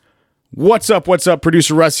What's up?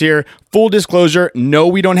 Producer Russ here. Full disclosure, no,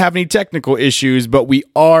 we don't have any technical issues, but we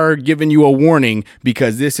are giving you a warning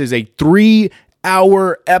because this is a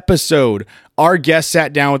 3-hour episode. Our guest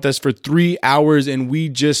sat down with us for 3 hours and we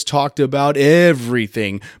just talked about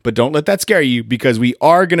everything. But don't let that scare you because we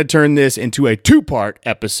are going to turn this into a 2-part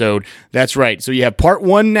episode. That's right. So you have part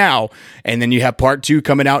 1 now and then you have part 2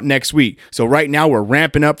 coming out next week. So right now we're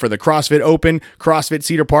ramping up for the CrossFit Open, CrossFit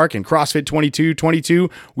Cedar Park, and CrossFit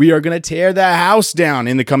 2222. We are going to tear the house down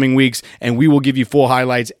in the coming weeks and we will give you full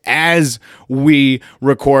highlights as we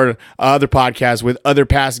record other podcasts with other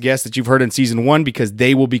past guests that you've heard in season 1 because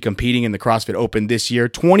they will be competing in the CrossFit Open this year.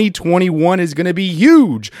 2021 is going to be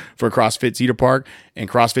huge for CrossFit Cedar Park and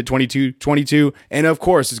CrossFit 2222. And of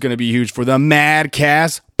course, it's going to be huge for the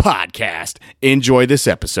Madcast podcast. Enjoy this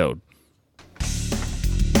episode.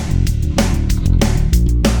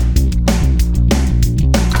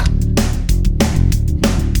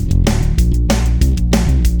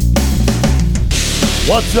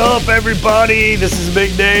 What's up, everybody? This is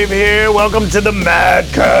Big Dave here. Welcome to the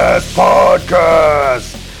Madcast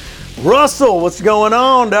podcast. Russell, what's going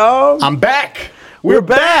on, dog? I'm back. We're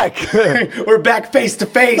back. We're back face to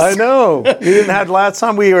face. I know. You didn't have last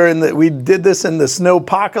time we did this in the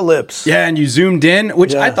snowpocalypse. Yeah, and you zoomed in,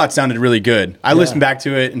 which Yeah. I thought sounded really good. I listened back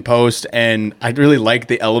to it in post, and I really liked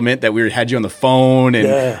the element that we had you on the phone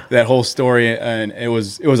and that whole story, and it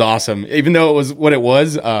was awesome. Even though it was what it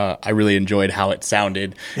was, I really enjoyed how it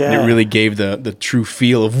sounded, and it really gave the true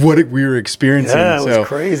feel of what we were experiencing. Yeah, it was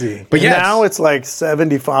crazy. But yeah, now it's like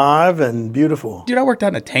 75 and beautiful. Dude, I worked out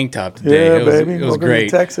in a tank top today. Yeah, it was, baby. It was Welcome great.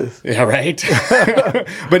 to Texas. Yeah, right.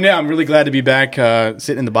 But now I'm really glad to be back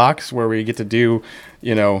sitting in the box where we get to do,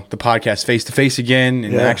 the podcast face to face again,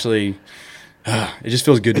 and actually, it just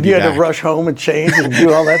feels good to be You back. had to rush home and change and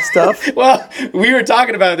do all that stuff. Well, we were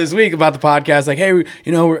talking about it this week about the podcast. Like, hey, we're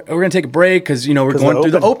going to take a break because we're going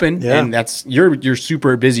through the Open, and that's you're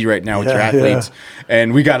super busy right now with your athletes.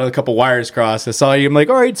 And we got a couple wires crossed. I saw you. I'm like,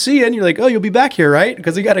 all right, see you. And you're like, oh, you'll be back here, right?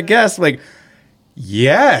 Because we got a guest. I'm like,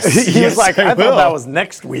 yes. He was like, I thought that was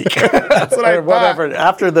next week. That's what I or whatever,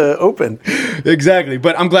 after the Open. Exactly.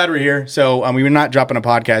 But I'm glad we're here. So we were not dropping a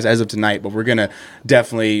podcast as of tonight, but we're going to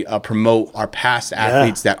definitely promote our past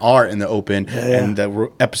athletes that are in the Open. And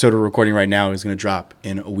the episode we're recording right now is going to drop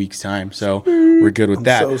in a week's time. So we're good with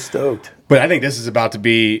that. So stoked. But I think this is about to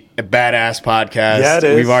be a badass podcast. Yeah, it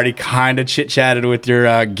is. We've already kind of chit-chatted with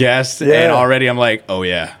your guest. And already I'm like, oh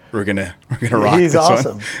yeah, we're gonna rock He's this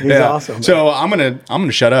awesome. one. He's awesome. So I'm gonna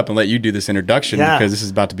shut up and let you do this introduction because this is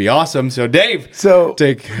about to be awesome. So Dave,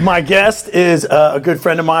 my guest is a good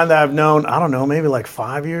friend of mine that I've known, I don't know, maybe like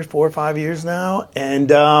 4 or 5 years now.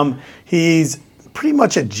 And he's pretty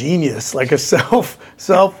much a genius, like a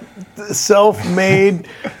self-made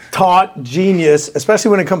taught genius,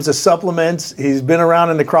 especially when it comes to supplements. He's been around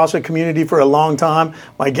in the CrossFit community for a long time.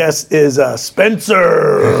 My guest is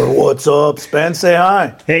Spencer. What's up, Spence? Say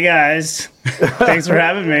hi. Hey guys, thanks for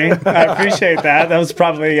having me. I appreciate that. That was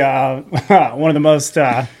probably one of the most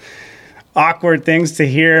awkward things to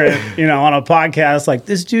hear, on a podcast. Like,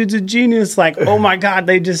 this dude's a genius. Like, oh my God,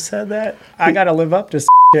 they just said that. I got to live up to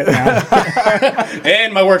shit now.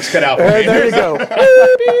 And my work's cut out for me. There you go.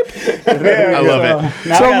 I love it.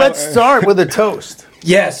 So let's start with a toast.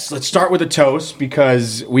 Yes, let's start with a toast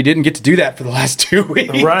because we didn't get to do that for the last 2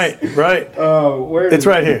 weeks. Right. It's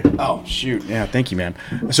right here. Oh shoot! Yeah, thank you, man.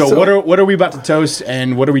 So what are we about to toast,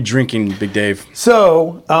 and what are we drinking, Big Dave?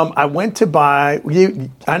 So I went to buy.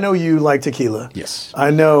 I know you like tequila. Yes. I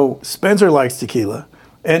know Spencer likes tequila,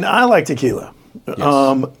 and I like tequila.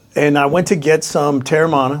 Yes. And I went to get some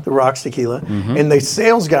Terramana, the Rocks tequila, and the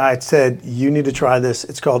sales guy said, "You need to try this.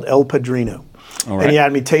 It's called El Padrino." All right. And he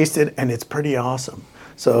had me taste it, and it's pretty awesome.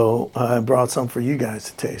 So I brought some for you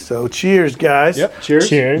guys to taste. So cheers, guys. Yep. Cheers.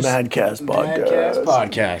 Cheers. Madcast podcast. Madcast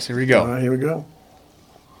podcast. Here we go. All right, here we go.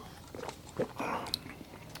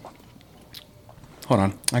 Hold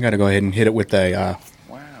on. I got to go ahead and hit it with a.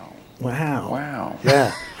 Wow.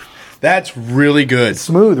 Yeah. That's really good.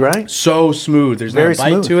 Smooth, right? So smooth. There's no Very bite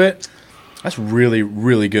smooth. to it. That's really,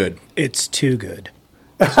 really good. It's too good.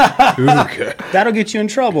 Too good. That'll get you in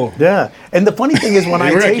trouble. Yeah. And the funny thing is when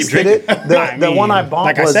I We're gonna keep tasted it, the one I bought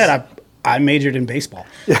like was... I said, I majored in baseball.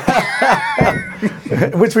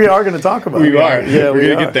 which we are going to talk about. We are. Yeah,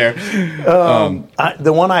 We're going to get there.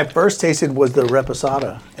 The one I first tasted was the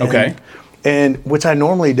Reposada. Okay. And which I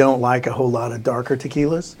normally don't like a whole lot of darker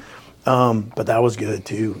tequilas. But that was good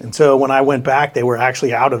too. And so when I went back, they were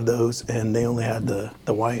actually out of those and they only had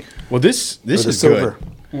the white. Well, this is silver.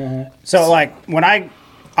 good. So like when I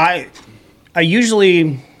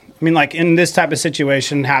usually I mean, like in this type of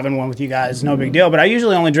situation, having one with you guys, no big deal. But I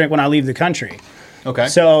usually only drink when I leave the country. Okay.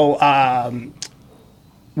 So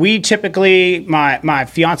we typically, my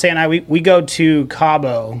fiance and I, we go to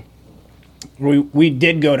Cabo. We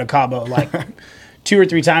did go to Cabo like 2 or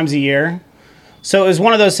 3 times a year. So it was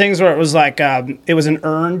one of those things where it was like it was an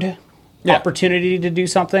earned opportunity to do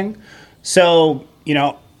something. So, you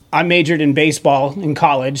know, I majored in baseball in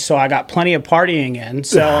college, so I got plenty of partying in.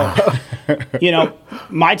 So, you know,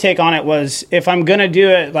 my take on it was if I'm going to do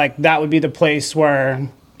it, like that would be the place where,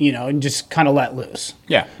 you know, just kind of let loose.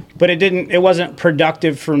 Yeah. But it wasn't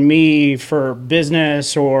productive for me for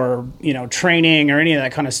business or, you know, training or any of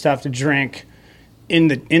that kind of stuff to drink in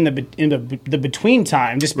the between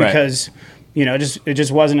time just because, you know, it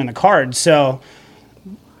just wasn't in the cards. So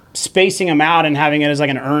spacing them out and having it as like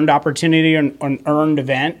an earned opportunity or an earned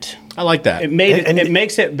event. I like that. It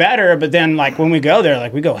makes it better, but then like when we go there,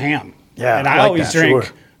 like we go ham. Yeah, and I like always that, drink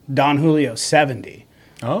sure. Don Julio 70.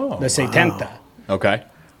 Oh, The 70. okay.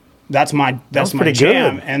 That's my pretty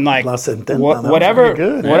jam. good. And like La 70, that was whatever pretty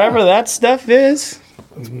good. whatever that stuff is,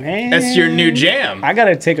 man. That's your new jam. I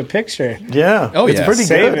gotta take a picture. Yeah. Oh, it's yeah. pretty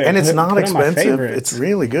Save good. it. And it's not Put it on my expensive. favorites. It's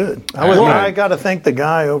really good. Cool. I got to thank the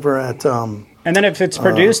guy over at And then if it's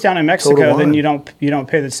produced down in Mexico, Total then Wine. you don't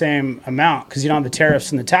pay the same amount because you don't have the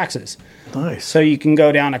tariffs and the taxes. Nice. So you can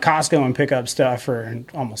go down to Costco and pick up stuff for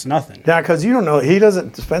almost nothing. Yeah, because you don't know.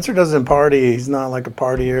 Spencer doesn't party. He's not like a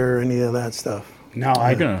partier or any of that stuff. No,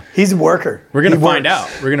 He's a worker. We're gonna He find works.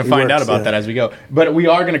 out. We're gonna He find out works, about yeah. that as we go. But we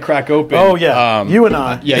are gonna crack open. Oh, yeah. You and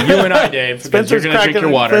I. Yeah, you and I, Dave. because Spencer's you're gonna drink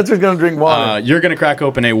your water. Spencer's going to drink water. You're gonna crack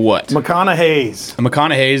open a what? McConaughey's. A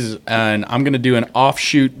McConaughey's, and I'm gonna do an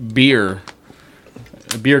offshoot beer.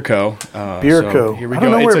 Beer Co. Beer so Co. Here we I go.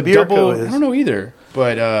 don't know It's where a Beer double. Co. is. I don't know either,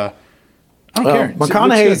 but I don't care. It looks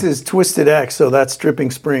McConaughey's good. is Twisted X, so that's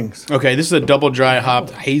Dripping Springs. Okay, this is a double dry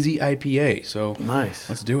hopped hazy IPA. So Nice.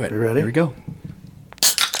 let's do it. You ready? Here we go.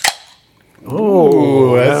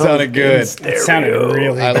 Oh, that sounded good. it sounded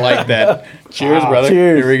really I like that. Cheers, brother.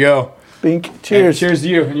 Cheers. Here we go. Bink. And Cheers. cheers to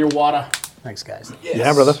you and your water. Thanks, guys.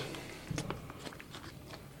 Yeah, brother.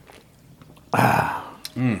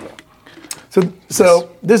 So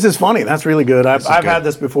this is funny. That's really good. I've good. had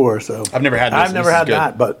this before. So I've never had this. I've never This is had good.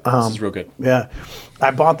 that, but This is real good. Yeah,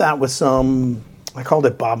 I bought that with some. I called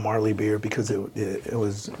it Bob Marley beer because it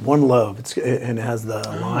was One Love. And it has the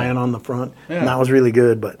lion on the front, and that was really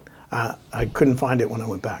good. But I couldn't find it when I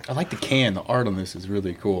went back. I like the can. The art on this is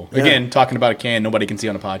really cool. Again, talking about a can nobody can see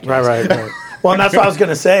on a podcast. Right. Well, and that's what I was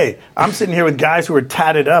gonna say. I'm sitting here with guys who are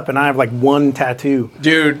tatted up, and I have like one tattoo.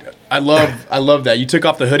 Dude, I love that. You took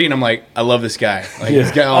off the hoodie, and I'm like, I love this guy. Like,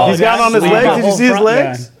 he's got, He's got on his that's legs. the Did you whole see his front,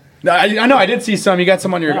 legs? No, I know. I did see some. You got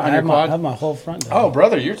some on your I on your have quad. my whole front done. Oh,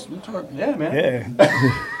 brother, you're yeah, man.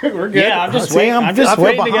 Yeah. We're good. Yeah, I'm just See, waiting. I I'm just feel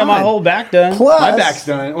waiting to get my behind. whole back done. Plus, My back's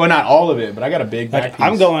done. Well, not all of it, but I got a big back piece.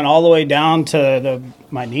 I'm going all the way down to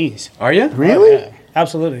my knees. Are you Really? Yeah,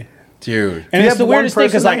 absolutely. dude? And you it's the have one weirdest thing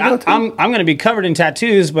because person like that you go to? I'm going to be covered in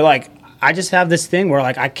tattoos, but like I just have this thing where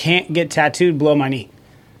like I can't get tattooed below my knee.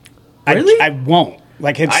 Really? I won't.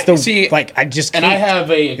 Like it's I just can't. And I have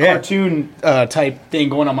a cartoon type thing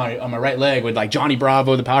going on my right leg with like Johnny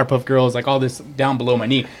Bravo, the Powerpuff Girls, like all this down below my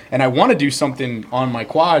knee. And I want to do something on my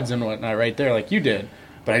quads and whatnot right there, like you did.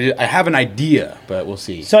 But I have an idea, but we'll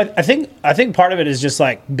see. So I think part of it is just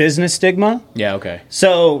like business stigma. Yeah. Okay.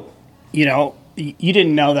 So, you know, you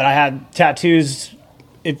didn't know that I had tattoos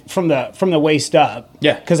from the waist up.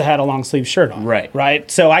 Yeah. Because I had a long sleeve shirt on. Right. Right.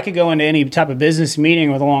 So I could go into any type of business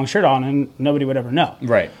meeting with a long shirt on and nobody would ever know.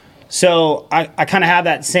 Right. So I kind of have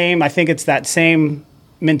that same, I think it's that same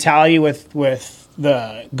mentality with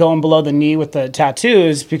the going below the knee with the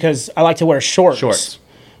tattoos because I like to wear shorts.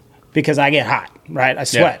 Because I get hot, right? I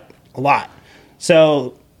sweat a lot.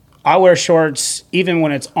 So I wear shorts even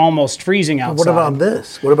when it's almost freezing outside. What about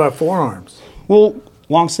this? What about forearms? Well,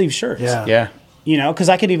 long sleeve shirts. Yeah. Yeah. You know, because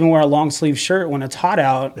I could even wear a long sleeve shirt when it's hot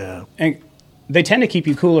out. Yeah. And they tend to keep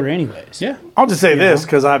you cooler anyways. Yeah. I'll just say this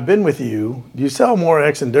because I've been with you. You sell more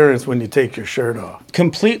X Endurance when you take your shirt off.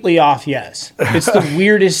 Completely off, yes. It's the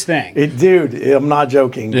weirdest thing. Dude, I'm not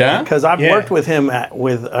joking. Yeah? Because I've Yeah. worked with him at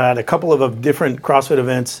a couple of different CrossFit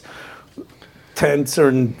events, tents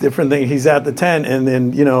or different things. He's at the tent, and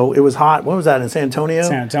then, you know, it was hot. What was that, in San Antonio?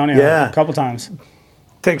 San Antonio. Yeah. A couple times.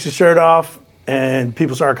 Takes his shirt off, and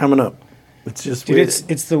people start coming up. It's just Dude, weird.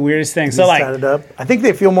 it's the weirdest thing. He's So like, tatted up. I think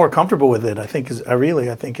they feel more comfortable with it. I think it's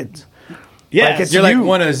yeah, like it's You're like you.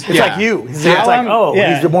 one of- It's yeah. like you. It's How like, I'm- oh,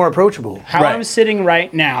 yeah. he's more approachable. how Right. I'm sitting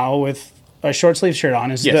right now with a short sleeve shirt on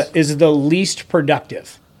is Yes. the least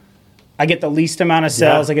productive I get the least amount of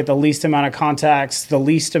sales. I get the least amount of contacts, the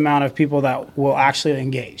least amount of people that will actually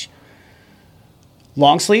engage.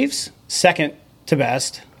 Long sleeves, second to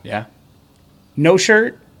best. Yeah. No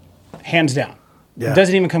shirt, hands down. Yeah. It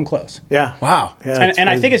doesn't even come close. Yeah. Wow. Yeah, And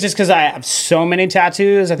I think it's just because I have so many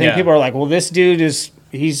tattoos. I think Yeah. people are like, well, this dude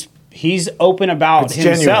he's open about It's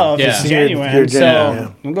himself. genuine. It's Yeah. genuine. You're so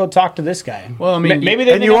genuine, I'm go talk to this guy. Well, I mean, maybe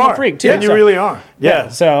they and think you I'm are a freak too. And you so- really are. Yeah.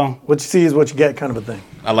 So What you see is what you get, kind of a thing.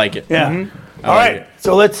 I like it. Yeah. All like right. it.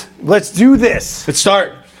 So let's do this. Let's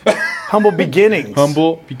start. Humble beginnings.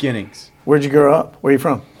 Humble beginnings. Where'd you grow up? Where are you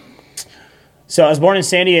from? So I was born in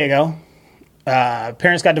San Diego.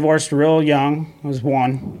 Parents got divorced real young. I was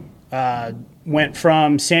one. Went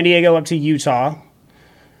from San Diego up to Utah.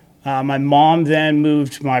 My mom then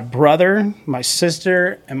moved my brother, my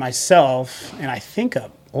sister, and myself, and I think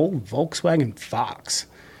a old Volkswagen Fox.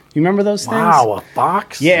 You remember those things? Wow, a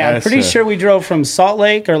Fox? Yeah, I'm That's pretty a- sure we drove from Salt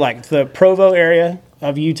Lake or like the Provo area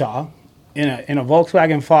of Utah in a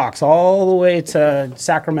Volkswagen Fox all the way to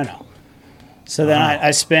Sacramento. So then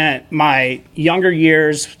I spent my younger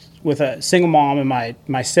years with a single mom and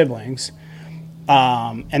my siblings.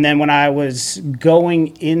 And then when I was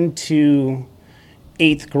going into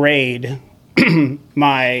 8th grade,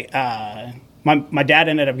 my dad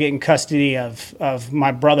ended up getting custody of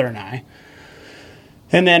my brother and I.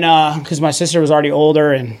 And then, because my sister was already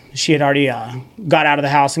older and she had already got out of the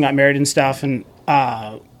house and got married and stuff, and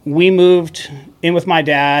we moved in with my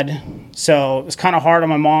dad. So it was kind of hard on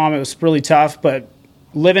my mom. It was really tough, but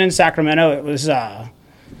living in Sacramento, it was,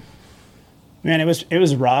 it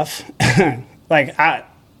was rough. Like I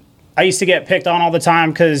used to get picked on all the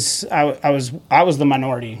time because I was the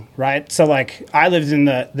minority, right? So like I lived in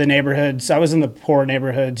the neighborhoods. I was in the poor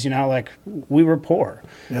neighborhoods, like we were poor.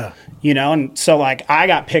 Yeah. And so like I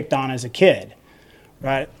got picked on as a kid,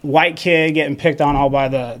 right? White kid getting picked on all by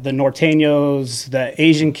the Norteños, the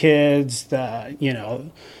Asian kids, the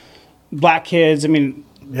black kids. I mean,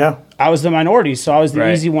 Yeah. I was the minority, so I was the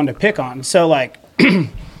Right. easy one to pick on. So like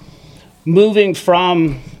moving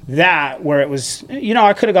from that, where it was,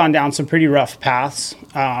 I could have gone down some pretty rough paths.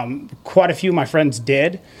 Quite a few of my friends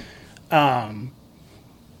did.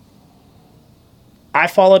 I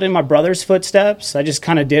followed in my brother's footsteps. I just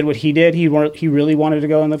kind of did what he did. He really wanted to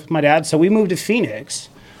go and live with my dad. So we moved to Phoenix,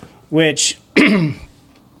 which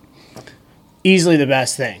easily the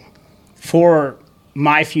best thing for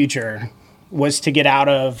my future was to get out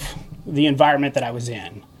of the environment that I was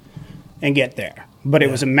in and get there. But it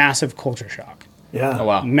was a massive culture shock. Yeah. Oh,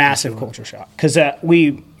 wow. Massive culture shock. Because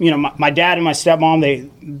my dad and my stepmom,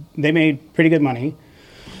 they made pretty good money.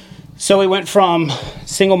 So we went from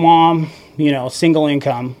single mom, single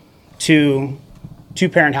income, to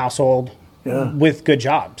two-parent household with good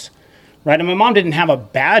jobs, right? And my mom didn't have a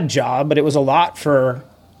bad job, but it was a lot for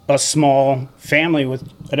a small family with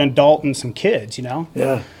an adult and some kids,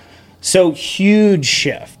 Yeah. So huge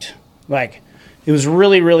shift. Like it was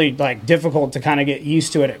really, really like difficult to kind of get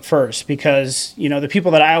used to it at first because, the people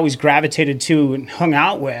that I always gravitated to and hung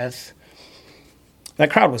out with, that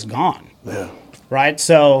crowd was gone. Yeah. Right.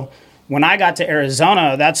 So when I got to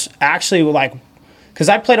Arizona, that's actually like, because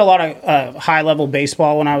I played a lot of high level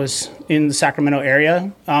baseball when I was in the Sacramento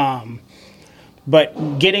area.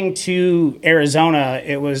 But getting to Arizona,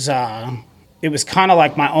 it was kind of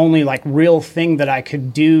like my only like real thing that I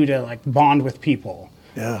could do to like bond with people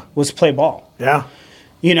Yeah. was play ball. Yeah.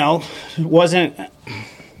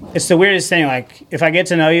 It's the weirdest thing. Like if I get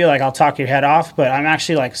to know you, like I'll talk your head off, but I'm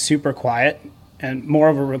actually like super quiet and more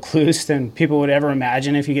of a recluse than people would ever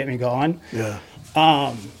imagine if you get me going. Yeah.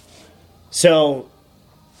 So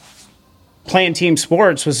playing team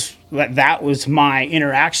sports was my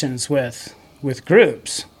interactions with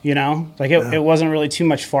groups, it wasn't really too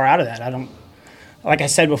much far out of that. Like I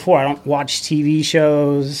said before, I don't watch TV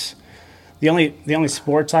shows. The only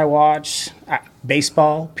sports I watch,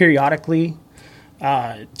 baseball periodically,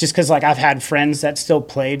 just because like I've had friends that still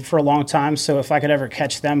played for a long time. So if I could ever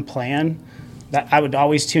catch them playing, that I would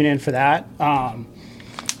always tune in for that.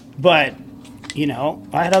 But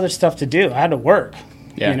I had other stuff to do. I had to work.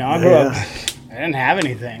 Yeah. I grew up. I didn't have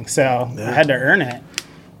anything, so I had to earn it.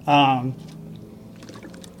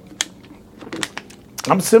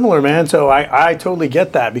 I'm similar, man. So I totally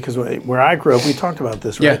get that because where I grew up, we talked about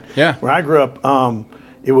this, right? Yeah. Where I grew up,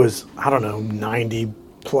 it was,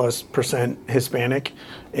 90+% Hispanic.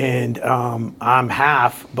 And I'm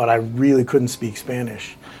half, but I really couldn't speak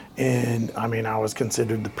Spanish. And I mean, I was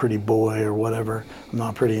considered the pretty boy or whatever. I'm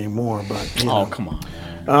not pretty anymore, but you know. Come on,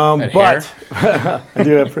 man. But I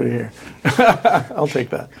do have pretty hair. I'll take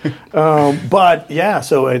that. But yeah,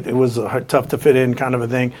 so it was tough to fit in, kind of a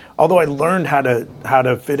thing. Although I learned how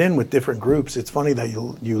to fit in with different groups. It's funny that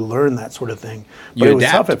you learn that sort of thing. But it was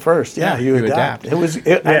tough at first. Yeah, you adapt.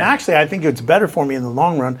 And actually, I think it's better for me in the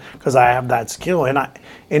long run because I have that skill.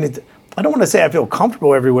 I don't want to say I feel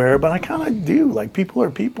comfortable everywhere, but I kind of do. Like, people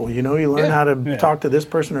are people, you know. You learn how to talk to this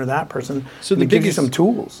person or that person. So it gives you some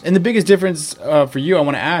tools. And the biggest difference for you, I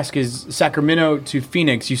want to ask, is Sacramento to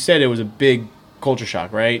Phoenix. You said it was a big culture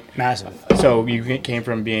shock, right? Massive. So you came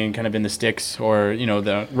from being kind of in the sticks or, you know,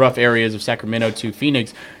 the rough areas of Sacramento to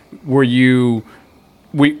Phoenix. Were you,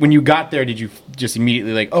 when you got there, did you just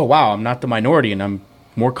immediately like, oh, wow, I'm not the minority and I'm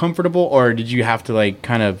more comfortable? Or did you have to like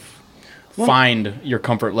kind of find your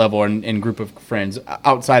comfort level and group of friends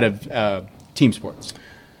outside of team sports?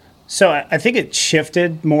 So I think it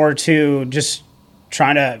shifted more to just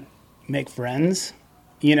trying to make friends,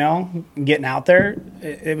 you know, getting out there.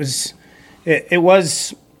 It was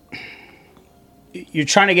you're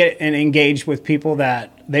trying to get and engage with people that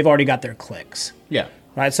they've already got their clicks. Yeah.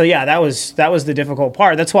 Right. So yeah, that was the difficult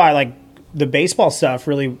part. That's why like the baseball stuff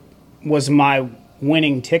really was my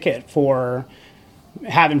winning ticket for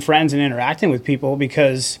having friends and interacting with people,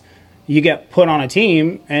 because you get put on a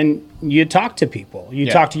team and you talk to people, you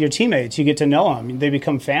talk to your teammates, you get to know them, they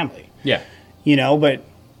become family. Yeah. You know, but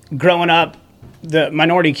growing up, the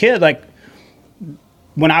minority kid, like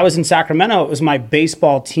when I was in Sacramento, it was my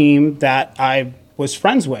baseball team that I was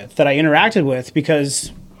friends with, that I interacted with,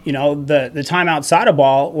 because, you know, the time outside of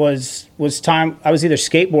ball was time I was either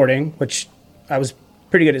skateboarding, which I was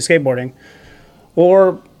pretty good at skateboarding,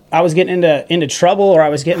 or I was getting into trouble, or I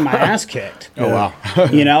was getting my ass kicked. Oh, wow.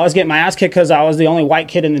 You know, I was getting my ass kicked because I was the only white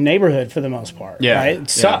kid in the neighborhood for the most part. Yeah. Right? It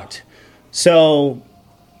sucked. So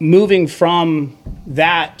moving from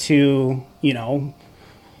that to, you know,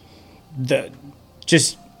 the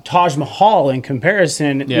just Taj Mahal in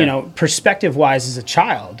comparison, you know, perspective-wise as a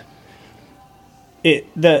child,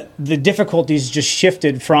 the difficulties just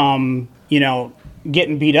shifted from, you know,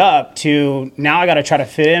 getting beat up to now I got to try to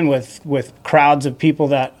fit in with crowds of people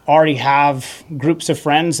that already have groups of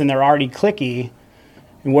friends and they're already cliquey,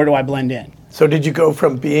 and where do I blend in? So did you go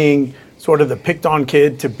from being sort of the picked on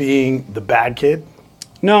kid to being the bad kid?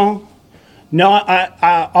 No,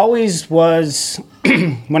 I always was.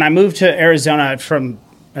 When I moved to Arizona,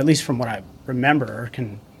 at least from what I remember or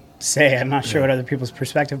can say, I'm not sure what other people's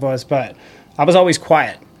perspective was, but I was always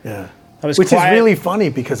quiet. Yeah. Which is really funny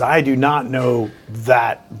because I do not know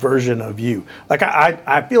that version of you. Like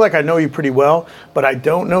I feel like I know you pretty well, but I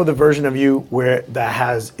don't know the version of you that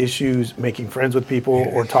has issues making friends with people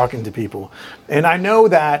or talking to people. And I know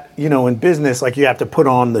that, you know, in business, like you have to put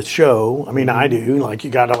on the show. I mean, I do. Like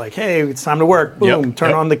you got to like, hey, it's time to work. Boom,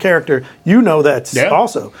 turn on the character. You know that's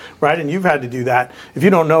also, right? And you've had to do that. If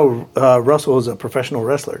you don't know, Russell is a professional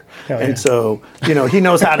wrestler. And so, you know, he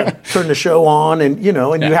knows how to turn the show on and, you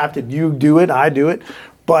know, and you do it, I do it.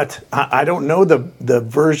 But I don't know the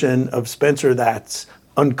version of Spencer that's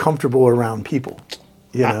uncomfortable around people.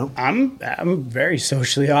 You know? I'm very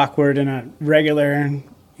socially awkward and a regular,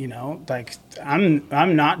 you know, like I'm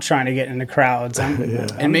not trying to get into crowds.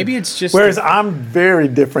 And maybe it's just whereas I'm very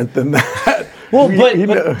different than that. Well,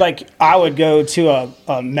 but like I would go to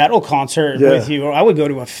a metal concert with you, or I would go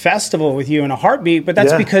to a festival with you in a heartbeat. But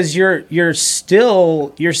that's because you're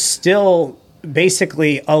still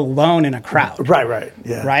basically alone in a crowd. Right.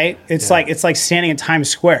 It's like standing in Times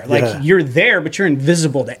Square. Like you're there, but you're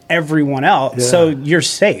invisible to everyone else. So you're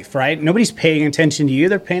safe, right? Nobody's paying attention to you.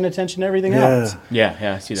 They're paying attention to everything else.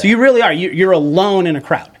 Yeah, I see that. So you really are. You're alone in a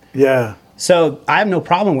crowd. Yeah. So I have no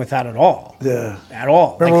problem with that at all. Yeah. At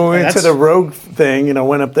all. Remember when we went to the Rogue thing, you know,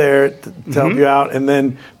 went up there to help you out, and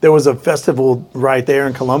then there was a festival right there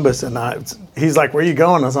in Columbus, and he's like, where are you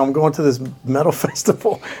going? I was like, I'm going to this metal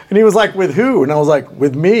festival. And he was like, with who? And I was like,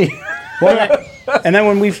 with me. And then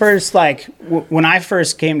when we first, when I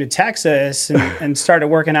first came to Texas and started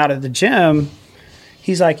working out at the gym,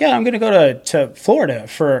 he's like, yeah, I'm going to go to Florida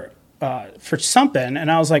for something.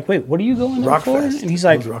 And I was like, wait, what are you going there for? And he's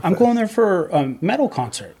like, I'm going there for a metal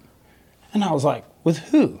concert. And I was like, with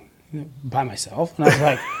who? By myself. And I was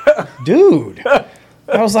like, dude.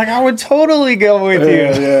 I was like, I would totally go with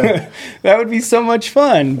you. That would be so much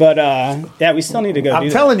fun. But we still need to go. I'm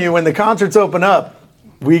telling you, when the concerts open up,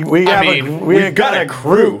 we've got a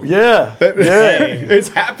crew. Yeah. It's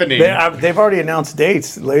happening. They've already announced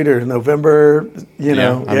dates later in November. You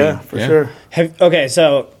know, for sure.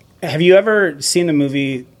 So have you ever seen the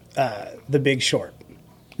movie The Big Short?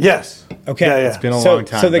 Yes. Okay. Yeah, yeah. It's been a long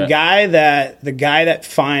time. So the but- guy that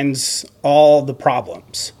finds all the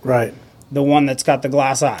problems, Right. the one that's got the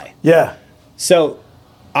glass eye. Yeah. So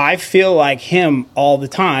I feel like him all the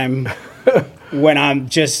time when I'm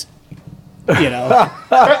just,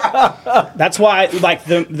 that's why like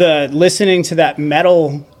the listening to that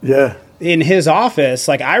metal Yeah. in his office,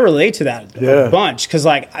 like I relate to that Yeah. a bunch because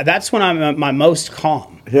like that's when I'm at my most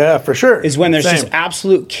calm. Yeah, for sure. Is when there's Same. just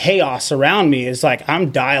absolute chaos around me. Is like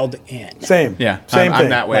I'm dialed in. Same. Yeah, Same I'm thing.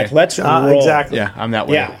 that way. Like let's roll. Exactly. Yeah, I'm that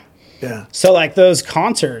way. Yeah. Yeah. So like those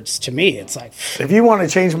concerts to me, it's like If you want to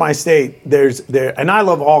change my state, and I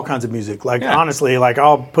love all kinds of music. Like Yeah. honestly, like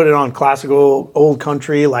I'll put it on classical, old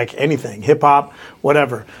country, like anything, hip hop,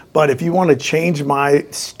 whatever. But if you want to change my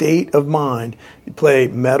state of mind, you play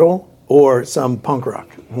metal or some punk rock,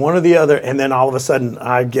 one or the other, and then all of a sudden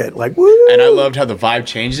I get like, woo! And I loved how the vibe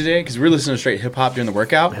changed today because we were listening to straight hip hop during the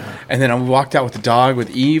workout, and then I walked out with the dog with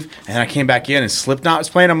Eve, and then I came back in and Slipknot was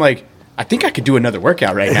playing. I'm like, I think I could do another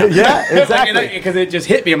workout right now. Yeah, exactly. Because it just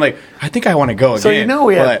hit me. I'm like, I think I want to go again. So you know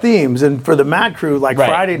we have But- themes, and for the Mad Crew, like Right.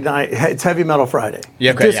 Friday night, it's Heavy Metal Friday.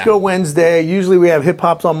 Yeah, okay, Disco yeah. Wednesday. Usually we have hip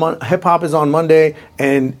hop is on Monday,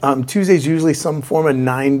 and Tuesday's usually some form of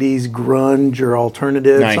 '90s grunge or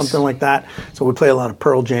alternative, Nice. something like that. So we play a lot of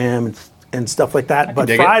Pearl Jam and stuff like that. But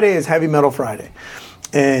dig it. Friday is Heavy Metal Friday,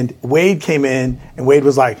 and Wade came in, and Wade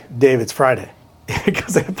was like, "Dave, it's Friday."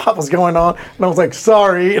 Because hip hop was going on, and I was like,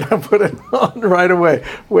 "Sorry," and I put it on right away.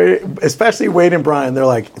 Especially Wade and Brian, they're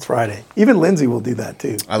like, "It's Friday." Even Lindsay will do that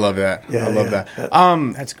too. I love that. Yeah, I love yeah.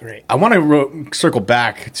 that. that's great. I want to circle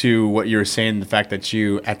back to what you were saying, the fact that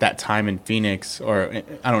you, at that time in Phoenix, or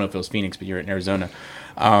I don't know if it was Phoenix, but you're in Arizona,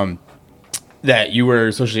 that you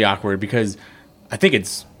were socially awkward because I think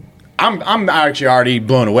I'm actually already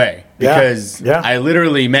blown away Yeah, because yeah. I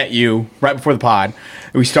literally met you right before the pod.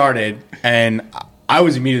 We started, and I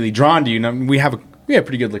was immediately drawn to you. Now, we have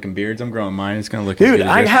pretty good looking beards. I'm growing mine. It's going to look as Dude, good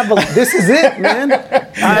as I yours. have this is it, man.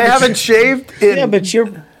 I haven't shaved in Yeah, but you're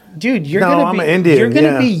No, gonna I'm be an Indian, you're gonna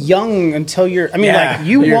yeah. be young until you're. I mean, Yeah, like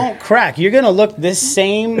you you're- won't crack. You're gonna look this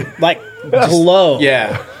same like glow.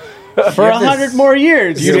 Yeah. for 100 more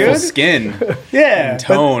years, Beautiful dude. skin, Yeah.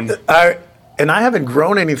 tone. I haven't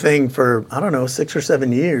grown anything for I don't know 6 or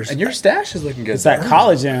 7 years. And your stash is looking good. It's that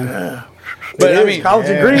collagen. But It I is mean, college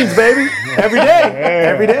greens, baby. Every day,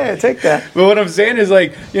 every day I take that. But what I'm saying is,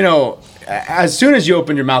 like, you know, as soon as you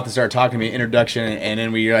opened your mouth and started talking to me, introduction, and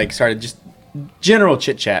then we like started just general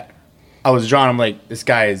chit chat, I was drawn. I'm like, this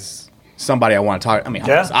guy is somebody I want to talk. I mean,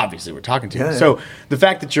 Yeah. obviously we're talking to. Yeah, So the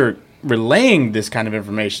fact that you're relaying this kind of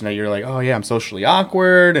information, that you're like, oh yeah, I'm socially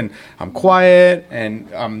awkward and I'm quiet, and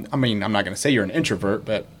I mean, I'm not going to say you're an introvert,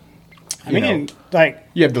 but I mean, like,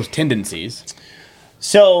 you have those tendencies.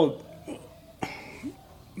 so,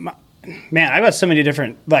 man, I got so many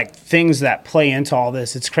different like things that play into all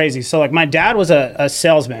this. It's crazy. So, like, my dad was a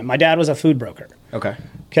salesman. My dad was a food broker. Okay.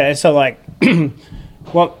 Okay, so like,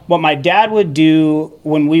 what my dad would do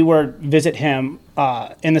when we were visit him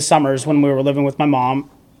in the summers when we were living with my mom,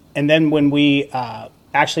 and then when we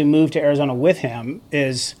actually moved to Arizona with him,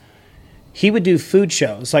 is he would do food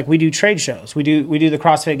shows. Like we do trade shows. We do the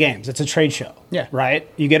CrossFit Games. It's a trade show. Yeah. Right.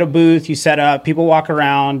 You get a booth. You set up. People walk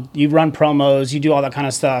around. You run promos. You do all that kind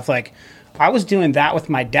of stuff. Like I was doing that with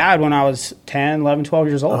my dad when I was 10, 11, 12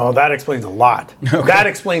 years old. Oh, that explains a lot. That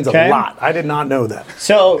explains Okay. a lot. I did not know that.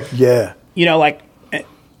 So Yeah. you know, like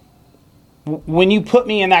when you put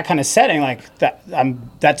me in that kind of setting, like that,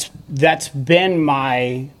 that's been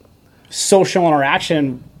my social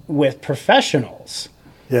interaction with professionals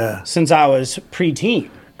Yeah. since I was preteen.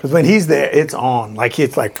 Because when he's there, it's on. Like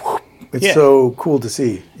it's like, whoop. It's Yeah. so cool to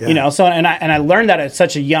see. Yeah. You know, so and I learned that at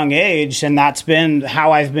such a young age, and that's been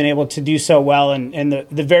how I've been able to do so well in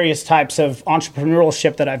the various types of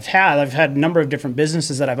entrepreneurship that I've had. I've had a number of different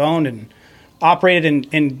businesses that I've owned and operated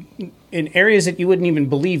in areas that you wouldn't even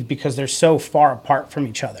believe because they're so far apart from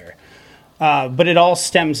each other. But it all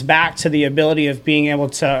stems back to the ability of being able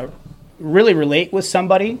to really relate with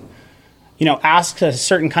somebody, you know, ask a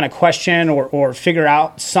certain kind of question or figure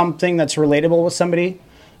out something that's relatable with somebody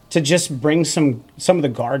to just bring some of the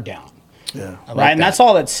guard down. Yeah. Right. And that's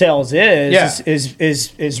all that sales is, Yeah.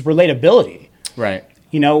 is relatability. Right.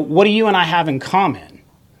 You know, what do you and I have in common?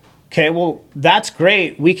 Okay, well, that's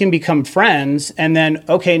great. We can become friends. And then,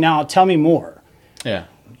 okay, now tell me more. Yeah.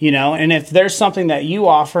 You know, and if there's something that you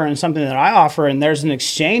offer and something that I offer and there's an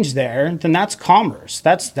exchange there, then that's commerce.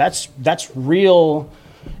 That's real,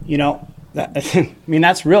 you know, I mean,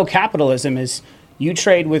 that's real capitalism is you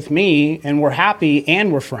trade with me and we're happy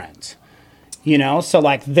and we're friends. You know, so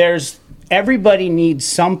like everybody needs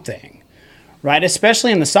something, right?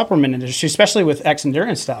 Especially in the supplement industry, especially with X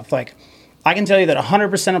Endurance stuff. Like, I can tell you that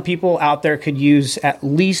 100% of people out there could use at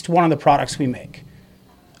least one of the products we make.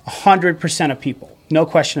 100% of people, no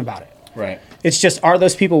question about it. Right. It's just, are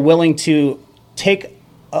those people willing to take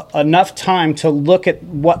enough time to look at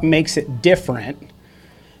what makes it different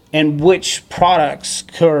and which products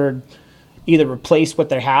could either replace what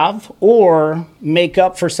they have or make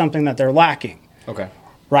up for something that they're lacking. Okay.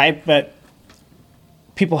 Right? But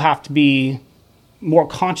people have to be more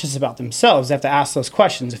conscious about themselves. They have to ask those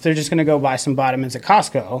questions. If they're just going to go buy some vitamins at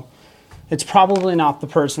Costco, it's probably not the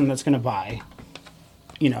person that's going to buy,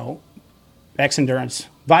 X Endurance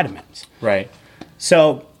vitamins. Right.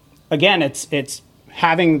 So again, it's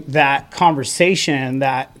having that conversation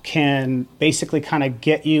that can basically kind of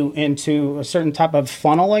get you into a certain type of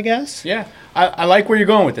funnel, I guess. Yeah. I like where you're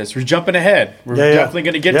going with this. We're jumping ahead. We're definitely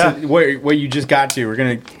going to get to where you just got to. We're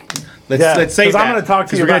going to let's say that. I'm going to talk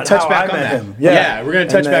to you about how I met him. Yeah, we're going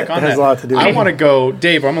to touch back on that. Has a lot to do with I want to go,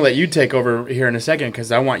 Dave. I'm going to let you take over here in a second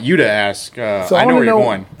because I want you to ask. So I know where you're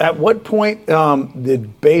going. At what point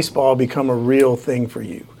did baseball become a real thing for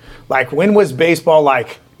you? Like, when was baseball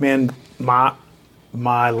like, man,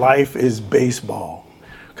 my life is baseball?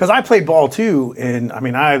 Because I played ball too, and I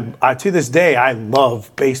mean, I to this day I love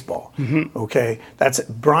baseball. Mm-hmm. Okay,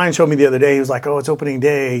 Brian showed me the other day. He was like, "Oh, it's opening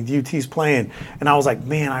day. UT's playing," and I was like,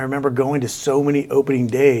 "Man, I remember going to so many opening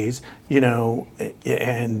days,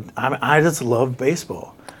 and I just love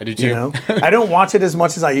baseball." I do too. I don't watch it as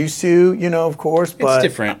much as I used to, of course, but it's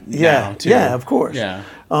different. Yeah, now, too. Yeah, of course. Yeah.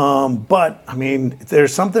 But I mean,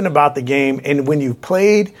 there's something about the game, and when you've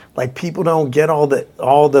played, like, people don't get all the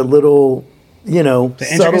little,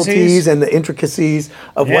 subtleties and the intricacies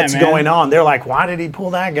of what's going on. They're like, why did he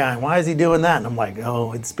pull that guy? Why is he doing that? And I'm like,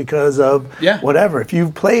 oh, it's because of whatever. If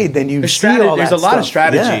you've played, then you see all that There's a lot of stuff.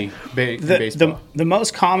 strategy in baseball. The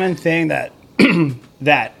most common thing that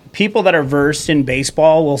that people that are versed in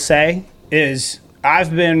baseball will say is,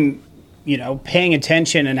 I've been, paying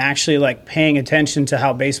attention and actually like paying attention to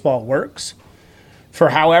how baseball works for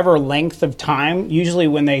however length of time, usually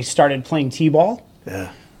when they started playing T-ball.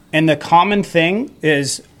 Yeah. And the common thing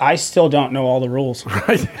is, I still don't know all the rules.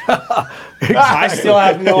 Right. I still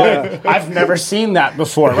have no idea. I've never seen that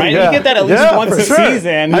before, right? Yeah. You get that at least once a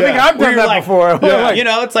season. I think I've done that before.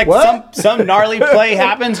 It's like some gnarly play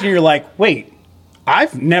happens and you're like, wait,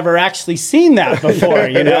 I've never actually seen that before,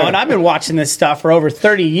 And I've been watching this stuff for over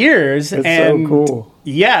 30 years. It's and so cool.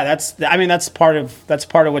 Yeah, that's part of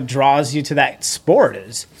what draws you to that sport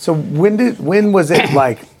is. So when was it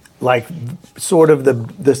like sort of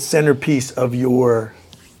the centerpiece of your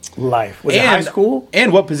life? Was it high school?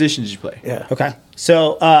 And what position did you play? Yeah. Okay.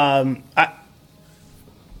 So I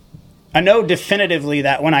know definitively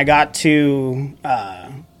that when I got to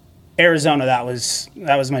Arizona, that was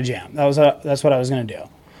my jam. That's what I was going to do.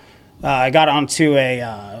 I got onto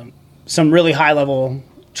some really high level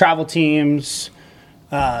travel teams.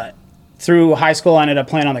 Through high school, I ended up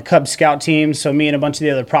playing on the Cub Scout team. So me and a bunch of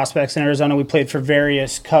the other prospects in Arizona, we played for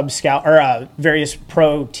various Cub Scout or various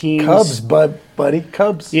pro teams. Cubs, buddy,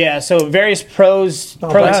 Cubs. Yeah, so various pro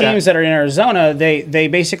teams that are in Arizona, they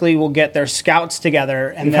basically will get their scouts together,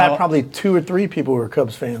 and You've had probably 2 or 3 people who are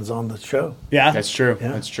Cubs fans on the show. Yeah, that's true.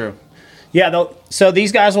 Yeah. That's true. Yeah, so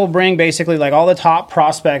these guys will bring basically like all the top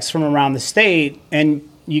prospects from around the state, and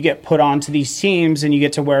you get put onto these teams and you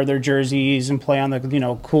get to wear their jerseys and play on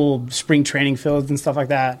the cool spring training fields and stuff like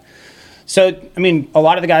that. So I mean, a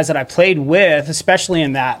lot of the guys that I played with, especially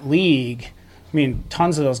in that league, I mean,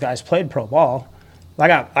 tons of those guys played pro ball. I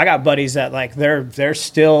got buddies that like they're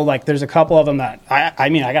still like, there's a couple of them that I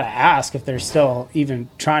mean I gotta ask if they're still even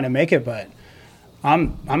trying to make it, but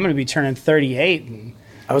I'm gonna be turning 38 and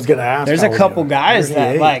I was gonna ask. There's a couple guys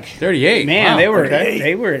 38. That like 38. Man, wow.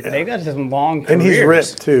 they got some long careers. And he's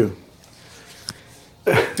ripped too.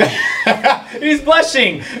 He's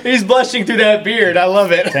blushing. He's blushing through that beard. I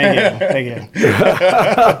love it. Thank you.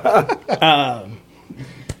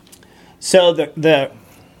 So the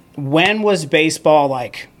when was baseball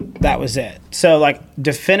like? That was it. So like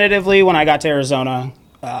definitively when I got to Arizona.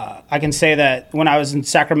 I can say that when I was in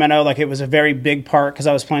Sacramento, like it was a very big part because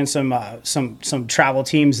I was playing some travel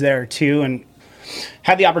teams there too, and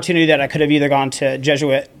had the opportunity that I could have either gone to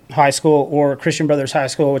Jesuit High School or Christian Brothers High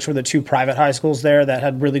School, which were the 2 private high schools there that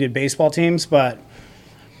had really good baseball teams, but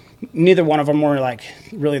neither one of them were like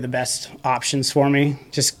really the best options for me,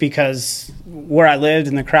 just because where I lived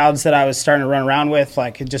and the crowds that I was starting to run around with,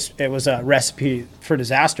 like it was a recipe for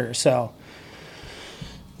disaster. So,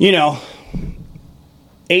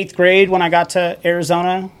 8th grade when I got to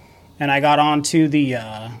Arizona and I got onto the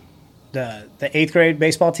the 8th grade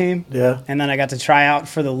baseball team. Yeah. And then I got to try out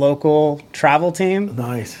for the local travel team.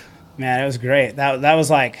 Nice. Man, it was great. That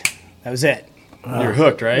was it. You're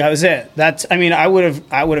hooked, right? That was it. I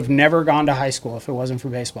would have never gone to high school if it wasn't for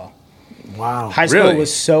baseball. Wow. High school Really?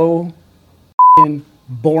 was so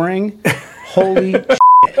boring. Holy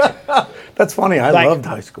That's funny. I Like- loved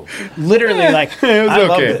high school. literally like It was I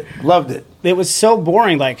loved okay. it. Loved it. it was so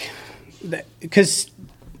boring, like, because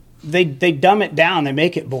they dumb it down, they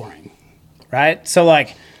make it boring, right? So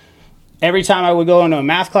like every time I would go into a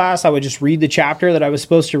math class, I would just read the chapter that I was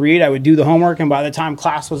supposed to read. I would do the homework, and by the time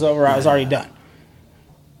class was over, I was already done,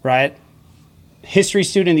 right? History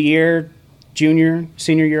student of the year,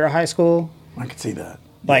 senior year of high school, I could see that.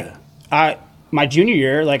 like my junior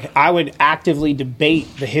year, like I would actively debate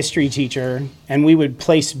the history teacher, and we would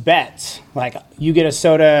place bets. Like, you get a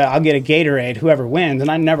soda, I'll get a Gatorade, whoever wins, and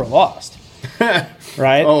I never lost.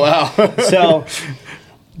 Right? Oh, wow. So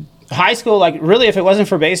high school, like really, if it wasn't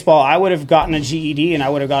for baseball, I would have gotten a GED and I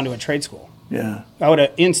would have gone to a trade school. Yeah. I would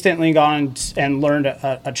have instantly gone and learned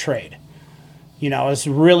a trade. You know, I was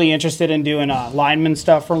really interested in doing lineman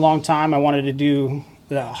stuff for a long time. I wanted to do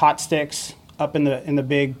the hot sticks up in the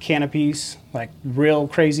big canopies, like real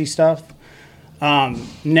crazy stuff.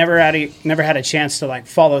 Never had a chance to like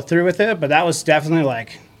follow through with it, but that was definitely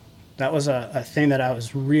like that was a thing that I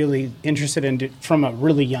was really interested in from a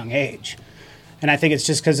really young age. And I think it's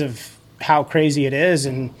just because of how crazy it is,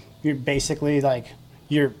 and you're basically like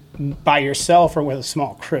you're by yourself or with a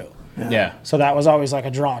small crew. Yeah. So that was always like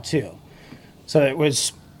a draw too. So it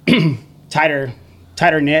was tighter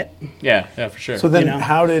knit. Yeah, for sure. So then You know?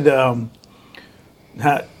 how did,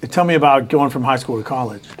 tell me about going from high school to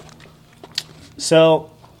college. So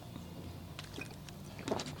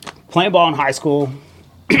playing ball in high school,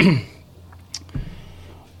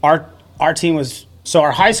 our team was, so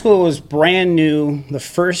our high school was brand new. The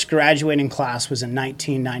first graduating class was in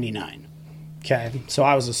 1999. Okay, so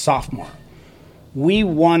I was a sophomore. We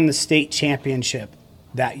won the state championship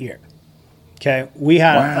that year. Okay, we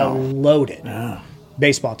had a loaded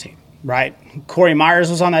baseball team, right? Corey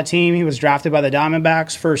Myers was on that team. He was drafted by the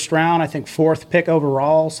Diamondbacks first round, I think 4th pick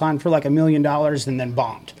overall, signed for like $1 million, and then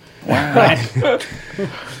bombed. Right?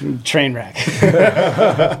 Train wreck.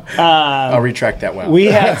 I'll retract that well. We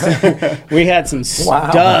had some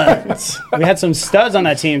studs. We had some studs on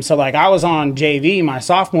that team. So like I was on JV my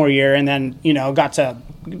sophomore year, and then got to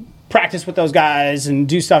practice with those guys and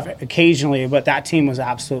do stuff occasionally. But that team was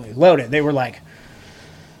absolutely loaded. They were like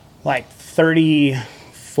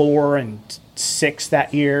 34-6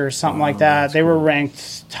 that year, or something like that. They were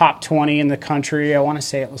ranked top 20 in the country. I want to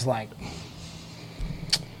say it was like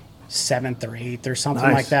 7th or 8th or something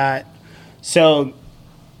Nice. like that. So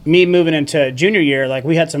me moving into junior year, like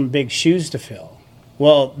we had some big shoes to fill.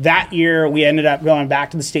 Well, that year we ended up going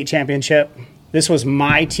back to the state championship. This was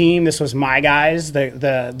my team. This was my guys.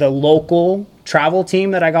 The local travel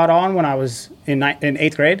team that I got on when I was in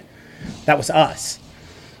 8th grade, that was us.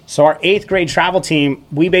 So our 8th grade travel team,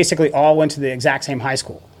 we basically all went to the exact same high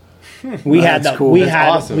school. We had That's cool. we That's had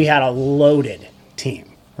awesome. we had a loaded team,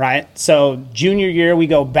 right? So junior year we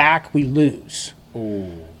go back, we lose.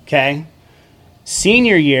 Okay.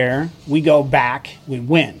 Senior year we go back, we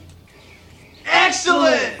win.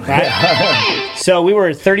 Excellent! Right? So we were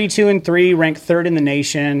 32-3, ranked 3rd in the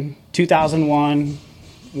nation. 2001,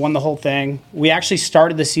 won the whole thing. We actually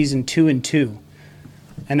started the season 2-2,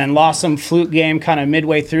 and then lost some fluke game kind of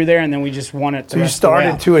midway through there, and then we just won it. So you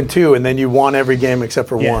started 2-2, and then you won every game except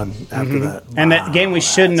for Yeah. one after that. And that game we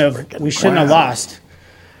shouldn't have lost.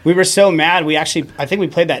 We were so mad. I think we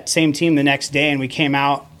played that same team the next day, and we came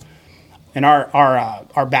out in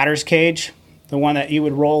our batter's cage, the one that you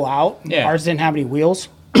would roll out. Yeah. Ours didn't have any wheels,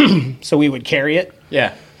 so we would carry it.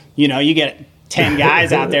 Yeah. You get 10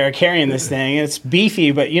 guys out there carrying this thing. It's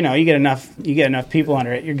beefy, but you get enough people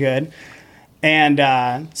under it, you're good.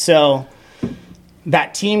 And so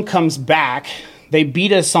that team comes back. They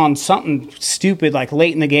beat us on something stupid like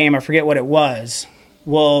late in the game. I forget what it was.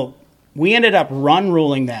 Well, we ended up run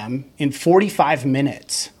ruling them in 45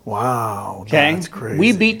 minutes. Wow, Okay, that's crazy.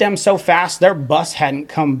 we beat them so fast their bus hadn't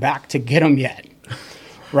come back to get them yet.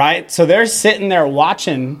 Right? So they're sitting there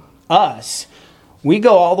watching us. We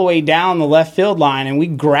go all the way down the left field line and we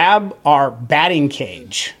grab our batting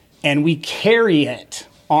cage and we carry it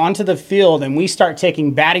onto the field, and we start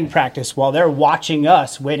taking batting practice while they're watching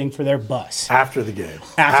us waiting for their bus. After the game.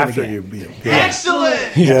 After the game. you beat them. Yeah.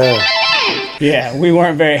 Excellent! Yeah. Yeah, we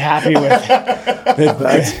weren't very happy with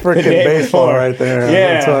That's freaking day baseball before. right there.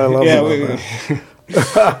 Yeah, That's what I love yeah,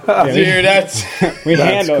 about that. Dude, that's we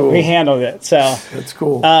That's handled cool. it. So That's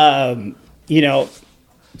cool.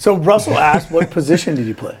 So Russell asked, what position did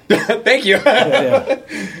you play? Thank you. Yeah.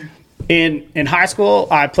 In high school,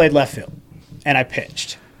 I played left field, and I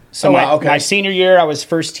pitched. So Oh, wow, okay. my senior year, I was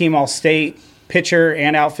first team All-State pitcher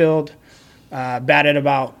and outfield. Batted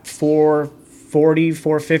about 440,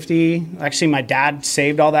 450. Actually, my dad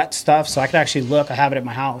saved all that stuff, so I could actually look. I have it at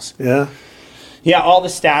my house. Yeah. Yeah, all the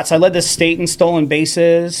stats. I led the state in stolen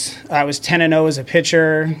bases. I was 10-0 as a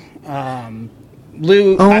pitcher.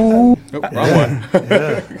 Lou, Wrong one.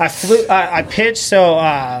 I pitched, so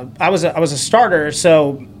I was a starter.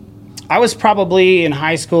 So I was probably in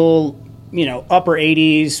high school, upper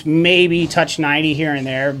 80s, maybe touch 90 here and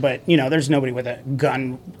there, but there's nobody with a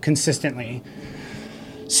gun consistently.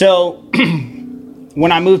 So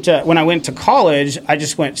when I went to college, I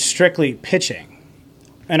just went strictly pitching,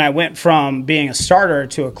 and I went from being a starter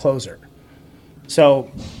to a closer.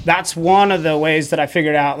 So that's one of the ways that I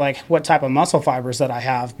figured out like what type of muscle fibers that I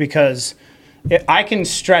have, because I can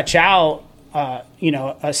stretch out, a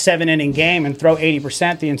 7-inning game and throw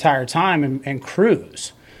 80% the entire time and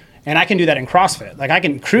cruise. And I can do that in CrossFit. Like I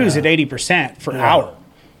can cruise at 80% for an hour,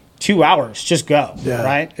 2 hours, just go,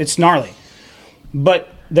 right? It's gnarly. But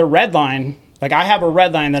the red line, like I have a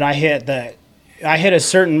red line that I hit a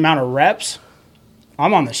certain amount of reps,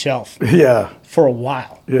 I'm on the shelf. Yeah. For a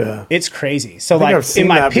while. Yeah. It's crazy. So I've like seen in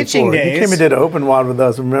my that pitching before. days. You came and did an open wad with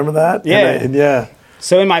us. Remember that? Yeah. Yeah.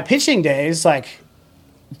 So in my pitching days, like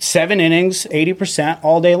 7 innings, 80%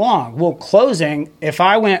 all day long. Well, closing, if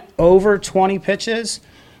I went over 20 pitches,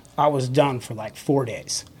 I was done for like 4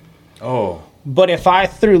 days. Oh. But if I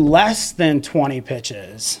threw less than 20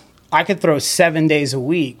 pitches, I could throw 7 days a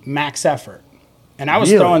week, max effort. And I was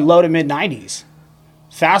throwing low to mid 90s.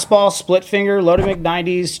 Fastball, split finger, low to mid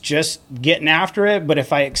 90s, just getting after it. But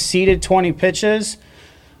if I exceeded 20 pitches,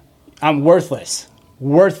 I'm worthless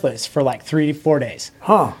for like 3 to 4 days.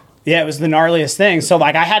 Huh. Yeah, it was the gnarliest thing. So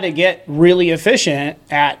like I had to get really efficient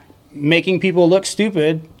at making people look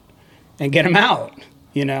stupid and get them out,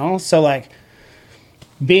 So like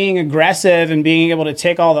being aggressive and being able to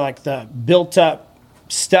take all the built up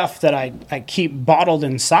stuff that I keep bottled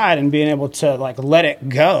inside and being able to like let it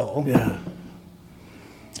go. Yeah.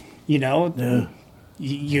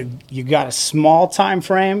 You got a small time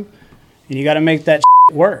frame and you got to make that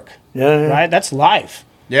work. Yeah. Right? That's life.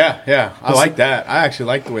 Yeah. I like that. I actually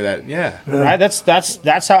like the way that. Yeah. Right?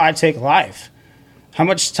 That's how I take life. How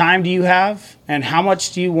much time do you have, and how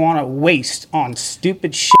much do you want to waste on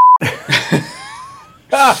stupid shit?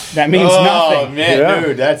 That means nothing. Oh man,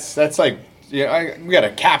 dude, that's like we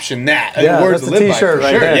gotta caption that. Yeah, Words that's to a live by, t-shirt for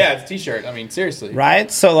right sure. there. Yeah, it's a t-shirt. I mean, seriously. Right?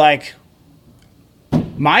 So like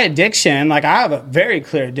my addiction, like I have a very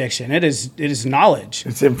clear addiction. It is knowledge.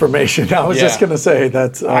 It's information. I was Yeah. just gonna say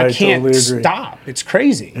that's. I can't totally agree. stop. It's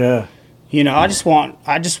crazy. Yeah. I just want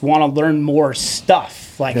to learn more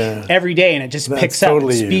stuff like every day, and it just That's picks up,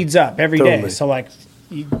 totally and you. speeds up every day. Totally. So like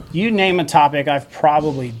you name a topic, I've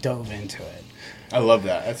probably dove into it. I love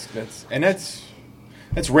that.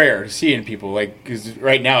 That's rare to see in people. Like, because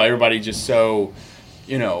right now everybody just so,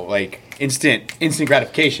 like instant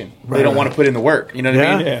gratification. They don't want to put in the work. You know what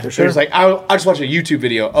I mean? Yeah, for They're sure. just like, I just watch a YouTube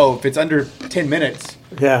video. Oh, if it's under 10 minutes,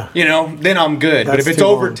 Yeah. then I'm good. But That's if it's too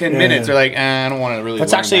over long. 10 Yeah, minutes, yeah. they're like, I don't want to really.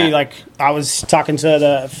 That's learn actually that. like I was talking to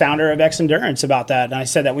the founder of X Endurance about that, and I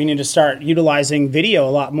said that we need to start utilizing video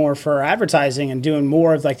a lot more for advertising and doing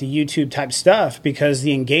more of like the YouTube type stuff, because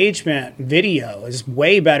the engagement video is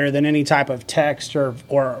way better than any type of text or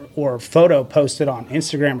photo posted on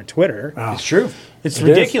Instagram or Twitter. It's true. It's It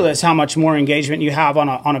ridiculous how much more engagement you have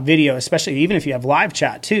on a video, especially even if you have live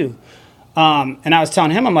chat too. And I was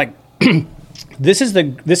telling him, I'm like, this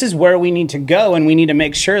is where we need to go, and we need to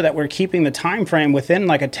make sure that we're keeping the time frame within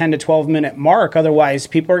like a 10 to 12 minute mark. Otherwise,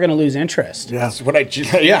 people are going to lose interest. Yeah. That's what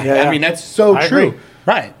yeah. Yeah. I mean, that's so I true. agree.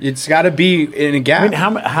 Right. It's got to be in a gap.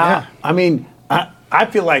 I mean, I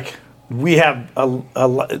feel like we have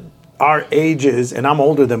our ages, and I'm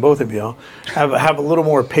older than both of y'all, have a little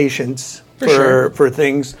more patience for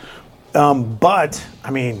things. But I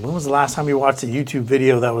mean, when was the last time you watched a YouTube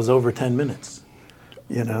video that was over 10 minutes?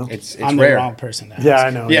 It's I'm rare. the wrong person to ask. Yeah, I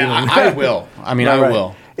know. Yeah, I will. I mean, I Right.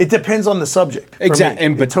 will. It depends on the subject. for Exactly.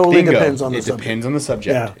 me. But It totally bingo. depends on the It subject. depends on the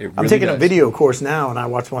subject. Yeah. It really I'm taking a does. video course now, and I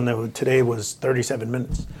watched one that today was 37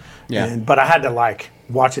 minutes. Yeah. But I had to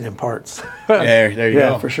watch it in parts. There you Yeah,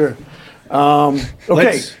 go. for sure.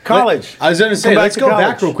 Okay, college. I was going to say, Come let's to go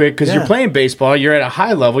back college. real quick, because you're Yeah. playing baseball. You're at a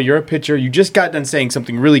high level. You're a pitcher. You just got done saying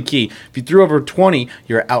something really key. If you threw over 20,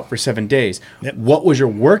 you're out for 7 days. Yep. What was your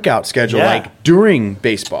workout schedule Yeah. like during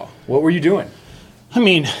baseball? What were you doing? I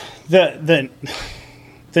mean, the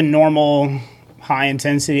normal high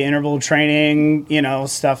intensity interval training,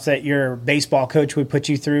 stuff that your baseball coach would put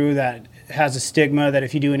you through that has a stigma that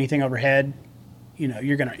if you do anything overhead,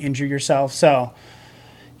 you're going to injure yourself. So,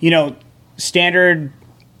 standard,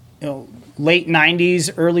 late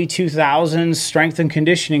 90s, early 2000s strength and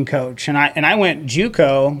conditioning coach. And I went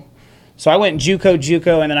JUCO. So I went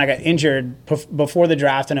JUCO, and then I got injured before the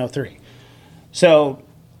draft in 03. So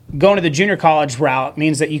going to the junior college route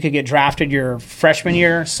means that you could get drafted your freshman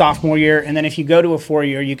year, sophomore year, and then if you go to a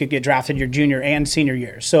 4-year, you could get drafted your junior and senior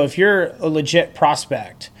year. So if you're a legit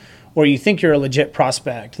prospect, or you think you're a legit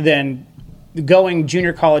prospect, then going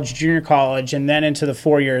junior college, and then into the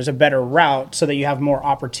 4-year is a better route so that you have more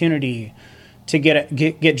opportunity to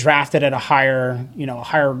get drafted at a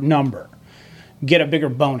higher number, get a bigger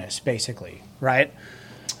bonus, basically, right?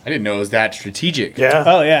 I didn't know it was that strategic. Yeah.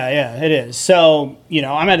 Oh, yeah, it is. So,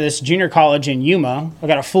 I'm at this junior college in Yuma. I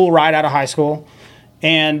got a full ride out of high school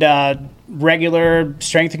and regular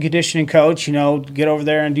strength and conditioning coach, get over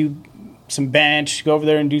there and do some bench, go over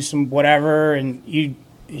there and do some whatever. And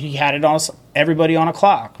he had it on everybody on a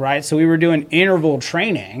clock, right? So we were doing interval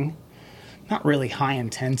training, not really high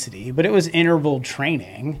intensity, but it was interval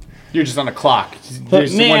training. You're just on a clock. But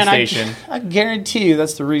Just man, one station. I guarantee you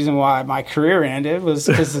that's the reason why my career ended was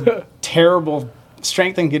because of terrible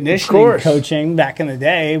strength and conditioning coaching back in the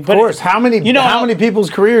day. But of course, how many people's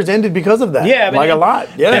careers ended because of that? Yeah, but a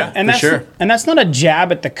lot. Yeah, and that's not a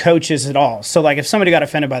jab at the coaches at all. So like if somebody got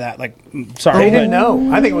offended by that, sorry, they didn't know.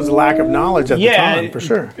 I think it was a lack of knowledge at the time, for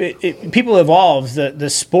sure. People evolve. The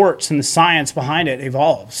sports and the science behind it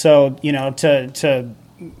evolve. So to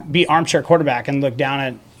be armchair quarterback and look down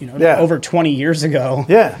at over 20 years ago.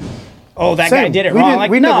 Yeah. Oh, that guy did it wrong.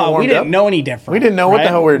 We didn't know any different. We didn't know what the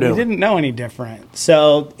hell we were doing. We didn't know any different.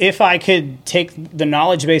 So if I could take the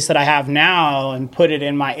knowledge base that I have now and put it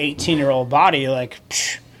in my 18-year-old body,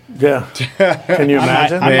 yeah. Can you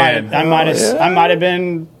imagine? I might have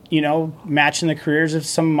been, matching the careers of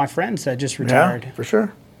some of my friends that just retired. Yeah, for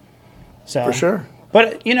sure. So for sure.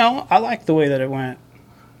 But I like the way that it went.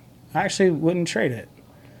 I actually wouldn't trade it.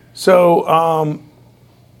 So,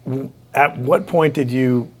 at what point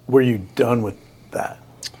were you done with that?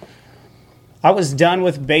 I was done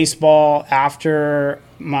with baseball after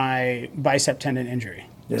my bicep tendon injury.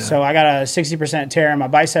 Yeah. So I got a 60% tear in my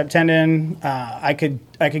bicep tendon. I could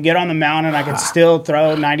get on the mound and I could still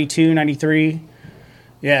throw 92, 93.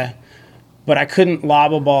 Yeah. But I couldn't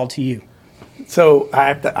lob a ball to you. So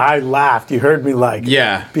I laughed. You heard me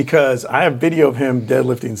yeah. Because I have video of him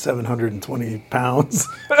deadlifting 720 pounds.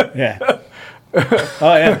 Yeah.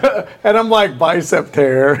 Oh, yeah. And I'm like, bicep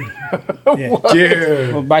tear. Yeah.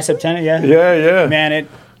 Dude. Well, bicep tendon, yeah. Yeah. Man,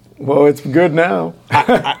 well, it's good now.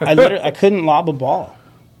 I literally I couldn't lob a ball.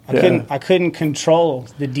 I couldn't control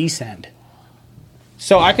the descend.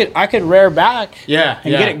 So I could rear back and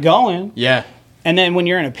get it going. Yeah. And then when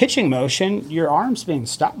you're in a pitching motion, your arm's being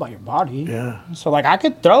stopped by your body. Yeah. So I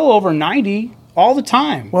could throw over 90 all the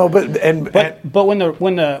time. Well, but when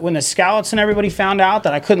the scouts and everybody found out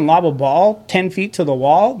that I couldn't lob a ball 10 feet to the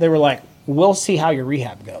wall, they were like, "We'll see how your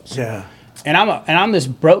rehab goes." Yeah. And I'm this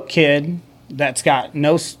broke kid that's got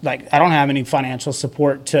I don't have any financial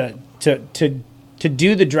support to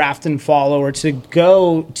do the draft and follow or to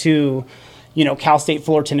go to Cal State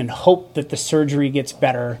Fullerton and hope that the surgery gets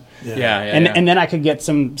better. Yeah. And then I could get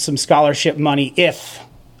some scholarship money if,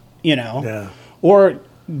 or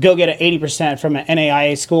go get an 80% from an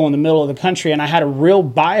NAIA school in the middle of the country. And I had a real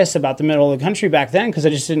bias about the middle of the country back then because I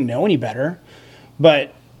just didn't know any better.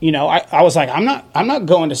 But, I was like, I'm not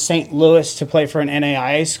going to St. Louis to play for an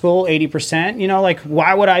NAIA school, 80%.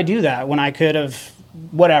 Why would I do that when I could have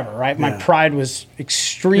whatever, right? My pride was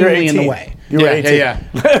extremely in the way. You were 18. Yeah.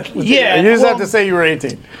 You just have to say you were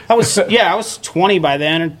 18. I was 20 by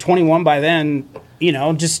then, or 21 by then. I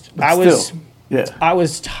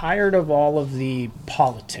was tired of all of the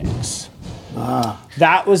politics.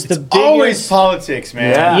 That was the biggest. Always politics,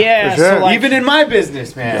 man. Yeah. For sure. So even in my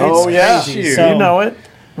business, man. Oh, yeah. crazy. So, you know it.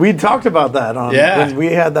 We talked about that when we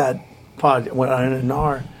had that pod in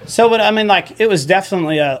our. So, but I mean, it was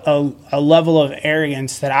definitely a level of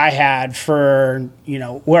arrogance that I had for,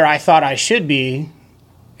 where I thought I should be.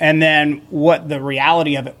 And then what the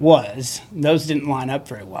reality of it was, those didn't line up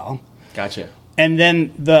very well. Gotcha. And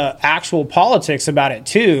then the actual politics about it,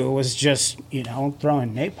 too, was just,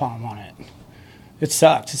 throwing napalm on it. It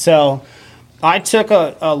sucked. So I took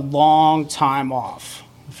a long time off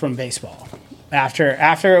from baseball.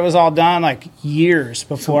 After it was all done, years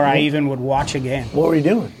before I even would watch a game. What were you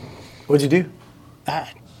doing? What'd you do?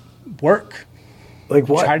 Work. Like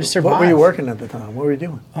what? Try to survive. What were you working at the time? What were you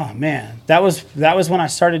doing? Oh man, that was when I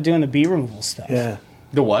started doing the bee removal stuff. Yeah.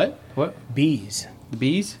 The what? What? Bees. The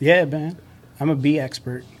bees? Yeah, man. I'm a bee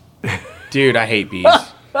expert. Dude, I hate bees.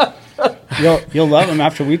 You'll love them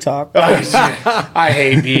after we talk. I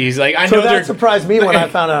hate bees. Like I So know that they're surprised me when I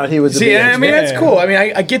found out he was a See, bee I mean expert. that's cool. I mean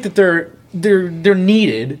I get that they're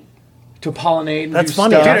needed to pollinate. And That's do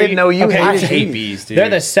funny. stuff. I didn't know you I hated hate bees. bees, dude. They're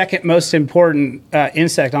the second most important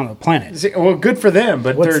insect on the planet. See, well, good for them,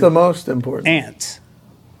 but What's they're the most important? Ants.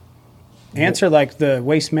 Ants are like the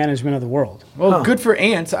waste management of the world. well, good for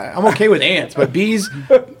ants. I'm okay with ants, but bees,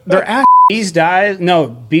 they're ass. Bees die. No,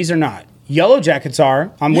 bees are not. Yellow jackets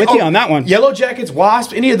are. I'm with you on that one. Yellow jackets,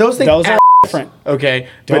 wasps, any of those things. Those are ass. different. Okay,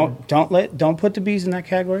 Don't put the bees in that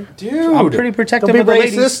category. Dude. I'm pretty protective Don't be of the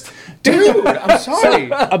ladies. racist. dude, I'm sorry.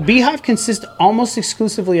 A beehive consists almost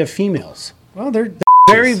exclusively of females. Well, they're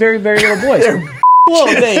Very, very, very little boys. Well,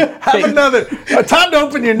 Have another. Time to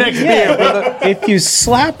open your next beer, brother. if you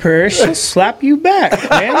slap her, she'll slap you back,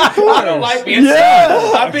 man. Of I course. don't like being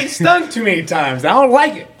stung. I've been stung too many times. I don't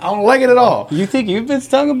like it. I don't like it at all. You think you've been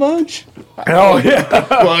stung a bunch? Oh yeah.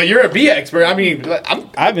 Well, you're a bee expert. I mean, I'm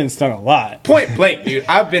I've been stung a lot. point blank, dude.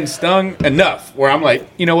 I've been stung enough where I'm like,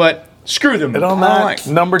 you know what? Screw them. And on I don't that, like-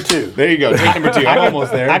 number 2. There you go. Take number 2. I'm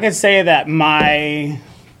almost there. I can say that my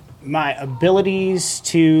abilities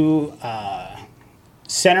to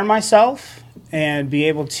center myself and be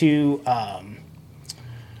able to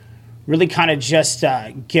really kind of just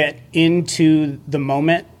get into the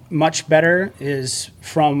moment much better is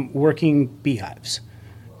from working beehives,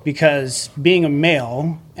 because being a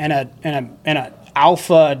male and a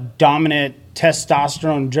alpha dominant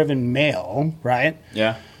testosterone driven male, right?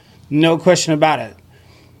 Yeah. No question about it.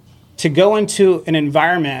 To go into an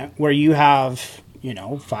environment where you have,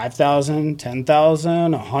 5,000,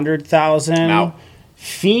 10,000, 100,000 Out.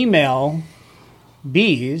 female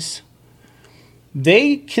bees,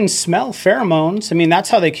 they can smell pheromones. I mean, that's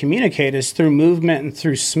how they communicate, is through movement and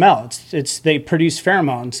through smell. It's they produce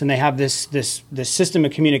pheromones, and they have this system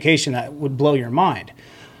of communication that would blow your mind.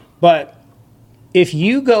 But if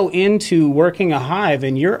you go into working a hive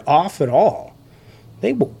and you're off at all,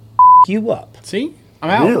 they will you up. See? I'm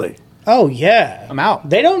out. Really? Oh yeah, I'm out.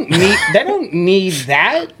 They don't need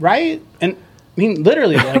that, right? And I mean,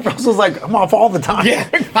 literally, like, Russell's like, I'm off all the time. Yeah,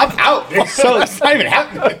 I'm out. So it's not even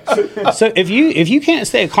happening. so if you can't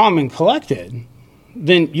stay calm and collected,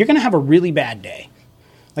 then you're gonna have a really bad day.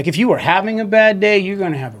 Like if you were having a bad day, you're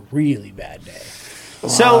gonna have a really bad day.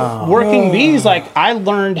 So working bees, like I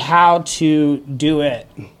learned how to do it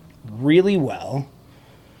really well.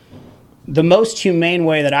 The most humane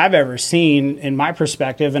way that I've ever seen in my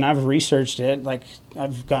perspective, and I've researched it, like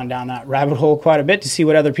I've gone down that rabbit hole quite a bit to see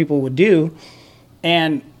what other people would do.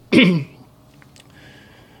 And I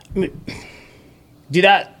mean, dude,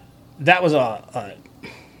 that was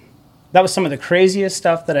that was some of the craziest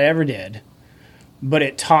stuff that I ever did, but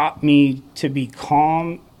it taught me to be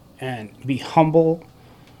calm and be humble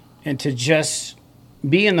and to just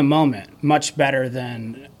be in the moment much better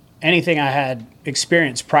than anything I had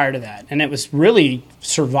experienced prior to that. And it was really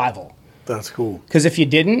survival. That's cool. Because if you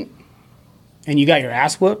didn't, and you got your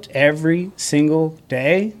ass whooped every single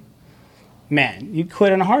day, man, you'd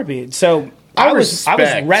quit in a heartbeat. So I was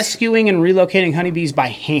rescuing and relocating honeybees by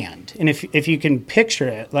hand. And if you can picture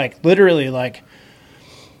it, like literally, like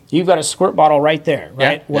you've got a squirt bottle right there,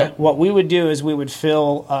 right? Yeah, What we would do is we would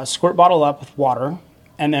fill a squirt bottle up with water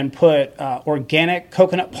and then put organic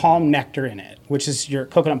coconut palm nectar in it, which is your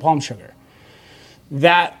coconut palm sugar.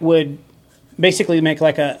 That would basically make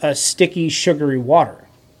like a sticky, sugary water.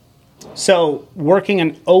 So working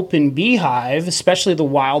an open beehive, especially the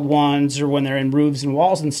wild ones or when they're in roofs and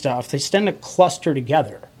walls and stuff, they tend to cluster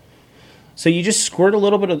together. So you just squirt a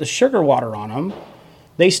little bit of the sugar water on them.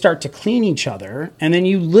 They start to clean each other, and then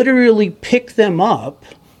you literally pick them up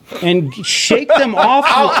and shake them off.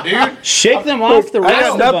 Shake them off the rest I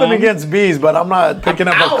got of nothing them. against bees, but I'm not picking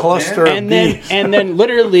up a cluster of bees. And then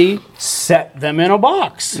literally set them in a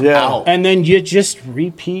box. Yeah. And then you just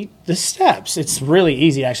repeat the steps. It's really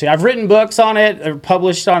easy, actually. I've written books on it. They're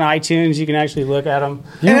published on iTunes. You can actually look at them.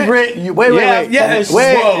 Wait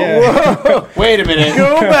a minute.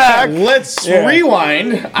 Go back. Let's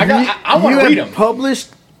rewind. I want to read them.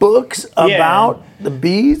 Published books about the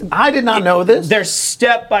bees? I did not know this. There's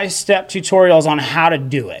step-by-step tutorials on how to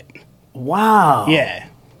do it. Wow. Yeah.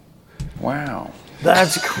 Wow.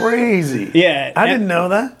 That's crazy. Yeah. I didn't know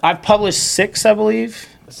that. I've published 6, I believe.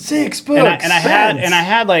 6 books. And I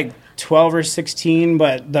had like 12 or 16,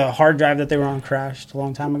 but the hard drive that they were on crashed a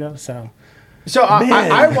long time ago. So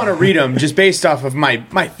I want to read them just based off of my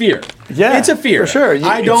fear. Yeah, it's a fear. for sure.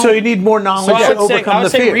 I don't. So you need more knowledge I to overcome would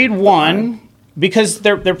the say fear. read 1, Because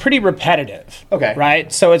they're pretty repetitive. Okay.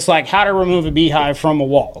 Right? So it's like how to remove a beehive from a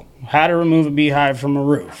wall, how to remove a beehive from a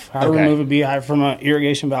roof, how to Okay. remove a beehive from an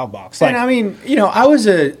irrigation valve box. Like, And I mean, I was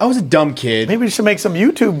a dumb kid, Maybe we should make some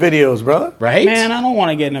YouTube videos, brother. right? man, I don't want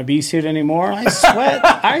to get in a bee suit anymore. I sweat.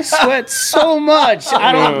 I sweat so much.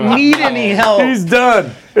 I don't need any help. He's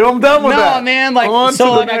done. I'm done with that. No, man, like On so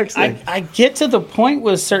to the like next thing. I get to the point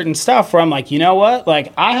with certain stuff where I'm like, you know what?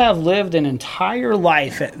 Like I have lived an entire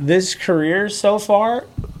life at this career so far.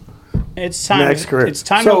 It's time. Next career. It's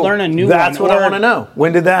time So to learn a new That's one. what I or- want to know.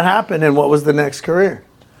 When did that happen, and what was the next career?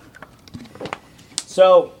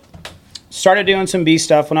 So, started doing some bee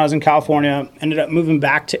stuff when I was in California. Ended up moving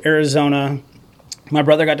back to Arizona. My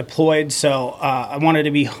brother got deployed, so I wanted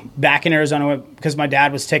to be back in Arizona because my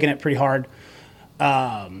dad was taking it pretty hard.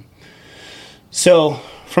 So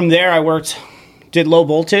from there, I did low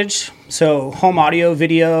voltage, so home audio,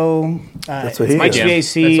 video, That's what he my did. jam. That's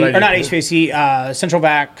HVAC, what I or not did. HVAC, central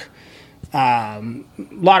vac. A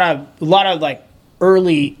lot of like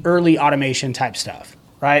early automation type stuff,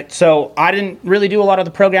 right? So I didn't really do a lot of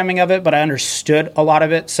the programming of it, but I understood a lot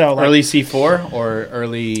of it. So like, Early C4 or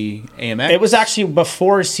early AMX? it was actually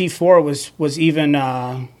before C4 was even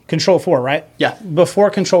Control 4, right? Yeah. Before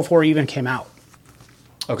Control 4 even came out.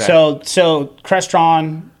 okay. So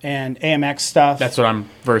Crestron and AMX stuff. That's what I'm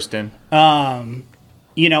versed in. And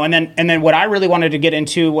then what I really wanted to get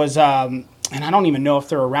into was, and I don't even know if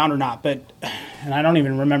they're around or not, and I don't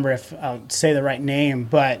even remember if I'll say the right name,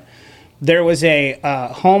 but there was there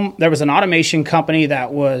was an automation company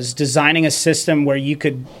that was designing a system where you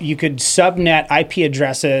could subnet IP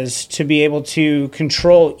addresses to be able to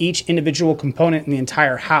control each individual component in the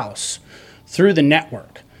entire house through the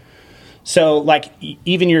network. So like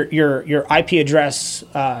even your IP address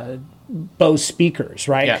Bose speakers,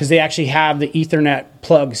 right? Yeah. Because they actually have the Ethernet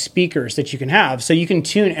plug speakers that you can have. So you can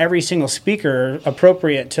tune every single speaker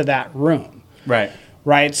appropriate to that room, Right.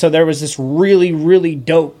 right? So there was this really, really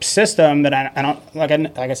dope system that I don't, like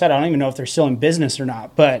I said, I don't even know if they're still in business or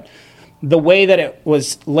not, but the way that it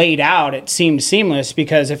was laid out, it seemed seamless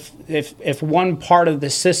because if one part of the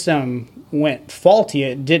system went faulty,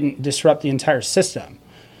 it didn't disrupt the entire system,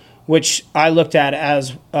 which I looked at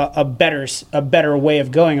as a better way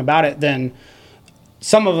of going about it than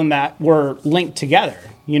some of them that were linked together.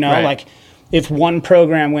 Right. Like if one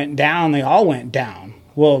program went down, they all went down.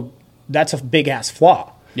 Well, that's a big ass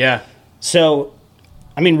flaw. Yeah. So,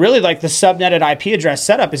 I mean, really, like the subnetted IP address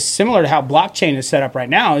setup is similar to how blockchain is set up right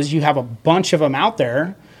now. Is you have a bunch of them out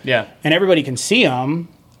there, Yeah. and everybody can see them,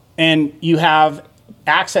 and you have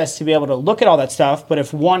access to be able to look at all that stuff. But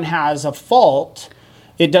if one has a fault,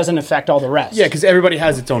 it doesn't affect all the rest. Yeah, because everybody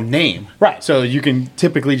has its own name. Right. So you can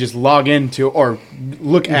typically just log into or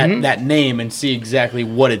look at that name and see exactly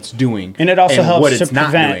what it's doing. And it also what helps it's to not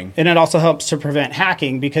prevent, doing. and it also helps to prevent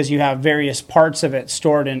hacking because you have various parts of it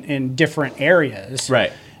stored in different areas.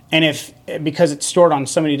 Right. And because it's stored on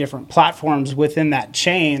so many different platforms within that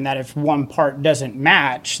chain, that if one part doesn't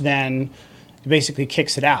match, then it basically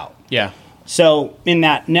kicks it out. Yeah. So in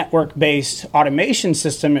that network-based automation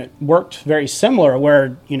system, it worked very similar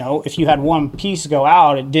where, if you had one piece go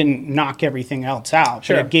out, it didn't knock everything else out.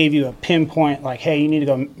 Sure. But it gave you a pinpoint like, hey, you need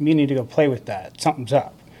to go play with that. Something's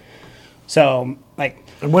up. So like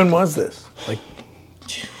And when was this? Like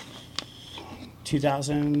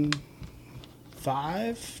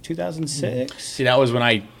 2005, 2006. See, that was when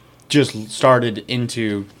I just started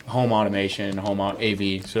into home automation and home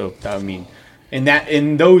AV. So I mean,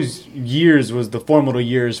 in those years was the formative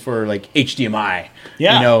years for like HDMI.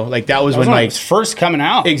 Yeah. Like that was That when was when it like was first coming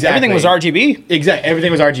out. Exactly. Everything was RGB. exactly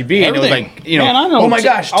everything was RGB and it was Everything. like Man, I know oh my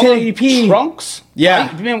gosh, all the 1080p. trunks.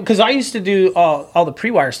 Yeah. Because I used to do all the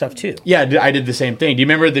pre-wire stuff too. Yeah, I did the same thing. Do you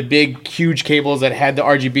remember the big, huge cables that had the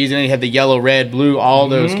RGBs and then you had the yellow, red, blue, all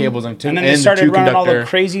those cables on two, And then they started two running all the conductor.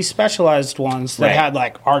 crazy specialized ones that Right. had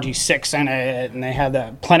like RG6 in it, and they had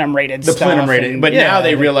the plenum rated The stuff. plenum rated, and- but yeah, now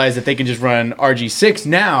they realize that they can just run RG6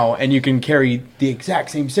 now, and you can carry the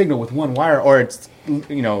exact same signal with one wire, or it's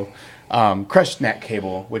crushed neck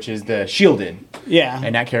cable, which is the shielded, Yeah.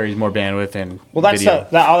 and that carries more bandwidth and Well, that's video.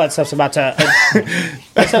 all that stuff's about to.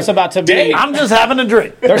 That stuff's about to be. I'm just having a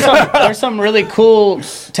drink. There's some really cool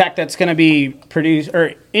tech that's going to be produced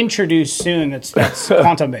or introduced soon. That's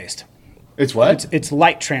quantum based. It's what? It's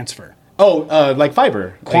light transfer. Like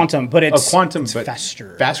fiber, Quantum, but it's quantum, it's but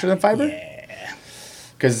faster. faster than fiber. Yeah,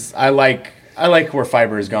 because I like where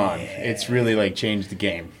fiber is gone. It's really like changed the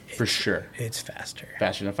game for sure. It's faster.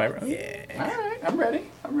 Faster than fiber. Yeah. All right, I'm ready.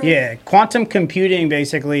 Yeah, quantum computing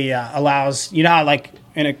basically allows how like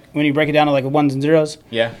when you break it down to like a ones and zeros,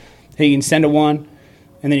 Yeah. hey, you can send a 1,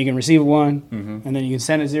 and then you can receive a 1, and then you can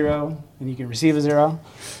send a 0, and you can receive a 0.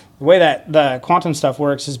 The way that the quantum stuff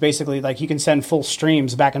works is basically like you can send full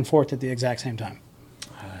streams back and forth at the exact same time.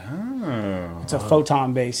 Oh. It's a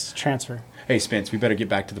photon-based transfer. Hey, Spence, we better get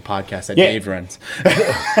back to the podcast that Yeah. Dave runs.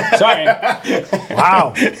 Sorry.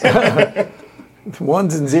 Wow.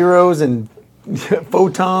 Ones and zeros and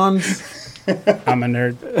photons. I'm a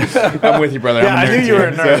nerd. I'm with you, brother. Yeah, I'm a I nerd knew you were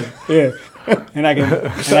a too, nerd. so- Yeah. And I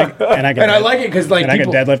like it because like and I can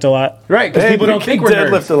people, deadlift a lot. right? Because Hey, people you don't can think we're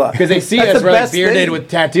deadlift nerds a lot. because they see That's us the we're like best bearded thing. with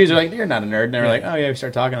tattoos. They're like, you're not a nerd. And they're like, oh yeah, we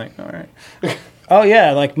start talking like, all right. Oh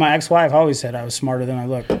yeah, like my ex-wife always said I was smarter than I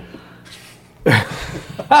look.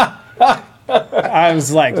 I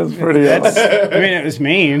was like, That's pretty awesome. I mean, it was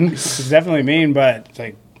mean. It's definitely mean, but it's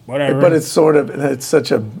like whatever. But it's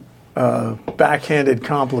such a backhanded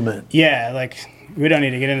compliment. yeah, like we don't need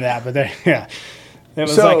to get into that. But there, yeah, it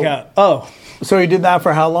was So- like, So you did that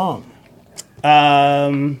for how long?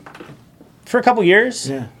 for a couple years.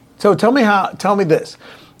 Yeah. So tell me this.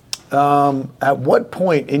 At what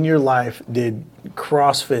point in your life did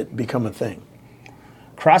CrossFit become a thing?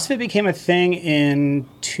 CrossFit became a thing in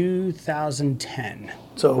 2010.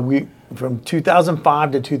 So from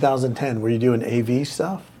 2005 to 2010, were you doing AV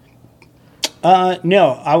stuff?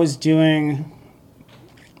 No, I was doing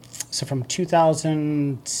so from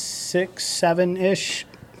 2006, 7-ish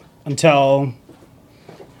until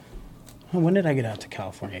when did I get out to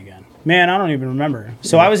California again? Man, I don't even remember.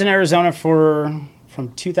 So I was in Arizona from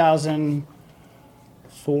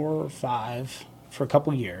 2004 or 5 for a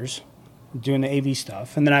couple years doing the AV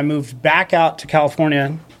stuff. And then I moved back out to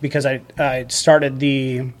California because I started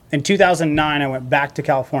in 2009, I went back to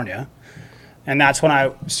California. And that's when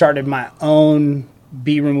I started my own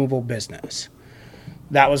bee removal business.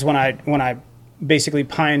 That was when I basically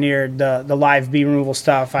pioneered the live bee removal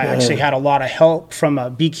stuff. I actually had a lot of help from a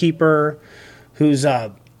beekeeper who's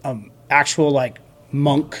a actual like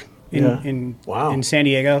monk in Wow. in San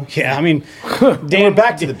Diego. Yeah, I mean, Dan, We're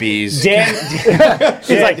back to the bees. Dan,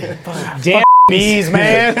 he's like, Dan, Bees,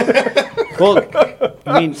 man. well,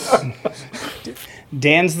 I mean,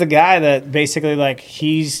 Dan's the guy that basically like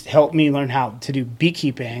he's helped me learn how to do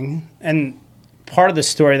beekeeping. And part of the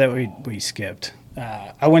story that we skipped,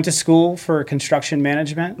 I went to school for construction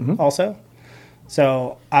management also.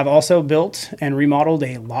 So I've also built and remodeled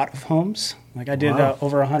a lot of homes. Like I did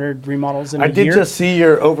over 100 remodels in a I year. did just see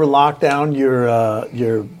your over lockdown,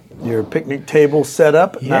 your picnic table set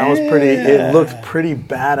up. And that was pretty. It looked pretty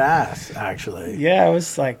badass, actually. Yeah, I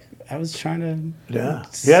was trying to Yeah.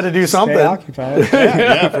 You had to do something. stay occupied. Yeah.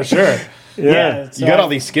 Yeah, for sure. Yeah. so You got I- all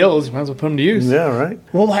these skills. You might as well put them to use. Yeah. Right.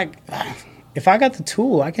 Well, like, if I got the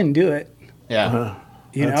tool, I can do it. Yeah.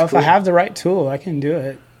 You know, That's if I cool. have the right tool, I can do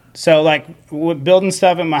it. So, like, with building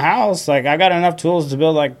stuff in my house, like, I got enough tools to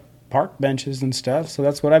build, like, park benches and stuff. So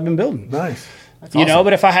that's what I've been building. Nice. You know,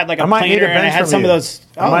 but if I had, like, a I might need planer a and I bench had from some you. of those...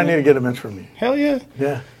 I might need to get a bench from you. Hell yeah.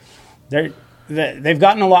 Yeah. They've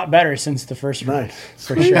gotten a lot better since the first one. Nice.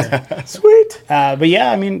 For sure. Sweet. But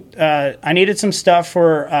yeah, I mean, I needed some stuff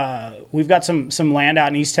for. We've got some land out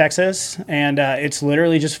in East Texas, and it's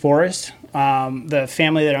literally just forest. The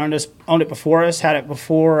family that owned it before us had it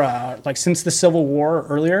before, like since the Civil War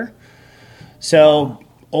earlier. So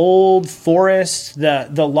old forest. The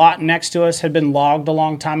lot next to us had been logged a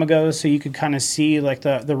long time ago, so you could kind of see like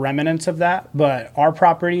the remnants of that. But our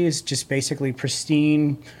property is just basically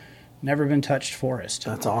pristine, never been touched forest.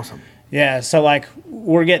 That's awesome. Yeah, so like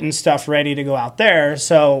we're getting stuff ready to go out there.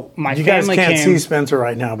 So my You guys family can't came. see Spencer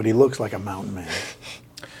right now, but he looks like a mountain man.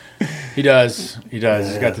 He does. He does.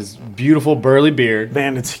 He's got this beautiful burly beard.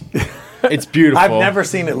 Man, it's. It's beautiful. I've never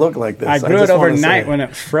seen it look like this. I grew it just wanna overnight say. when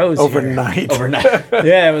it froze. here. Overnight. Overnight.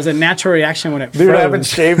 Yeah, it was a natural reaction when it Dude, froze. I haven't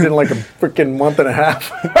shaved in like a freaking month and a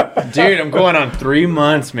half. Dude, I'm going on 3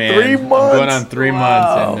 months, man. 3 I'm months? going on 3 Wow.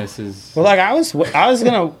 months, and this is. Well, like I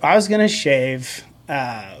was gonna shave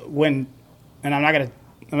when, and I'm not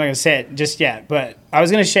gonna say it just yet, but I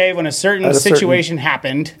was gonna shave when a certain At a certain- situation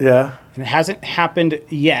happened, Yeah. and it hasn't happened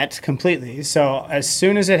yet completely. So as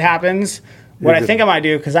soon as it happens, what I good. think I might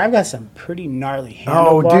do, because I've got some pretty gnarly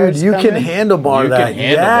Oh, handlebars dude, you can coming. handlebar You that. can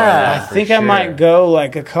handlebar yeah. that. I think for I sure. might go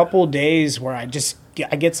like a couple days where I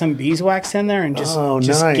get some beeswax in there and just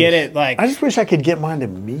nice. get it like. I just wish I could get mine to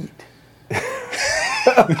meet.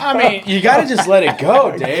 I mean, you got to just let it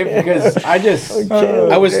go, Dave, because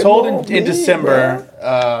I was told in December,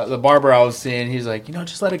 the barber I was seeing, he's like,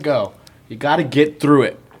 just let it go. You got to get through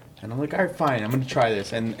it. And I'm like, all right, fine, I'm going to try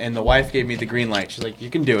this. And the wife gave me the green light. She's like,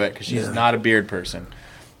 you can do it, because she's not a beard person.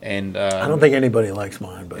 And I don't think anybody likes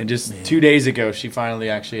mine, but and just 2 days ago, she finally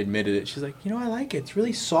actually admitted it. She's like, I like it. It's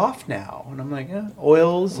really soft now. And I'm like,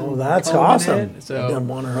 oils. Oh, and that's combing awesome. it. You So done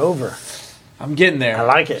won her over. I'm getting there. I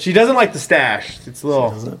like it. She doesn't like the stash. It's a little,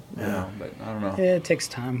 doesn't? Yeah. but I don't know. Yeah, it takes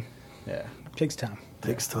time. Yeah. It takes time.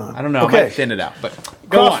 Takes time. I don't know. I Okay. might thin it out, but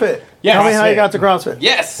go on. CrossFit. Yeah, Tell me how you CrossFit. got to CrossFit.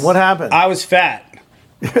 Yes. What happened? I was fat.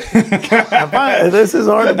 This is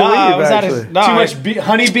hard to believe, actually. Too much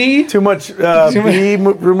honeybee? Too much bee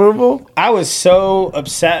removal? I was so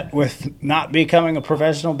upset with not becoming a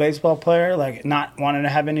professional baseball player, like not wanting to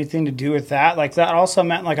have anything to do with that. Like that also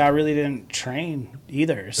meant like I really didn't train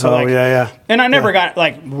either. So yeah. And I never got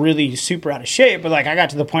like really super out of shape, but like I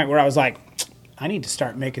got to the point where I was like, I need to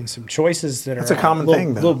start making some choices that are a common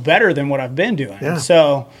thing, though. little better than what I've been doing. Yeah.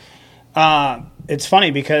 So it's funny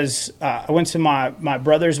because I went to my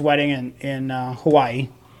brother's wedding in Hawaii,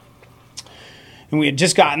 and we had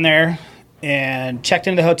just gotten there and checked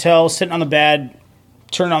into the hotel, sitting on the bed,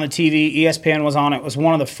 turned on the TV. ESPN was on. It was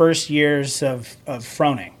one of the first years of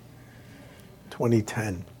Froning.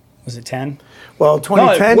 2010. Was it 10? Well, No,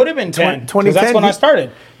 2010 it would have been 10. 'cause 2010. That's when I started.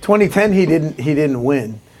 2010 he didn't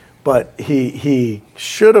win, but he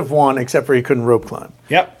should have won except for he couldn't rope climb.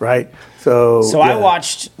 Yep. Right? So So I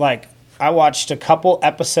watched a couple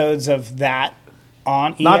episodes of that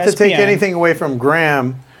on ESPN. not to take anything away from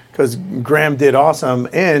Graham, because Graham did awesome,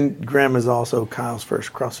 and Graham is also Kyle's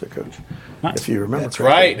first CrossFit coach, if you remember. That's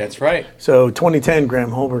correctly. right. That's right. So 2010,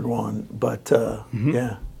 Graham Holberg won, but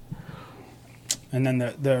yeah. And then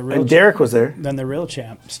the real And Derek was there. then the real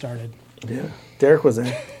champ started. Yeah, Derek was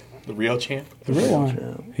there. The real champ. The real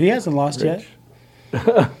one. He hasn't lost yet.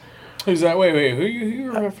 Who's that? Wait. Who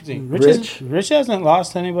you referencing? Rich hasn't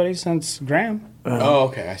lost anybody since Graham. Oh,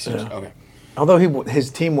 okay. I see. Okay. Although his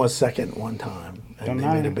team was second one time, and Don't they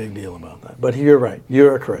know. made a big deal about that. But you're right. You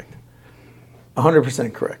are correct.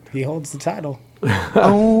 100% correct. He holds the title.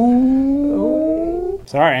 Oh.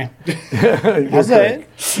 Sorry. I'll say it.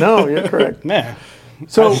 No, you're correct. Yeah.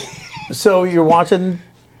 So you're watching.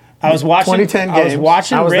 I was watching 2010 I was games.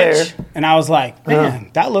 watching I was Rich, there. and I was like,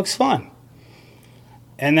 man, that looks fun.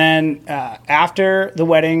 And then after the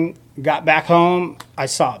wedding, got back home, I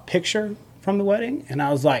saw a picture from the wedding, and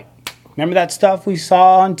I was like, remember that stuff we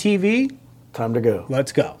saw on TV? Time to go.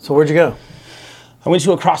 Let's go. So where'd you go? I went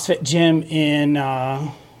to a CrossFit gym in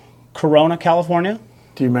Corona, California.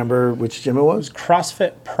 Do you remember which gym it was?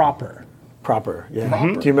 CrossFit Proper. Proper. Yeah. Do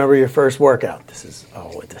you remember your first workout?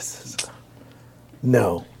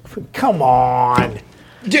 No. Come on.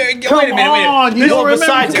 Wait a minute. You don't remember?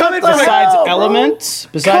 Besides Cut the hell, bro. elements,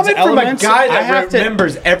 Coming from a guy I have that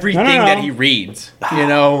remembers everything No. that he reads,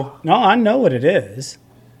 No, I know what it is.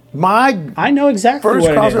 My I know exactly first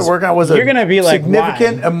what it CrossFit is. workout was You're gonna be like,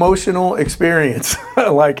 significant why? emotional experience.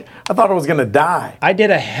 Like, I thought I was going to die. I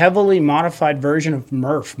did a heavily modified version of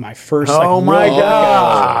Murph, my first. Oh like, my real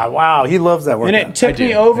God. Wow. He loves that And workout. it took do,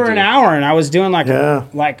 me over I an do. hour, and I was doing like Yeah.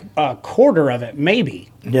 like a quarter of it,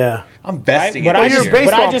 maybe. Yeah. I'm besting But it. I this just, year.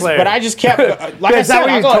 baseball but I just kept, like I Is that said, what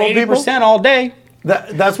I you go told people? 80% all day.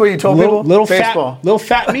 That's what you told Little people? Baseball.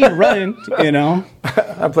 fat me running, you know.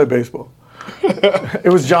 I play baseball.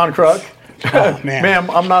 It was John Kruk. Oh, man. Ma'am,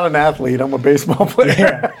 I'm not an athlete. I'm a baseball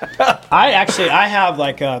player. I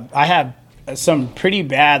have some pretty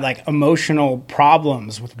bad like emotional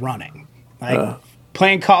problems with running. Like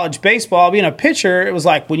playing college baseball, being a pitcher, it was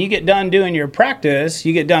like when you get done doing your practice,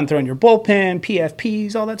 you get done throwing your bullpen,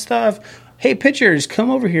 PFPs, all that stuff. Hey, pitchers, come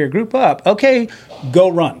over here, group up. Okay, go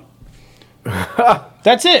run.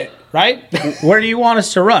 That's it, right? Where do you want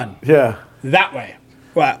us to run? Yeah. That way.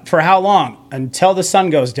 Well, for how long? Until the sun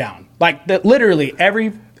goes down. Like literally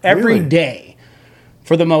every Really? day,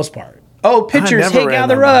 for the most part. Oh, pitchers, never hey, ran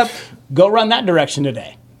gather that up, go run that direction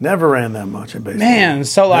today. Never ran that much in baseball. Man,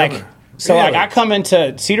 so like, Never. like I come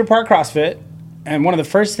into Cedar Park CrossFit, and one of the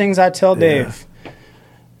first things I tell Dave,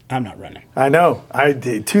 I'm not running. I know. I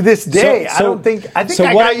did. To this day, I think I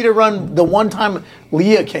got you to run the one time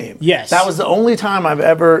Leah came. Yes. That was the only time I've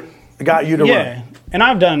ever got you to Yeah, run. and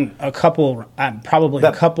I've done a couple, probably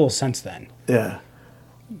a couple since then, Yeah.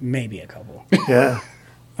 maybe a couple. Yeah.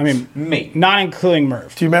 I mean, Me. not including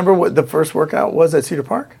Murph. Do you remember what the first workout was at Cedar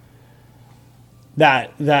Park?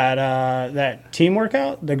 That team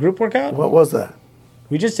workout, the group workout. What was that?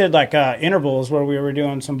 We just did like intervals where we were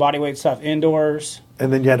doing some body weight stuff indoors,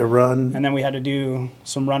 And then you had to run. and then we had to do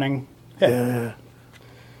some running. Yeah.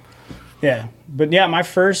 Yeah. But yeah, my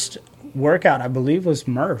first workout, I believe, was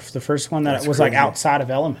Murph, the first one that That's was like crazy. outside of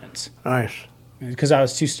elements, Nice. because I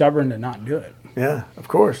was too stubborn to not do it. Yeah, of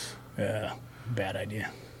course. Yeah, bad idea.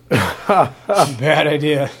 Bad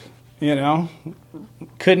idea. You know,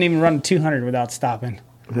 couldn't even run 200 without stopping.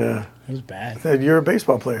 Yeah. It was bad. Said, you're a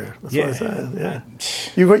baseball player. That's what I Yeah. said.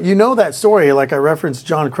 Yeah. You know that story, like I referenced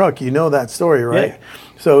John Kruk. You know that story, right? Yeah.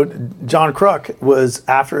 So John Kruk was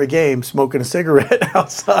after a game smoking a cigarette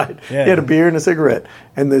outside. Yeah. He had a beer and a cigarette.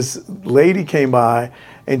 And this lady came by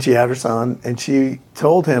and she had her son and she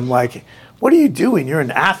told him, like, what are you doing? You're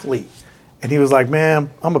an athlete. And he was like,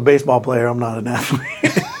 ma'am, I'm a baseball player. I'm not an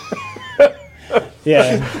athlete.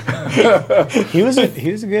 Yeah. he was a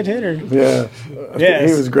good hitter. Yeah.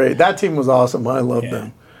 Yes. He was great. That team was awesome. I loved Yeah.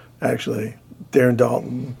 them, actually. Darren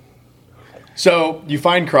Dalton. So you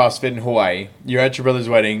find CrossFit in Hawaii. You're at your brother's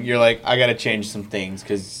wedding. You're like, I got to change some things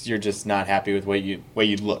because you're just not happy with the way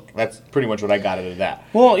you look. That's pretty much what I got out of that.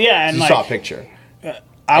 Well, yeah, and You like saw a picture.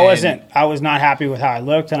 I was not happy with how I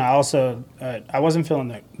looked, and I also I wasn't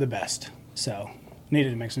feeling the best, so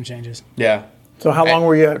needed to make some changes. Yeah. So how long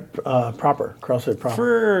were you at CrossFit Proper?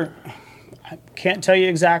 For I can't tell you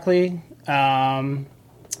exactly, at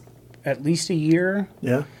least a year.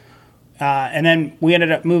 Yeah. And then we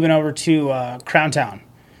ended up moving over to Crown Town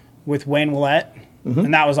with Wayne Willett,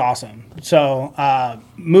 and that was awesome. So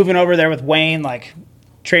moving over there with Wayne, like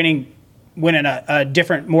training, went in a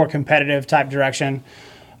different, more competitive type direction.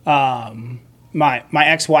 My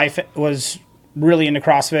ex-wife was really into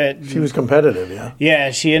CrossFit. She was competitive, yeah.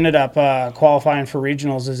 Yeah, she ended up qualifying for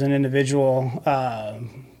regionals as an individual a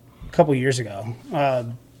couple years ago.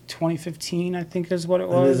 2015, I think, is what it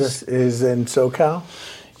was. Is in SoCal?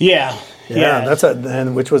 Yeah. That's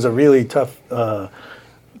which was a really tough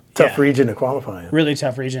region to qualify in. Really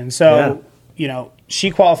tough region. So,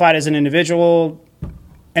 she qualified as an individual,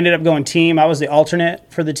 ended up going team. I was the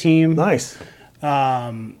alternate for the team. Nice.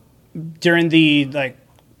 During the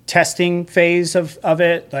testing phase of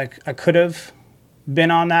it, I could have been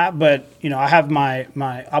on that, but I have my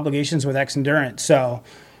obligations with X Endurance. So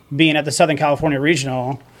being at the Southern California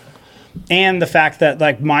Regional and the fact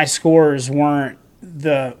that my scores weren't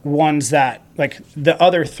the ones that the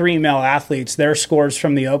other three male athletes, their scores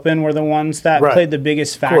from the Open were the ones that played the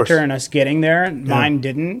biggest factor in us getting there. Mine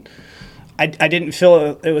didn't. I didn't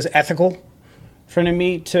feel it was ethical for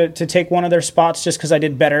me to take one of their spots just because I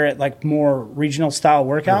did better at more regional style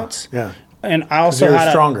workouts. Yeah. And I also You're had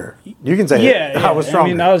stronger. You can say I was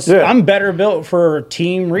stronger. I'm better built for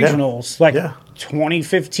team regionals.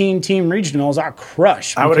 2015 team regionals, I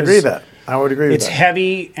crushed. I would agree with that. It's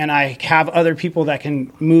heavy, and I have other people that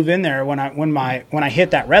can move in there when I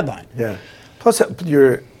hit that red line. Yeah. Plus,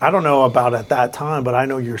 I don't know about at that time, but I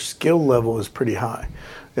know your skill level is pretty high.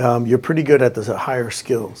 You're pretty good at the higher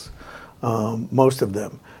skills, most of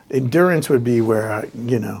them. Endurance would be where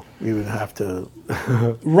we would have to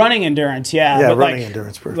running endurance, but running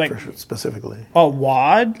endurance specifically. A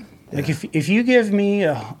WOD, if you give me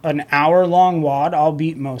an hour-long WOD, I'll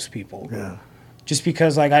beat most people. Yeah. Just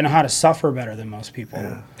because I know how to suffer better than most people.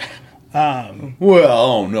 Yeah. Well,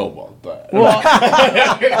 I don't know about that. Well,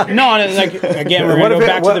 no, again, we're going to go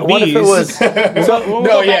back to the bees. What if it was?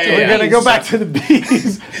 We're going to go back to the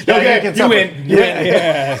bees. Okay, you win.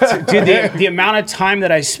 Yeah. Dude, the amount of time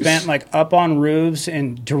that I spent up on roofs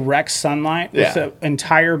in direct sunlight with the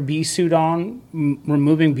entire bee suit on,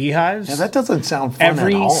 removing beehives. Yeah, that doesn't sound fun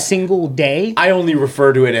every single day. I only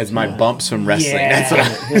refer to it as my bumps from wrestling. Yeah.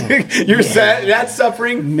 That's what you're sad. That's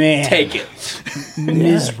suffering. Man. Take it.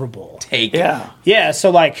 Miserable. Take it. Yeah. Yeah,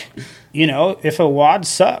 so if a WOD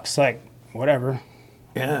sucks, whatever.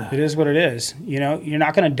 Yeah. It is what it is. You're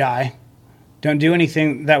not going to die. Don't do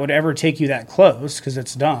anything that would ever take you that close because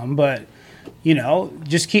it's dumb, but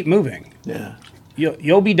just keep moving. Yeah.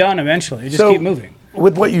 You'll be done eventually. Just keep moving.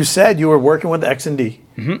 With what you said, you were working with X&D.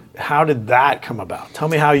 Mm-hmm. How did that come about? Tell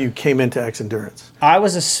me how you came into X Endurance. I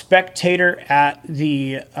was a spectator at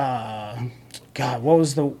the what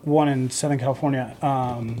was the one in Southern California?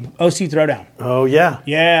 OC Throwdown. Oh, yeah.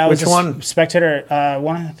 Yeah. Which one? Spectator. I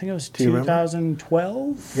think it was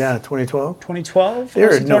 2012. Yeah, 2012. 2012.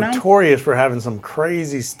 They're OC Throwdown? notorious for having some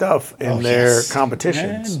crazy stuff in their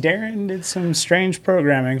competitions. Yeah, Darren did some strange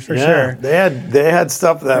programming for sure. They had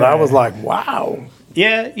stuff that I was like, wow.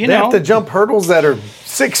 Yeah, they have to jump hurdles that are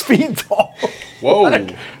 6 feet tall. Whoa.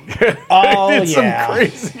 They did some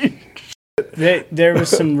crazy. There was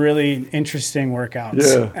some really interesting workouts.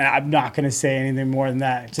 Yeah. And I'm not going to say anything more than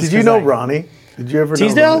that. Did you know Ronnie? Did you ever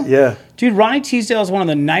Teasdale? know Ronnie? Yeah. Dude, Ronnie Teasdale is one of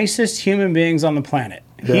the nicest human beings on the planet.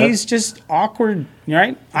 Yeah. He's just awkward,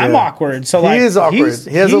 right? I'm awkward. So he is awkward.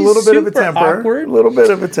 He has a little bit of a temper. Awkward. A little bit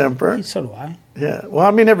of a temper. So do I. Yeah. Well,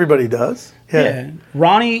 I mean, everybody does. Yeah.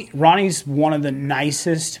 Ronnie's one of the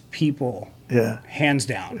nicest people. Yeah. Hands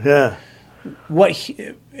down. Yeah.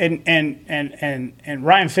 And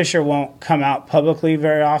Ryan Fisher won't come out publicly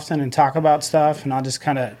very often and talk about stuff, and I'll just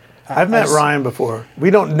kind of I've met Ryan before. We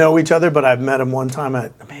don't know each other, but I've met him one time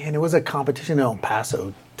it was a competition in El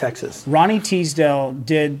Paso, Texas. Ronnie Teasdale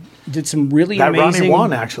did some really That amazing. Ronnie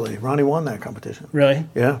won, actually. Ronnie won that competition. Really?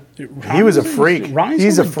 Yeah. He was a freak.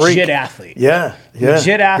 Ronnie's a freak. Legit athlete. Yeah.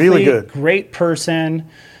 Legit athlete. Really good. Great person.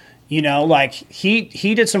 You know, like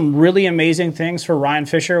he did some really amazing things for Ryan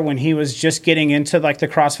Fisher when he was just getting into like the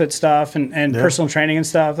CrossFit stuff and personal training and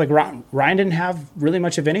stuff. Like Ryan didn't have really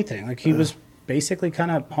much of anything. Like he was basically kind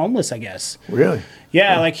of homeless, I guess. Really?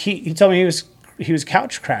 Yeah. Like he told me he was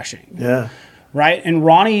couch crashing. Yeah. Right. And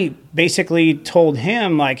Ronnie basically told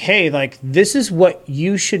him like, hey, like this is what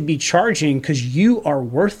you should be charging because you are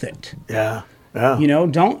worth it. Yeah. Yeah. You know,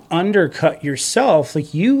 don't undercut yourself.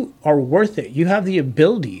 Like you are worth it. You have the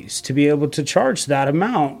abilities to be able to charge that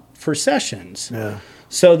amount for sessions. Yeah.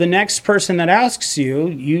 So the next person that asks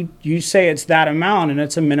you say it's that amount and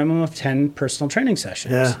it's a minimum of 10 personal training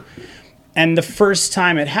sessions. Yeah. And the first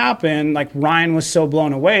time it happened, like Ryan was so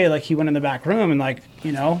blown away, like he went in the back room and like,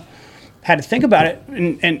 you know, had to think about it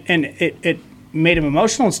and it made him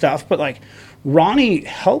emotional and stuff. But like Ronnie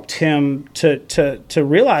helped him to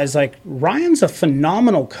realize like Ryan's a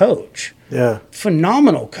phenomenal coach. Yeah.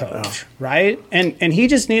 Phenomenal coach, right? And he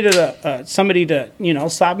just needed somebody to, you know,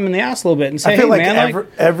 slap him in the ass a little bit and say, I feel hey, like man,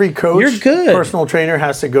 every coach, you're good. Personal trainer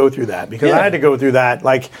has to go through that because I had to go through that.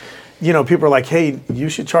 Like, you know, people are like, hey, you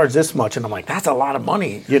should charge this much. And I'm like, that's a lot of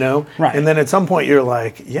money, you know? Right. And then at some point you're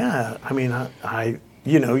like, yeah, I mean, I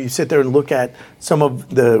you know, you sit there and look at some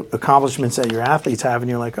of the accomplishments that your athletes have and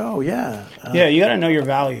you're like, oh, yeah. yeah, you got to know your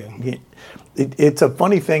value. It's a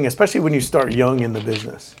funny thing, especially when you start young in the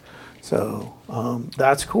business. So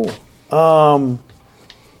that's cool.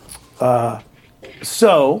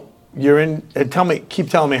 So you're in, keep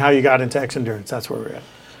telling me how you got into X Endurance. That's where we're at.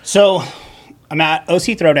 So I'm at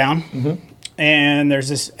OC Throwdown, and there's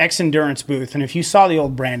this X Endurance booth. And if you saw the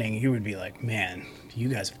old branding, you would be like, man, you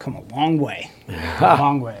guys have come a long way. A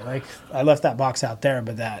long way. Like, I left that box out there,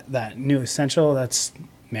 but that new Essential, that's,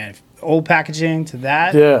 man, old packaging to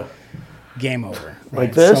that, Yeah. game over. Right?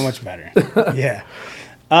 Like this? So much better. Yeah.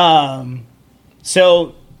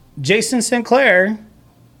 So Jason Sinclair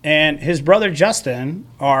and his brother Justin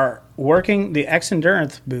are working the X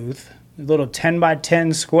Endurance booth, a little 10 by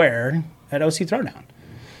 10 square at OC Throwdown.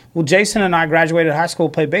 Well, Jason and I graduated high school,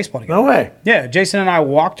 played baseball together. No way. Yeah, Jason and I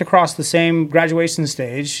walked across the same graduation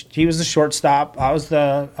stage. He was the shortstop. I was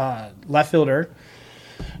the left fielder.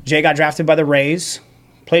 Jay got drafted by the Rays,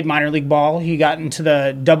 played minor league ball. He got into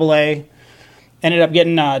the AA, ended up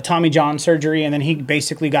getting Tommy John surgery, and then he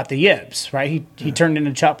basically got the yips, right? He turned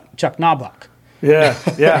into Chuck Knobloch. Yeah,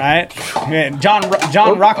 yeah. Right? Yeah, John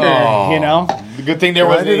Rocker, you know. The good thing there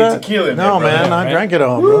was a tequila in there. No, brother, man, I right? drank it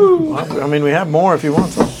all, bro. I mean, we have more if you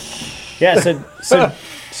want some. Yeah,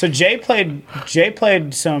 so Jay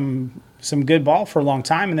played some good ball for a long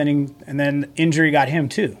time, and then injury got him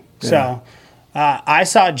too. So I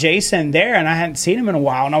saw Jason there, and I hadn't seen him in a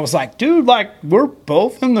while, and I was like, dude, like we're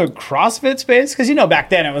both in the CrossFit space, because you know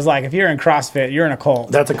back then it was like if you're in CrossFit, you're in a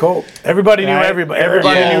cult. That's a cult. Everybody knew Right? everybody.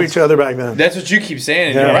 Everybody Yeah. knew each other back then. That's what you keep saying.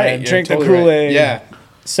 And Yeah. You're right. Drink You're the totally Kool-Aid. Right. Yeah.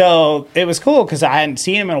 So it was cool because I hadn't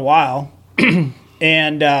seen him in a while,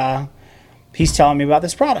 and he's telling me about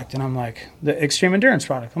this product, and I'm like, the Extreme Endurance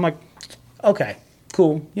product. I'm like, okay,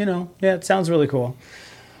 cool. You know, yeah, it sounds really cool.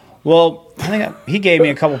 Well, I think he gave me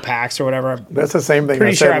a couple packs or whatever. That's the same thing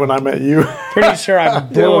Pretty I sure said when I met you. Pretty sure I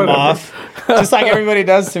blew him off, just like everybody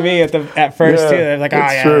does to me at first too. They're like, oh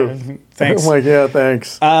it's yeah, true. thanks. I'm like, yeah,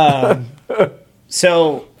 thanks.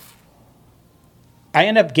 So I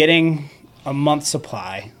end up getting a month's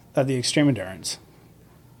supply of the Extreme Endurance,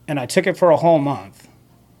 and I took it for a whole month,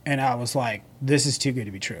 and I was like, this is too good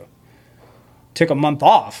to be true. Took a month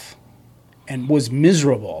off and was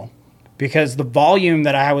miserable because the volume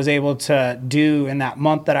that I was able to do in that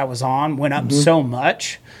month that I was on went up so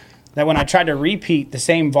much that when I tried to repeat the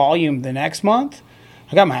same volume the next month,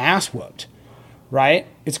 I got my ass whooped, right?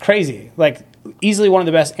 It's crazy. Like, easily one of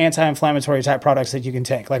the best anti-inflammatory type products that you can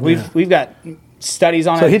take. Like, we've got studies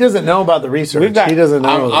on it. So he doesn't know about the research. We've got- He doesn't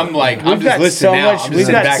know. I'm We've just got listening so now. much. I'm We've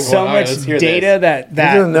just got sitting back so going, all right, much let's hear data this. that he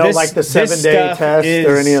doesn't know this- like the this 7-day stuff test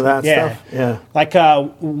or any of that yeah. stuff. Yeah. Like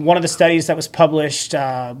one of the studies that was published,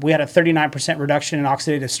 we had a 39% reduction in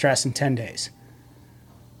oxidative stress in 10 days.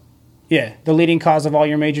 Yeah, the leading cause of all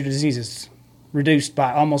your major diseases reduced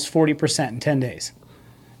by almost 40% in 10 days.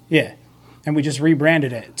 Yeah, and we just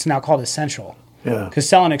rebranded it. It's now called Essential. Yeah. Because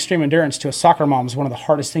selling Extreme Endurance to a soccer mom is one of the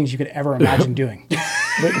hardest things you could ever imagine doing.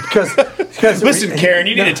 Because Listen, Karen,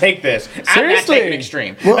 you need to take this. I'm not Seriously. taking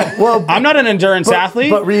extreme. Well, I'm not an endurance athlete.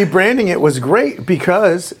 But rebranding it was great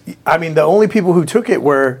because, I mean, the only people who took it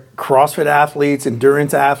were CrossFit athletes,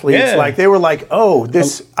 endurance athletes. Yeah. Like, they were like, oh,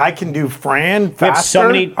 this, I can do Fran have so faster.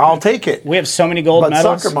 many- I'll take it. we have so many gold But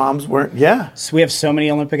medals. soccer moms weren't, yeah. So we have so many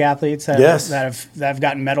Olympic athletes that, Yes. that have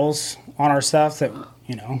gotten medals on our stuff that,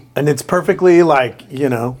 you know. And it's perfectly, like, you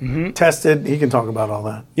know, Mm-hmm. tested. He can talk about all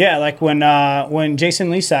that. Yeah, like when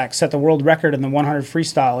Jason Lisak set the world record in the 100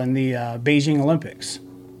 freestyle in the Beijing Olympics.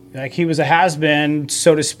 Like, he was a has-been,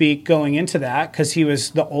 so to speak, going into that because he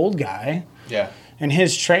was the old guy. Yeah. And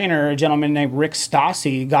his trainer, a gentleman named Rick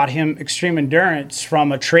Stassi, got him extreme endurance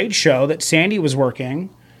from a trade show that Sandy was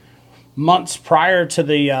working months prior to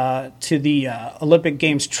the Olympic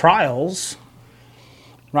Games trials.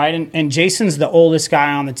 Right, and Jason's the oldest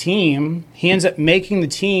guy on the team. He ends up making the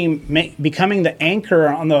team, becoming the anchor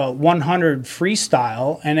on the 100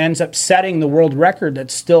 freestyle, and ends up setting the world record that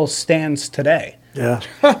still stands today. Yeah.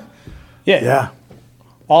 Yeah,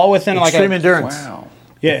 all within Extreme like endurance. Wow.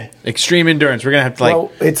 yeah. Extreme endurance. We're going to have to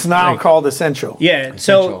Well, it's now called essential. Yeah, Essential.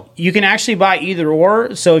 so you can actually buy either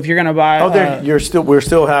or. So if you're going to buy, Oh, we're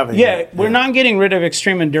still having yeah, it. we're not getting rid of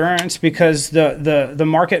extreme endurance because the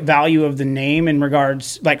market value of the name in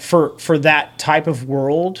regards like for that type of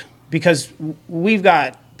world, because we've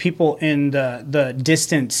got people in the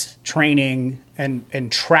distance training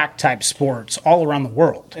and track type sports all around the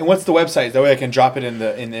world. And what's the website? That way I can drop it in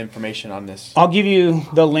the information on this. I'll give you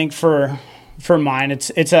the link for mine. It's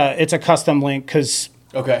a custom link because.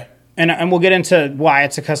 Okay. And we'll get into why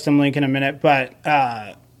it's a custom link in a minute, but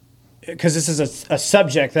because this is a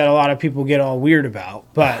subject that a lot of people get all weird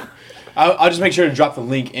about. But I'll just make sure to drop the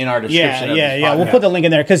link in our description. yeah. We'll put the link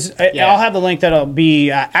in there because Yeah. I'll have the link that'll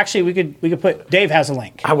be. Actually, we could put. Dave has a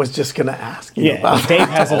link. I was just going to ask you Yeah, about Dave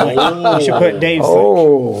has a link. We should put Dave's link.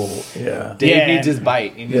 Oh, yeah. Dave Yeah. needs his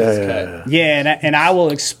bite. He needs his cut. Yeah, and I will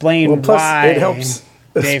explain Well, plus why it helps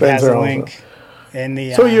Dave has Spencer a also. link. In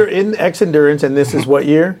the So you're in X Endurance, and this is what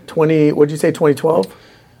year? What'd you say, 2012?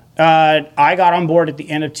 I got on board at the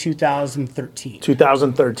end of 2013.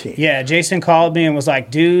 2013. Yeah, Jason called me and was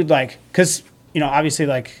like, dude, like, because, you know, obviously,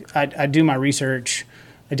 like, I do my research,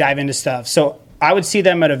 I dive into stuff. So I would see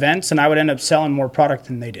them at events, and I would end up selling more product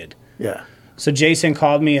than they did. Yeah. So Jason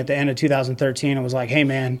called me at the end of 2013 and was like, hey,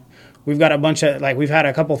 man, we've got a bunch of, like, we've had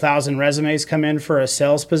a couple thousand resumes come in for a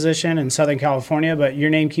sales position in Southern California, but your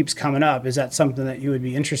name keeps coming up. Is that something that you would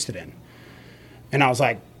be interested in? And I was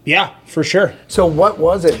like, yeah, for sure. So what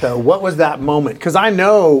was it, though? What was that moment? Because I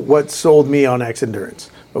know what sold me on X Endurance,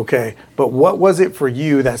 okay? But what was it for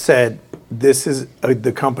you that said, this is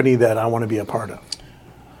the company that I want to be a part of?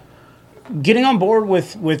 Getting on board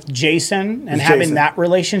with Jason and With having Jason. that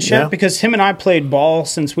relationship, Yeah. because him and I played ball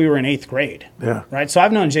since we were in 8th grade. Yeah. Right? So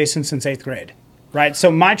I've known Jason since 8th grade. Right? So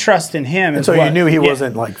my trust in him is So what, you knew he yeah.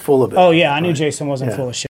 wasn't, like, full of it. Oh, yeah. I knew Right. Jason wasn't Yeah. full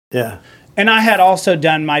of shit. Yeah. And I had also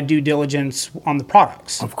done my due diligence on the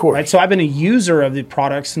products. Of course. Right? So I've been a user of the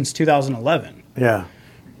products since 2011. Yeah.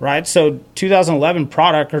 Right? So 2011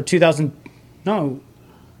 product, or 2000, no,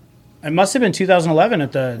 it must have been 2011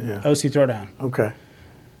 at the Yeah. OC Throwdown. Okay.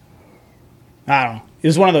 I don't know. It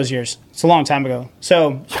was one of those years. It's a long time ago.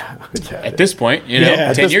 So At this point, you know, Yeah.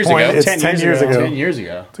 At 10 this years point, ago. it's 10 10 years years ago. ago. 10 years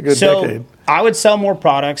ago. It's a good So decade. I would sell more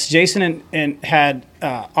products. Jason and had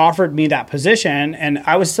offered me that position, and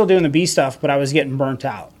I was still doing the B stuff, but I was getting burnt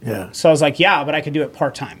out. Yeah. So I was like, yeah, but I could do it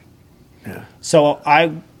part time. Yeah. So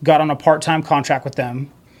I got on a part time contract with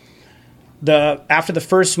them. After the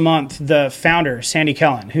first month, the founder, Sandy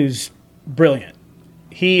Kellen, who's brilliant,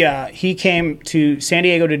 he came to San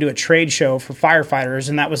Diego to do a trade show for firefighters,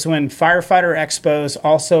 and that was when Firefighter Expos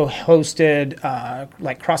also hosted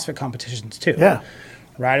like CrossFit competitions too. Yeah.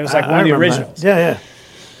 Right? It was like I one of the remember that. originals. Yeah, yeah.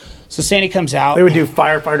 So Sandy comes out. They would do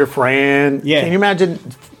firefighter Fran. Yeah. Can you imagine?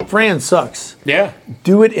 Fran sucks. Yeah.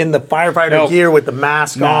 Do it in the firefighter No. gear with the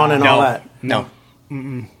mask on and No. all that. No.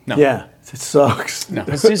 Yeah. It sucks. No.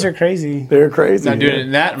 Those dudes are crazy. They're crazy. Not doing it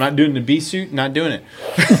in that. I'm not doing the B suit. Not doing it.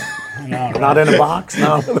 Not in a box.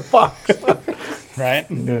 Not in a box. Right?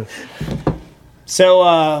 Yeah.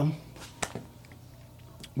 So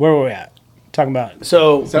where were we at? Talking about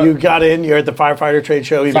So you got in. You're at the firefighter trade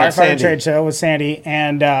show. You met firefighter Sandy. trade show with Sandy,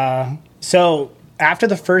 and so after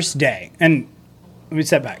the first day, and let me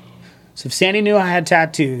step back. So if Sandy knew I had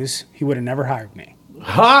tattoos, he would have never hired me.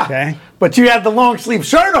 Ha! Okay. But you had the long sleeve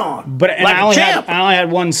shirt on. But and like I a champ. only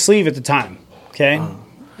had one sleeve at the time. Okay.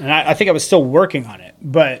 And I think I was still working on it.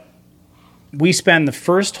 But we spend the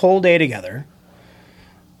first whole day together.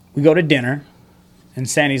 We go to dinner, and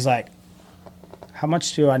Sandy's like, "How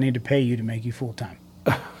much do I need to pay you to make you full time?"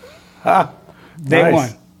 Day Nice. one.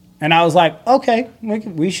 And I was like, okay,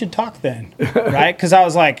 we should talk then, right? Because I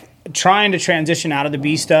was like trying to transition out of the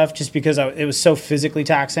B stuff just because it was so physically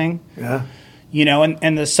taxing. Yeah. You know,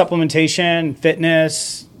 and the supplementation,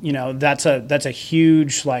 fitness, you know, that's a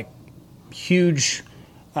huge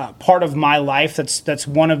part of my life. That's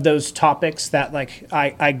one of those topics that like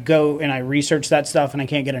I go and I research that stuff and I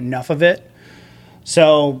can't get enough of it.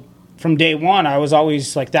 So from day one, I was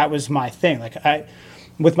always like, that was my thing. Like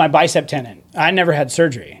with my bicep tendon, I never had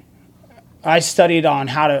surgery. I studied on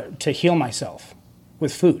how to heal myself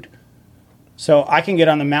with food. So I can get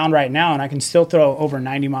on the mound right now and I can still throw over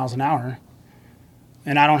 90 miles an hour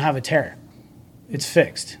and I don't have a tear. It's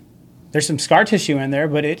fixed. There's some scar tissue in there,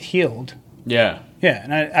 but it healed. Yeah. Yeah,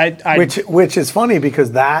 and I which is funny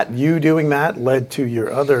because you doing that led to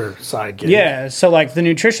your other side gig. Yeah, so like the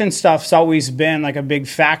nutrition stuff's always been like a big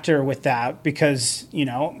factor with that because, you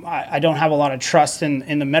know, I don't have a lot of trust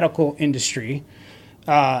in the medical industry.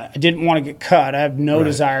 I didn't want to get cut. I have no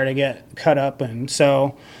desire to get cut up, and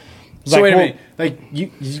so. So wait a minute, like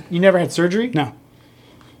you never had surgery? No.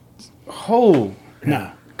 Oh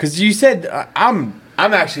No. because you said I'm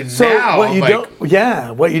actually So now. what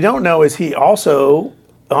you don't know is he also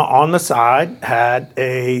on the side had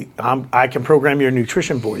I can program your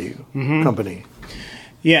nutrition for you company.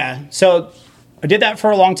 Yeah, so I did that for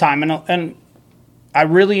a long time, and I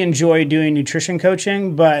really enjoy doing nutrition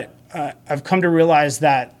coaching, but I've come to realize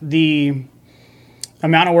that the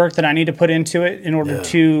amount of work that I need to put into it in order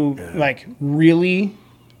to like really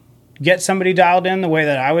get somebody dialed in the way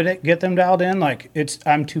that I would get them dialed in, like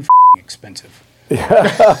I'm too expensive.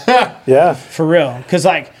 Yeah. For real. Because,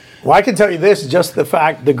 like... Well, I can tell you this, just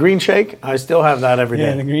the green shake, I still have that every day.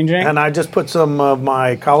 Yeah, the green shake? And I just put some of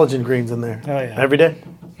my collagen greens in there. Oh, yeah. Every day.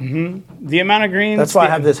 The amount of greens... That's why I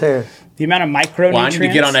have this hair. The amount of micronutrients... Well, I need to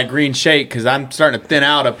get on that green shake because I'm starting to thin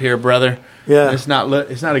out up here, brother. Yeah. It's not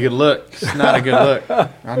a good look. It's not a good look.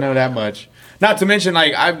 I know that much. Not to mention,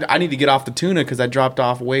 like, I need to get off the tuna because I dropped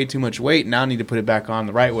off way too much weight. Now I need to put it back on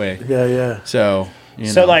the right way. Yeah. So,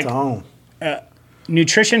 So, like... Oh.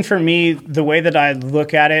 Nutrition for me, the way that I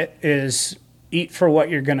look at it is eat for what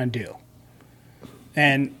you're going to do.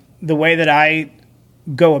 And the way that I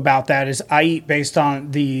go about that is I eat based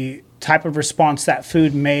on the type of response that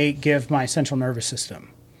food may give my central nervous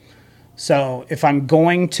system. So if I'm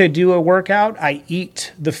going to do a workout, I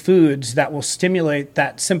eat the foods that will stimulate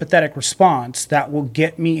that sympathetic response that will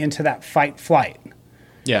get me into that fight flight.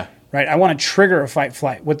 yeah. Right? I want to trigger a fight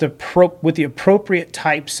flight with the appropriate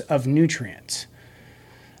types of nutrients.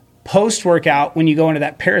 Post-workout, when you go into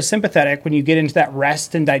that parasympathetic, when you get into that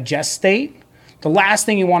rest and digest state, the last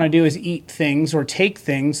thing you want to do is eat things or take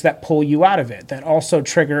things that pull you out of it, that also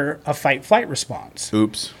trigger a fight-flight response.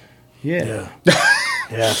 Oops. Yeah.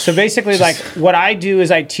 Yeah. So basically, like, what I do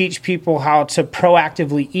is I teach people how to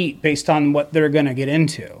proactively eat based on what they're going to get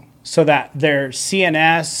into so that their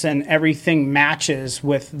CNS and everything matches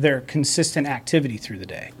with their consistent activity through the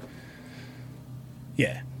day.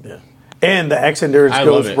 Yeah. Yeah. And the X endurance I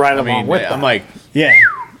goes love it. right I along mean, with that. I'm like, Yeah.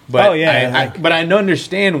 but Oh, yeah. but I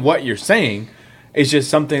understand what you're saying. It's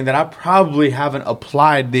just something that I probably haven't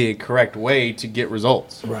applied the correct way to get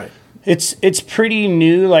results. Right. It's pretty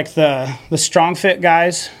new. Like the Strong Fit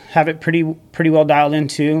guys have it pretty well dialed in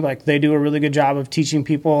too. Like they do a really good job of teaching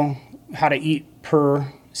people how to eat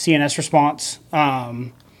per CNS response.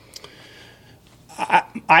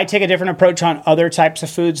 I take a different approach on other types of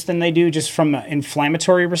foods than they do, just from an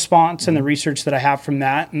inflammatory response and the research that I have from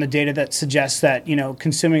that and the data that suggests that, you know,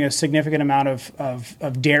 consuming a significant amount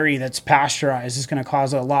of dairy that's pasteurized is going to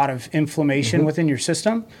cause a lot of inflammation within your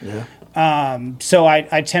system. Yeah. So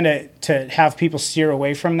I tend to have people steer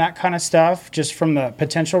away from that kind of stuff just from the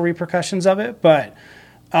potential repercussions of it. But,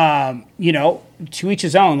 you know, to each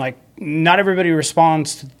his own. Like, not everybody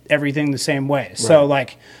responds to everything the same way. So,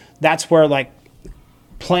 like, that's where, like,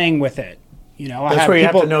 playing with it. You know, That's where you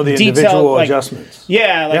have to know the individual adjustments.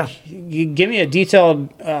 Yeah, like you give me a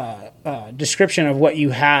detailed description of what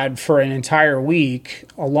you had for an entire week,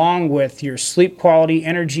 along with your sleep quality,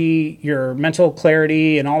 energy, your mental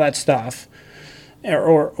clarity, and all that stuff,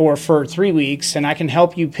 or for 3 weeks, and I can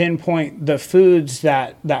help you pinpoint the foods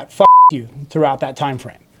that f you throughout that time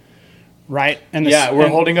frame. Right? And We're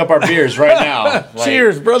holding up our beers right now. Like,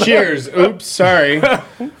 Cheers, brother. Cheers. Oops, sorry.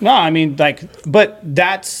 No, I mean, like, but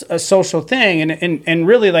that's a social thing. And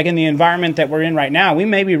really, like, in the environment that we're in right now, we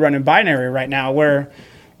may be running binary right now where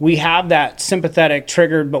we have that sympathetic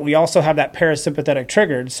triggered, but we also have that parasympathetic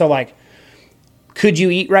triggered. So, like, could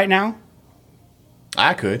you eat right now?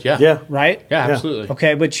 I could, yeah. Yeah. Right? Yeah, absolutely.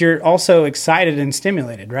 Okay, but you're also excited and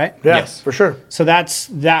stimulated, right? Yeah, Yes. for sure. So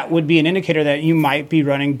that would be an indicator that you might be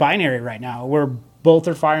running binary right now, where both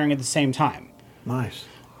are firing at the same time. Nice.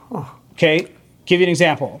 Okay, give you an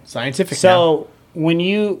example. Scientific. So when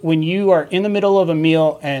you are in the middle of a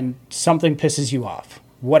meal and something pisses you off,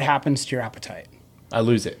 what happens to your appetite? I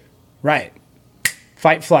lose it. Right.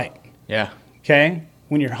 Fight, flight. Yeah. Okay?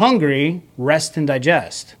 When you're hungry, rest and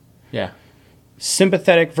digest. Yeah.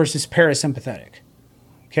 Sympathetic versus parasympathetic.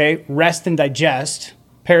 Okay? Rest and digest,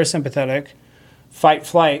 parasympathetic. Fight,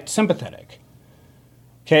 flight, sympathetic.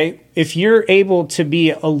 Okay? If you're able to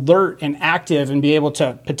be alert and active and be able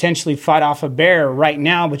to potentially fight off a bear right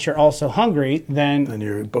now, but you're also hungry, then And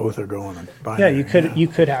you both are going. yeah, you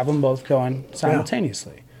could have them both going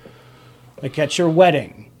simultaneously. Like at your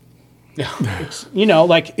wedding.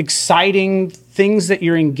 Like exciting things that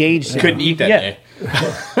you're engaged in. Couldn't eat that day.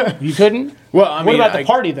 You couldn't? Well, I mean, what about the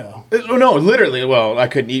party though? No, literally. Well, I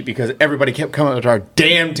couldn't eat because everybody kept coming to our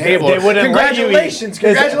damn table. They wouldn't let you eat. Congratulations!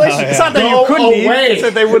 Congratulations! It's not that you couldn't eat. It's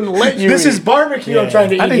that they wouldn't let you This eat. is barbecue. I'm trying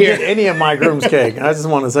to eat I didn't here. get any of my groom's cake. I just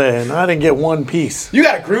want to say, and I didn't get one piece. You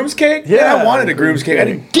got a groom's cake? Yeah, I wanted a groom's cake. I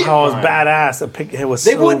didn't get Oh, it was mine. badass. It was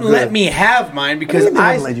They so wouldn't good. let me have mine because They I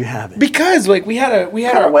wouldn't let you have it. Because like we had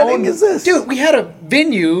kind our of wedding own, is this? dude. We had a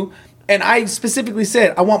venue, and I specifically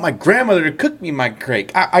said I want my grandmother to cook me my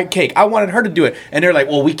cake. I wanted her to do it, and they're like,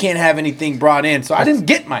 "Well, we can't have anything brought in," so I didn't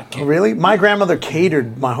get my cake. Really? My grandmother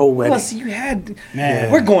catered my whole wedding. Well, see, you had.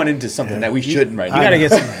 Man. We're going into something that we shouldn't right now. You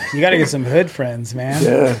gotta get some hood friends, man.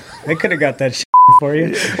 Yeah. They could have got that for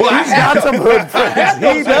you. Well, I Got some hood friends.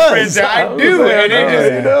 He does. I do, and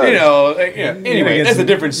it just, Anyway, that's a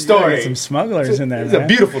different story. Some smugglers in there, It's a man.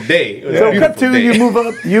 beautiful day. It was a So beautiful cut to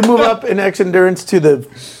day. you move up in X Endurance to the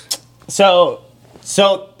So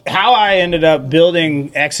how I ended up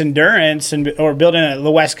building X Endurance or building it at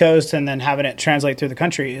the West Coast and then having it translate through the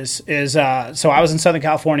country is so I was in Southern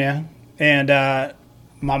California and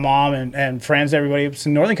my mom and friends, everybody was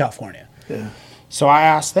in Northern California. Yeah. So I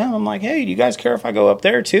asked them, I'm like, hey, do you guys care if I go up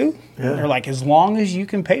there too? Yeah. They're like, as long as you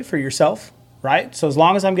can pay for yourself, right? So as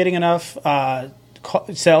long as I'm getting enough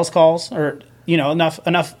sales calls or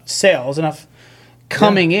enough sales, enough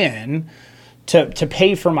coming in to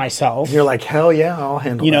pay for myself. You're like, hell yeah, I'll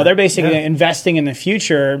handle that. They're basically Yeah. investing in the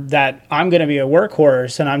future that I'm going to be a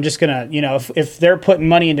workhorse and I'm just going to, if they're putting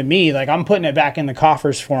money into me, like I'm putting it back in the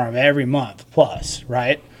coffers for them every month plus,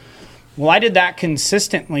 right? Well, I did that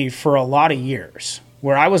consistently for a lot of years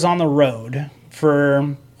where I was on the road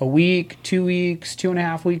for a week, 2 weeks,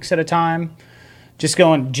 2.5 weeks at a time, just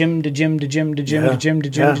going gym to gym to gym to gym Yeah. to gym to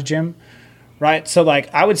gym Yeah. to gym. Right. So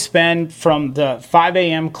like I would spend from the 5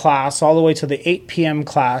 a.m. class all the way to the 8 p.m.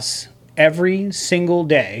 class every single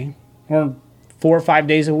day or 4 or 5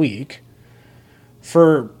 days a week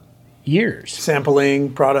for years.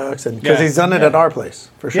 Sampling products, and because Yeah. he's done it at our place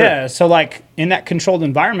for sure. Yeah. So like in that controlled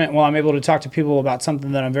environment, while I'm able to talk to people about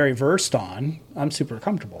something that I'm very versed on, I'm super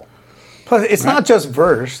comfortable. Plus, it's not just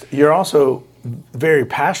versed; you're also very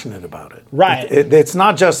passionate about it. Right. It's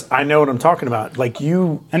not just I know what I'm talking about. Like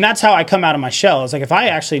you, And that's how I come out of my shell. It's like if I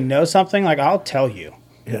actually know something, like I'll tell you.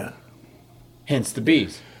 yeah. Hence the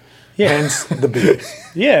bees. Hence the bees.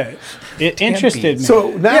 Yeah. It interested me.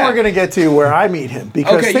 So now Yeah. we're going to get to where I meet him.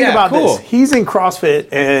 Because Okay, think yeah, about cool. this. He's in CrossFit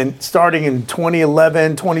and starting in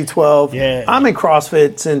 2011, 2012. Yeah. I'm in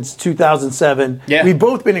CrossFit since 2007. Yeah. We've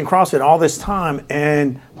both been in CrossFit all this time.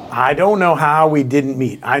 And I don't know how we didn't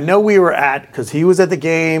meet. I know we were because he was at the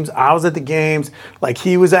games. I was at the games. Like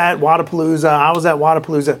he was at Wadapalooza. I was at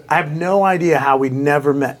Wadapalooza. I have no idea how we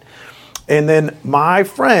never met. And then my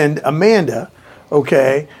friend, Amanda,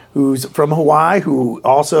 who's from Hawaii, who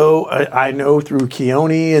also I know through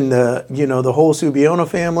Keone and the whole Subiono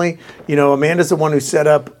family. Amanda's the one who set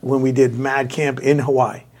up when we did Mad Camp in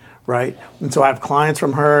Hawaii, right? And so I have clients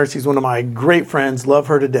from her. She's one of my great friends. Love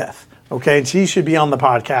her to death. Okay, and she should be on the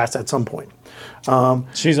podcast at some point.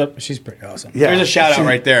 She's pretty awesome. Yeah, There's a shout out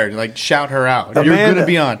right there. Like shout her out. You're Amanda, going to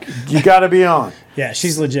be on. You got to be on. Yeah,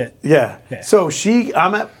 she's legit. Yeah. Yeah. So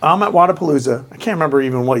I'm at Wadapalooza. I can't remember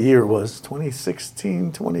even what year it was.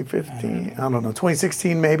 2016, 2015. I don't know.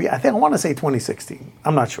 2016 maybe. I want to say 2016.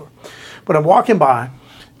 I'm not sure. But I'm walking by,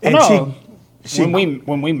 and No, she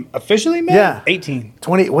when we officially met, Yeah. 18.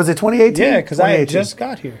 was it 2018? Yeah, because I had 2018. just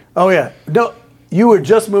got here. Oh yeah. No, you were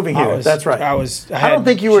just moving here. That's right. I don't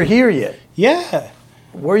think you were here yet. Yeah,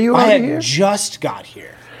 Were you I already had here? just got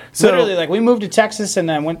here. So- Literally, like we moved to Texas, and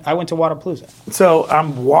then I went to Wadapalooza. So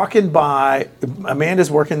I'm walking by. Amanda's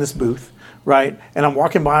working this booth, right? And I'm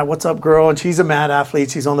walking by, what's up, girl? And she's a mad athlete.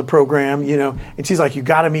 She's on the program, and she's like, you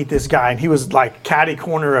got to meet this guy. And he was like catty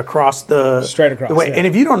corner across straight across the way. Yeah. And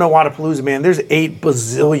if you don't know Wadapalooza, man, there's 8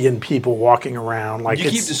 bazillion people walking around. Like You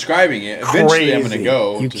keep describing it. Eventually, I'm going to crazy.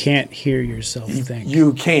 go. You can't hear yourself think.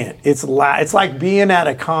 You can't. It's like being at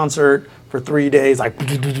a concert for 3 days, like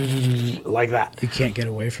that. You can't get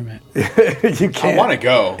away from it. You can't. I want to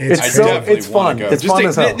go. It's I so- definitely it's wanna fun. go. It's Just fun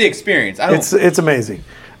as hell. the experience. I don't. It's amazing.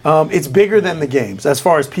 It's bigger than the games as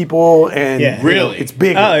far as people and Yeah. Really? it's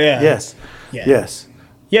bigger. Oh, yeah. Yes. Yeah. Yes.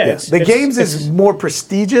 Yeah, Yes. The games is more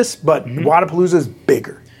prestigious, but Wadapalooza is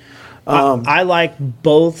bigger I like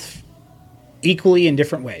both equally in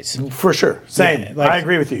different ways. for sure. Same. Yeah, like- I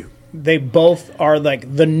agree with you They both are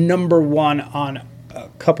like the number one on a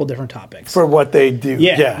couple different topics. for what they do.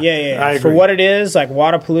 Yeah. I agree. For what it is, like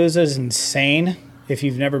Wadapalooza is insane. If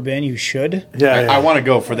you've never been, you should. Yeah. I want to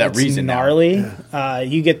go for that It's reason. now. gnarly.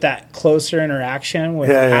 You get that closer interaction with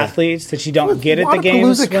Yeah, yeah. athletes that you don't get at the games.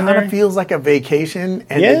 Wadapalooza When kind they're, of feels like a vacation,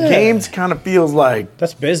 and Yeah. the games kind of feels like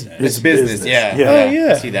that's business. It's business. business. Yeah. Yeah. Oh,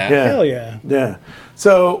 yeah. I see that. Yeah. Hell yeah. Yeah.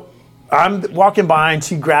 So I'm walking by and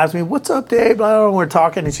she grabs me. What's up, Dave? Blah, blah, blah. We're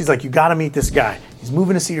talking and she's like, you got to meet this guy. He's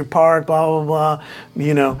moving to Cedar Park, blah, blah,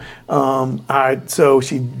 blah. So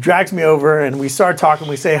she drags me over and we start talking.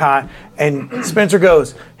 We say hi. And Spencer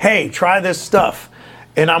goes, hey, try this stuff.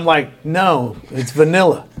 And I'm like, no, it's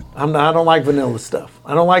vanilla. I don't like vanilla stuff.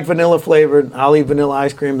 I don't like vanilla flavored. I'll eat vanilla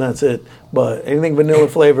ice cream. That's it. But anything vanilla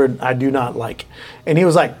flavored, I do not like. And he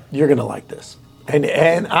was like, you're going to like this.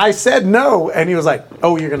 And I said no, and he was like,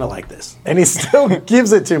 "Oh, you're gonna like this," and he still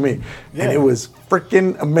gives it to me, and it was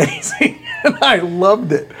freaking amazing, and I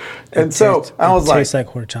loved it. And so I was it like, tastes like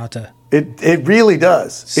horchata. "It really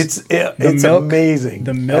does. It's milk- amazing.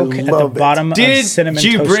 The milk I at the love it. bottom of Did Cinnamon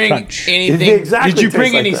you Toast bring Crunch. anything? It exactly Did you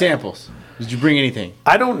bring tastes any like that. samples? Did you bring anything?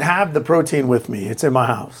 I don't have the protein with me. It's in my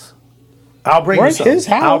house. I'll bring We're you at some. his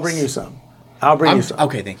house. I'll bring you some. I'll bring you some.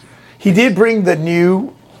 Okay, thank you. He did bring the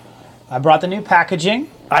new. I brought the new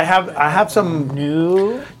packaging. I have some.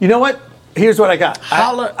 New. You know what? Here's what I got.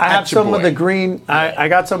 Holla I have at your some of boy. the green. I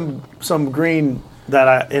got some green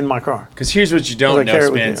that in my car. Because here's what you don't I know, carry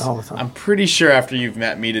it with me Spence. all the time. I'm pretty sure after you've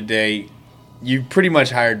met me today, you pretty much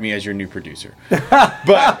hired me as your new producer.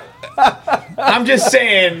 But I'm just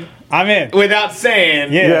saying, I'm in. without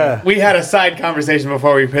saying, Yeah. we had a side conversation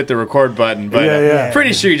before we hit the record button. But Yeah, yeah.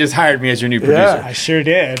 pretty sure you just hired me as your new producer. Yeah. I sure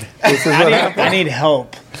did. This is what happened. I need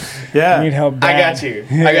help. Yeah. I need help I bad. got you.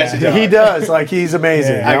 I got you. dog. He does. Like, he's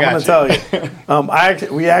amazing. Yeah. I I'm got going to tell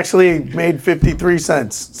you. We actually made 53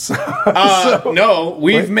 cents. No,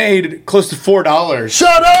 we've made close to $4.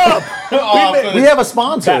 Shut up! off of We have a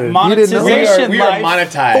sponsor. That You didn't know monetization. that? we are life.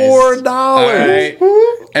 monetized. $4. All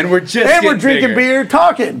right. And we're just And we're getting drinking bigger. beer,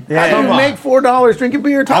 talking. How do Come you on. make $4 drinking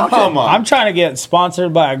beer, talking? Come on. I'm trying to get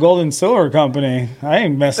sponsored by a gold and silver company. I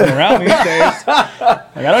ain't messing around these days.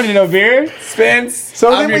 Like, I don't need no beer. Spence,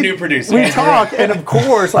 So I'm then your new producer. We talk, and of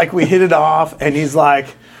course, like we hit it off, and he's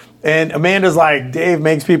like, and Amanda's like, Dave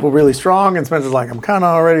makes people really strong, and Spencer's like, I'm kind of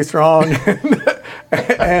already strong,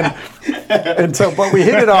 and so, but we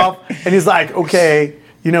hit it off, and he's like, okay,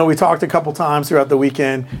 we talked a couple times throughout the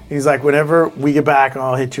weekend. And he's like, whenever we get back,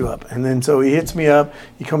 I'll hit you up, and then so he hits me up.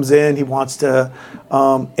 He comes in, he wants to,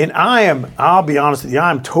 and I'll be honest with you,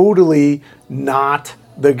 I'm totally not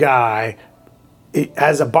the guy.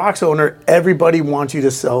 As a box owner, everybody wants you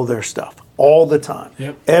to sell their stuff all the time.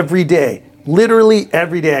 Yep. Every day. Literally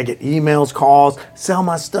every day I get emails, calls, sell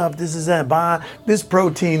my stuff, this is that, buy this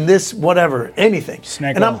protein, this whatever, anything.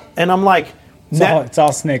 Snake and oil. I'm like, It's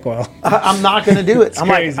all snake oil. I'm not going to do it. I'm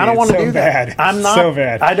crazy. like, I don't want to It's so do that. bad. I'm not. So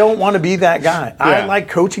bad. I don't want to be that guy. I Yeah. like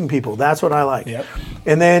coaching people. That's what I like. Yep.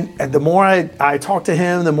 And then the more I talked to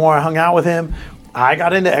him, the more I hung out with him, I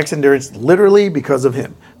got into X Endurance literally because of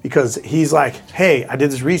him. Because he's like, hey, I did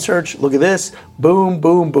this research. Look at this. Boom,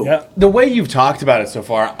 boom, boom. Yep. The way you've talked about it so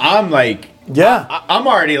far, I'm like, Yeah. I'm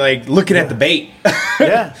already like looking at the bait.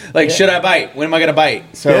 Yeah. Like, should I bite? When am I gonna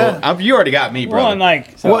bite? So Yeah. you already got me, brother. Well, and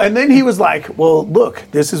like, Well, and then he was like, well, look,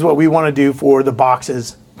 this is what we want to do for the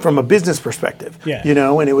boxes from a business perspective. Yeah.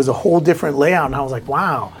 And it was a whole different layout. And I was like,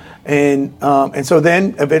 wow. And so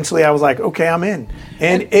then eventually I was like, okay, I'm in.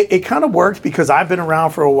 And it kind of worked because I've been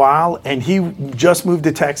around for a while and he just moved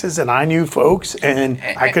to Texas and I knew folks and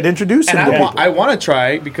I could introduce him and to people. I want to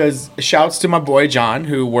try because shouts to my boy John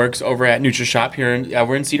who works over at NutriShop here in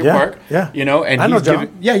we're in Cedar Yeah, Park. yeah. And I know he's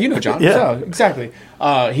John. you know John. Yeah. So, exactly.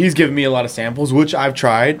 He's given me a lot of samples, which I've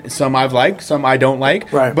tried. Some I've liked, some I don't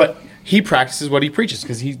like. Right. But he practices what he preaches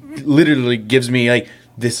because he literally gives me like,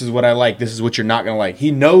 this is what I like. This is what you're not going to like.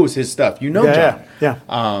 He knows his stuff. You know, John.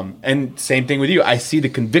 Yeah. And same thing with you. I see the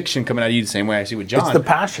conviction coming out of you the same way I see with John. It's the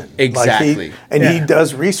passion. Exactly. He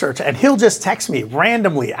does research, and he'll just text me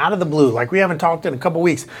randomly out of the blue. Like, we haven't talked in a couple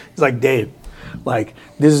weeks. He's like, Dave, like,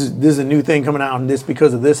 this is a new thing coming out, and this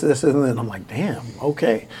because of this, and then I'm like, damn,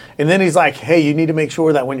 okay. And then he's like, hey, you need to make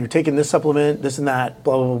sure that when you're taking this supplement, this and that,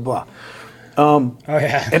 blah, blah, blah, blah.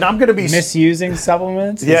 And I'm going to be misusing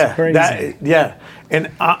supplements. It's crazy. And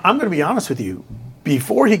I'm going to be honest with you.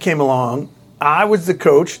 Before he came along, I was the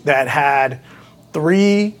coach that had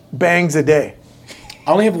 3 bangs a day.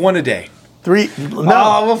 I only have 1 a day. 3.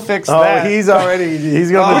 No, we'll fix that. He's going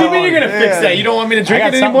to. What do you mean you're going to fix that? You don't want me to drink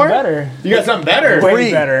it anymore? Better. You got something better?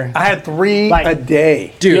 Way better. I had 3 a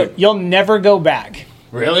day, dude. You'll never go back.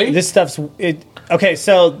 Really? This stuff's it. Okay,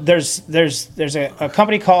 so there's a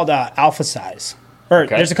company called Alpha Size,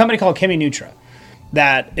 there's a company called Cheminutra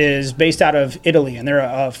that is based out of Italy, and they're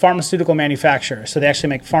a pharmaceutical manufacturer. So they actually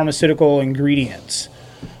make pharmaceutical ingredients.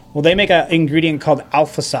 Well, they make an ingredient called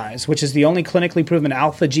Alpha Size, which is the only clinically proven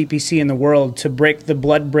alpha GPC in the world to break the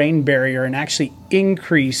blood-brain barrier and actually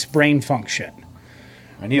increase brain function.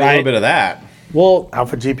 I need a little bit of that. Well,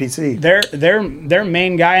 Alpha GPC. Their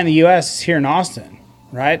main guy in the U.S. is here in Austin,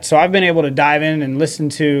 right? So I've been able to dive in and listen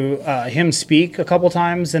to him speak a couple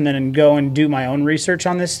times, and then go and do my own research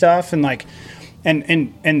on this stuff, and like.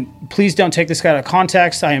 And please don't take this guy out of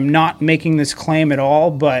context. I am not making this claim at all,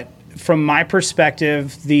 but from my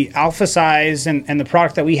perspective, the Alpha Size and the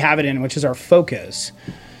product that we have it in, which is our Focus,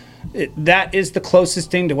 that is the closest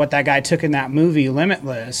thing to what that guy took in that movie,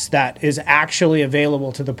 Limitless, that is actually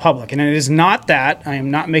available to the public. And it is not that. I am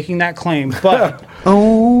not making that claim, but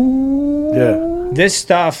this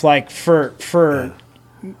stuff, like for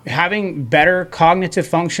having better cognitive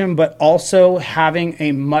function, but also having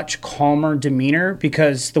a much calmer demeanor,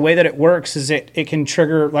 because the way that it works is it can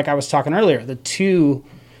trigger, like I was talking earlier, the 2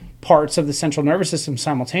 parts of the central nervous system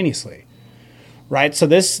simultaneously, right? So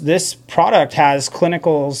this product has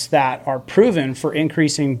clinicals that are proven for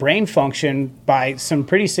increasing brain function by some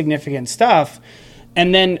pretty significant stuff.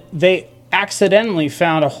 And then they accidentally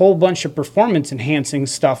found a whole bunch of performance enhancing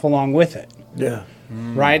stuff along with it. Yeah.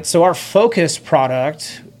 Right? So our Focus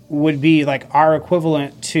product would be like our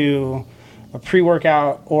equivalent to a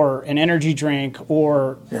pre-workout or an energy drink,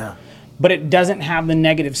 but it doesn't have the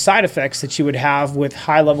negative side effects that you would have with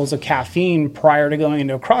high levels of caffeine prior to going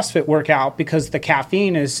into a CrossFit workout, because the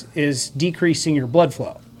caffeine is decreasing your blood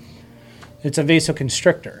flow. It's a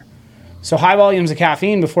vasoconstrictor. So high volumes of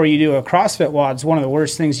caffeine before you do a CrossFit WOD is one of the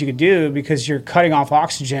worst things you could do, because you're cutting off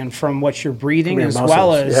oxygen from what you're breathing as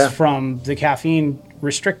well as from the caffeine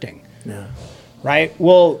restricting. Yeah. Right?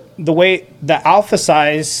 Well, the way the Alpha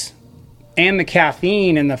Size and the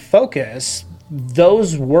caffeine and the Focus,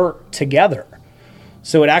 those work together.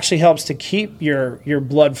 So it actually helps to keep your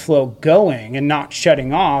blood flow going and not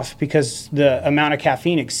shutting off, because the amount of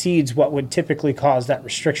caffeine exceeds what would typically cause that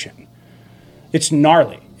restriction. It's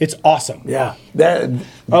gnarly. It's awesome. Yeah.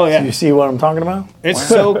 You see what I'm talking about? It's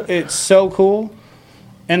so cool.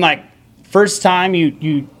 And like, first time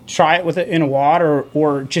you try it with it in a WOD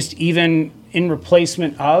or just even in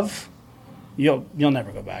replacement of, you'll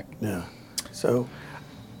never go back. Yeah. So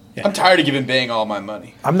I'm tired of giving Bang all my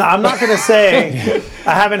money. I'm not going to say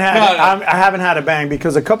I haven't had a bang,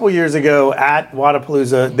 because a couple years ago at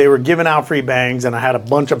Wadapalooza they were giving out free bangs, and I had a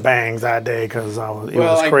bunch of bangs that day because it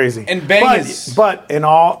was crazy. And Bang but in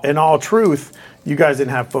all truth, you guys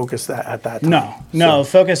didn't have Focus at that time. No.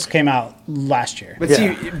 Focus came out last year. But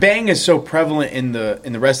see, Bang is so prevalent in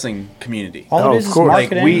the wrestling community. All it is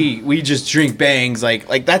marketing. Like we just drink Bangs,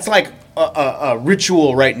 like that's like a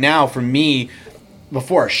ritual right now for me.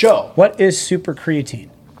 Before a show. What is super creatine?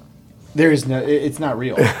 There is no. It's not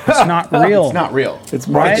real. It's not real. It's not real. It's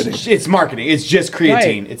marketing. It's marketing. It's just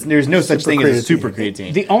creatine. Right. There's no such thing as a super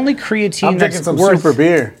creatine. The only creatine I'm drinking that's some worth super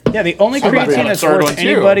beer. Yeah, the only creatine that's worth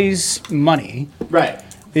anybody's money, right,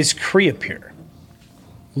 is Creapure.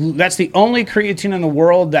 That's the only creatine in the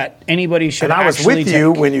world that anybody should. And I was with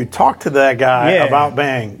you when you talked to that guy about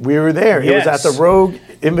Bang. We were there. It was at the Rogue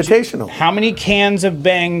Invitational. How many cans of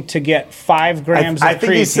Bang to get 5 grams of creatine? I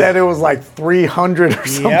think he said it was like 300 or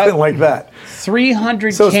something like that.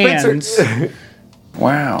 300 cans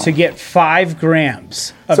wow. to get 5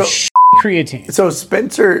 grams of creatine. So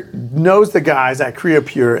Spencer knows the guys at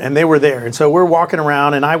Creapure, and they were there. And so we're walking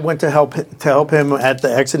around, and I went to help him at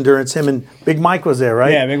the X Endurance. Him and Big Mike was there,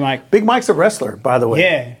 right? Yeah, Big Mike. Big Mike's a wrestler, by the way.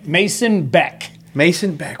 Yeah, Mason Beck.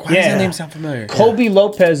 Mason Beck. Why does that name sound familiar? Colby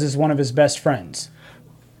Lopez is one of his best friends.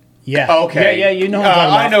 Yeah. Okay. Yeah, you know who I'm talking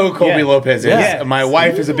about. I know who Colby Lopez is. Yeah. My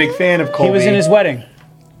wife is a big fan of Colby. He was in his wedding.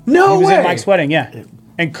 No way. He was in Mike's wedding, yeah.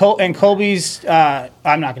 And Colby's,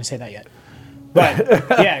 I'm not going to say that yet.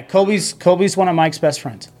 But yeah, Colby's one of Mike's best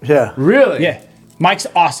friends. Yeah. Really? Yeah. Mike's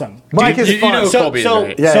awesome. Mike is fun. You know Colby,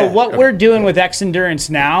 right? Yeah. So what we're doing with X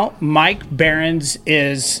Endurance now, Mike Behrens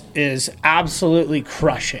is absolutely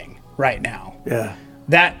crushing right now. Yeah.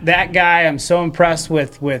 That guy, I'm so impressed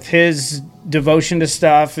with his devotion to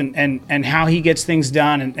stuff and how he gets things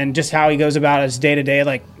done and just how he goes about his day to day.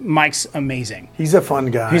 Like Mike's amazing. He's a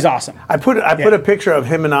fun guy. He's awesome. I put a picture of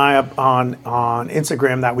him and I up on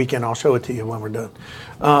Instagram that weekend. I'll show it to you when we're done.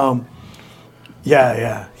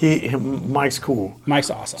 Yeah. Mike's cool. Mike's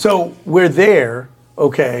awesome. So we're there.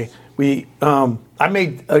 Okay. I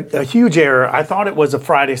made a huge error. I thought it was a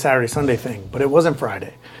Friday, Saturday, Sunday thing, but it wasn't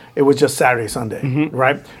Friday. It was just Saturday, Sunday,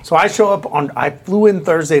 right? So I show up I flew in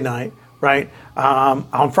Thursday night, right?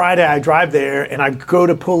 On Friday, I drive there and I go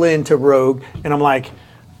to pull into Rogue, and I'm like,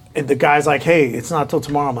 and the guy's like, hey, it's not till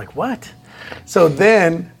tomorrow. I'm like, what? So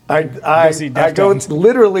then I go, it's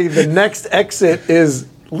literally the next exit is,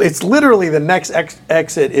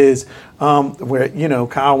 where,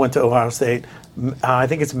 Kyle went to Ohio State. I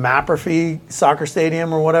think it's McAfee Soccer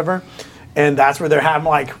Stadium or whatever. And that's where they're having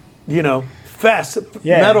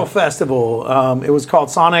metal festival. It was called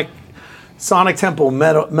Sonic Temple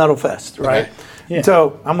Metal Fest, right? Okay. Yeah.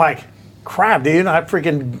 So I'm like, crap, dude. I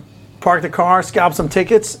freaking parked the car, scalped some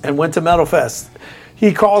tickets, and went to Metal Fest.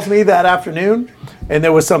 He calls me that afternoon, and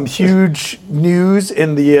there was some huge news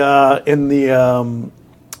in the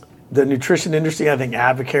nutrition industry. I think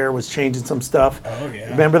Advocare was changing some stuff. Oh, yeah.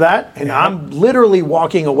 Remember that? And I'm literally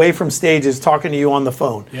walking away from stages talking to you on the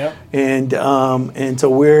phone. Yep. And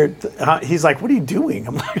so he's like, what are you doing?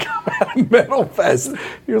 I'm like, I'm at Metal Fest.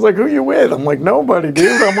 He was like, who you with? I'm like, nobody,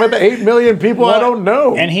 dude. I'm with 8 million people I don't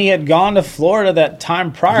know. And he had gone to Florida that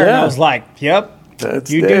time prior, and I was like, yep, That's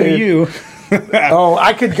you dead. do you. We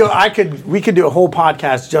could do a whole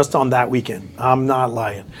podcast just on that weekend. I'm not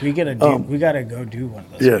lying. We gotta go do one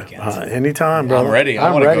of those weekends. Anytime, brother. I'm ready. I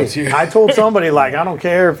I'm wanna go ready. too. I told somebody, I don't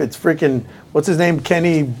care if it's freaking, what's his name,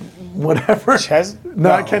 Kenny, whatever.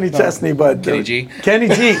 Not Kenny Chesney, but Kenny G. Kenny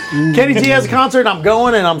G. Kenny G has a concert. I'm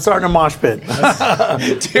going, and I'm starting a mosh pit.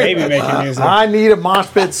 Baby making music. I need a mosh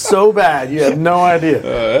pit so bad. You have no idea.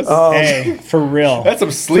 Hey, for real. That's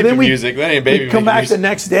some sleeping music. That ain't baby We come making back music. the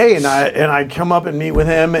next day, and I come up and meet with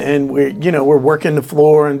him, and we're working the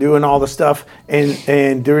floor and doing all the stuff, and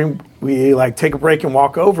we take a break and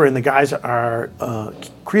walk over, and the guys are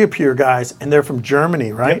Creapure guys, and they're from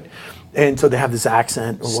Germany, right? Yep. And so they have this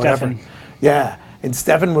accent or whatever. Stefan. Yeah. And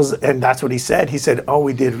Stefan and that's what he said. He said, oh,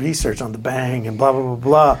 we did research on the bang and blah, blah, blah,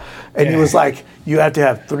 blah. And he was like, you have to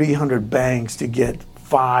have 300 bangs to get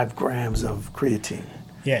 5 grams of creatine.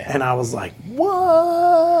 Yeah. And I was like,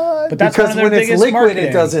 what? But that's because one of their when it's biggest liquid,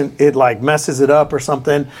 marketing. it messes it up or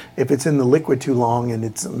something if it's in the liquid too long and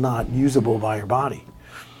it's not usable by your body.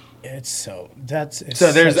 So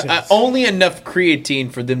there's only enough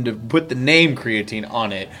creatine for them to put the name creatine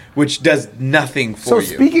on it, which does nothing for you.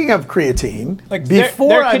 So speaking of creatine, before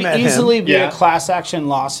there I could met easily him, be a class action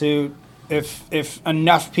lawsuit if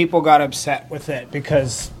enough people got upset with it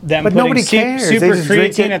because them but putting nobody cares. super They just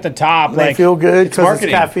drink creatine it, at the top, they feel good because it's marketing.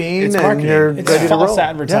 caffeine It's and marketing. you're It's ready to false roll.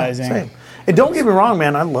 advertising. Yeah, same. And don't get me wrong,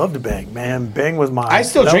 man. I love the Bang, man. Bang was my. I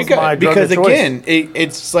still that drink was my it drug because of choice. again,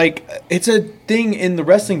 it's like it's a thing in the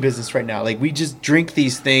wrestling business right now. Like we just drink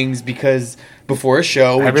these things because before a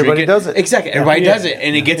show, we Everybody drink it. does it. Exactly, everybody does it,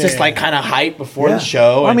 and it gets us like kind of hype before the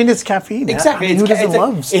show. Well, I and- mean, it's caffeine. Exactly. I mean, who doesn't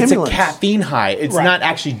love it's stimulants? a caffeine high. It's Right. not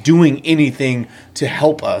actually doing anything to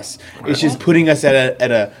help us. It's just putting us at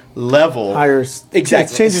a level Higher. Exactly. It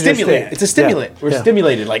changes your Stimulant. state. It's a stimulant. Yeah. We're Yeah.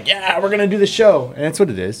 stimulated. Like, we're gonna do the show, and that's what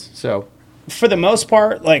it is. So For the most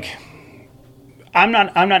part, I'm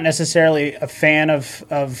not necessarily a fan of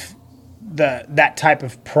that type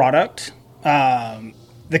of product.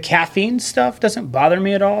 The caffeine stuff doesn't bother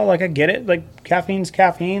me at all. I get it. Caffeine's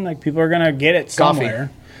caffeine. People are gonna get it Coffee. somewhere.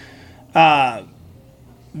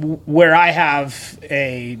 Where I have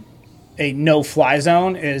a no-fly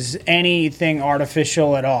zone is anything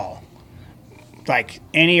artificial at all.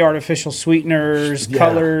 Any artificial sweeteners,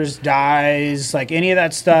 colors, dyes, any of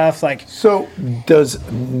that stuff. So, does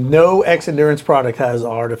no X Endurance product has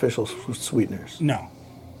artificial sweeteners? No.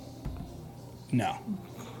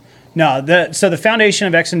 So the foundation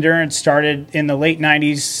of X Endurance started in the late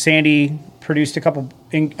 '90s. Sandy produced a couple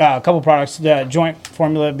products. The joint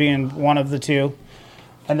formula being one of the two,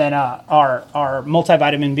 and then our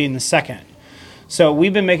multivitamin being the second. So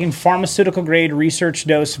we've been making pharmaceutical grade research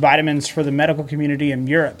dose vitamins for the medical community in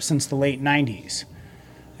Europe since the late '90s,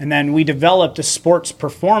 and then we developed a sports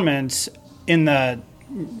performance in the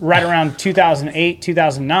right around 2008,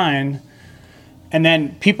 2009. And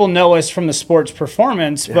then people know us from the sports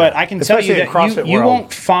performance, but I can Especially tell you in that CrossFit you world.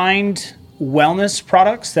 won't find wellness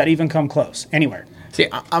products that even come close anywhere. See,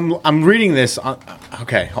 I'm reading this.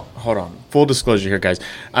 Okay, hold on. Full disclosure here, guys.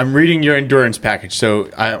 I'm reading your endurance package. So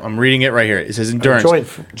I'm reading it right here. It says endurance.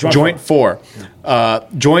 Joint 4.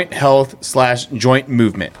 Joint health / joint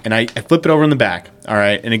movement. And I flip it over in the back. All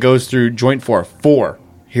right. And it goes through joint 4.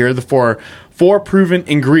 Here are the four proven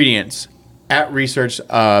ingredients at research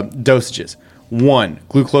dosages. 1,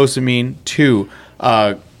 glucosamine. 2,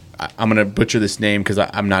 I'm going to butcher this name because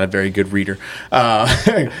I'm not a very good reader.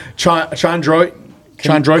 Chondroitin.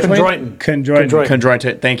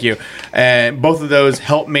 Thank you. And both of those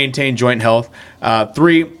help maintain joint health.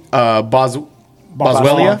 3, Boswellia.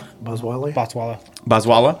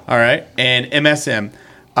 All right. And MSM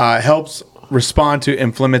helps respond to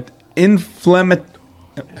Inflammatory.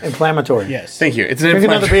 Yes. Thank you. It's an Drink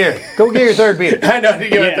another beer. Go get your third beer. I know. To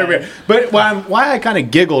give it third beer. But why I kind of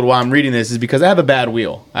giggled while I'm reading this is because I have a bad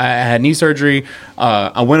wheel. I had knee surgery.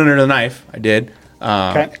 I went under the knife. I did.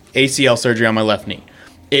 ACL surgery on my left knee.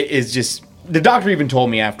 It is just, the doctor even told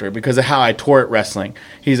me after, because of how I tore it wrestling.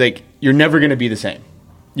 He's like, you're never going to be the same.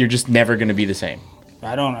 You're just never going to be the same.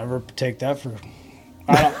 I don't ever take that for.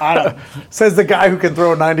 I don't. Says the guy who can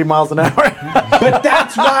throw 90 miles an hour. But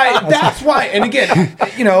that's why. And again,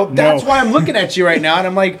 that's why I'm looking at you right now. And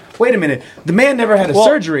I'm like, wait a minute. The man never had a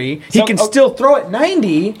surgery. He can still throw it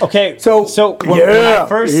 90. Okay. So when I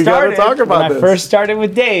first started, first started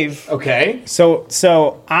with Dave. Okay.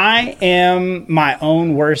 So I am my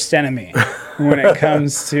own worst enemy when it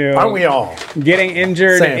comes to Aren't we all? getting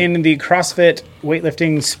injured Same. in the CrossFit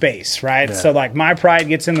weightlifting space, right? Yeah. So like my pride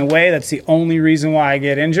gets in the way. That's the only reason why I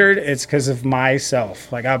get injured. It's because of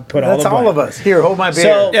myself. Like I put all the blame. That's all of us. Here, hold my beer.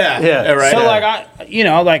 So, right. So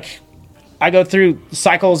I go through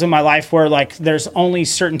cycles in my life where like there's only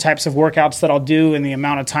certain types of workouts that I'll do in the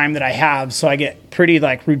amount of time that I have. So I get pretty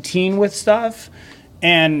like routine with stuff.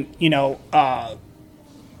 And,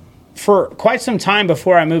 for quite some time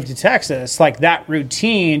before I moved to Texas, like that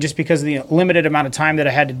routine, just because of the limited amount of time that I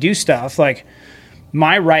had to do stuff, like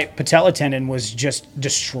my right patella tendon was just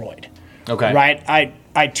destroyed. Okay. Right.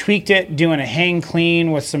 I tweaked it doing a hang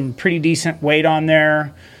clean with some pretty decent weight on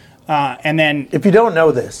there. And then if you don't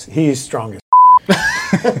know this, he's strong as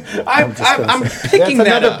I'm picking That's that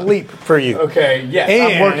another up. bleep for you. Okay, yes,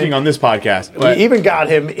 I'm And working on this podcast. But we even got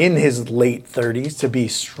him in his late 30s to be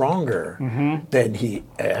stronger than he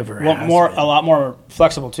ever has been. a lot more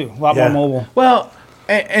flexible too, a lot more mobile. well,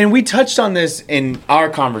 and we touched on this in our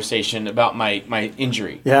conversation about my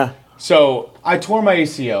injury. Yeah. So I tore my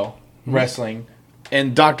ACL wrestling,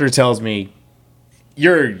 and doctor tells me,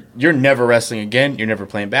 you're never wrestling again. You're never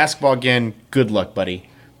playing basketball again. Good luck, buddy.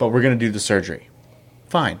 But we're gonna do the surgery.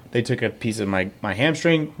 Fine. They took a piece of my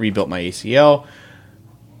hamstring, rebuilt my ACL.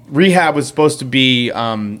 Rehab was supposed to be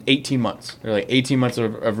 18 months. They're like 18 months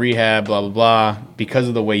of rehab, blah, blah, blah, because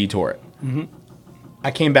of the way you tore it. Mm-hmm.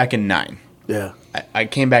 I came back in 9. Yeah. I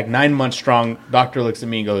came back 9 months strong. Doctor looks at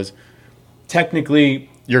me and goes, technically,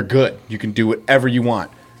 you're good. You can do whatever you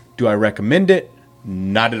want. Do I recommend it?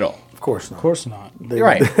 Not at all. Of course not. Of course not. They,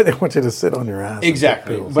 Right. They want you to sit on your ass.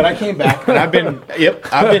 Exactly. But I came back, and I've been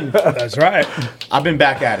That's right. I've been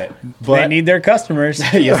back at it. They But need their customers.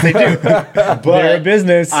 yes, they do. But They're a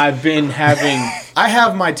business. I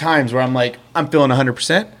have my times where I'm like, I'm feeling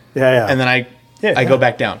 100%. Yeah. And then I go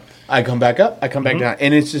back down. I come back up. I come back down.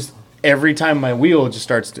 And it's just every time my wheel just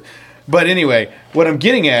starts to. But anyway, what I'm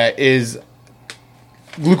getting at is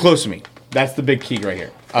glucosamine. That's the big key right here.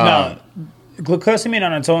 No, glucosamine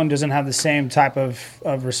on its own doesn't have the same type of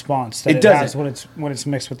response that It it doesn't. has when it's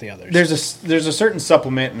mixed with the others. There's a certain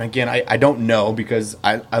supplement, and again, I don't know because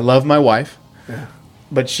I love my wife,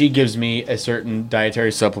 but she gives me a certain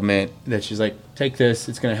dietary supplement that she's like, take this,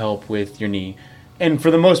 it's going to help with your knee. And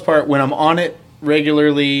for the most part, when I'm on it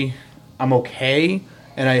regularly, I'm okay,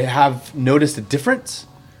 and I have noticed a difference.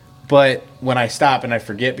 But when I stop and I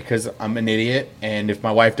forget because I'm an idiot, and if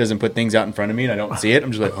my wife doesn't put things out in front of me and I don't see it,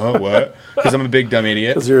 I'm just like, oh, what? Because I'm a big dumb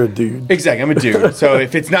idiot. Because you're a dude. Exactly, I'm a dude. So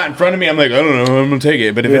if it's not in front of me, I'm like, I don't know, I'm going to take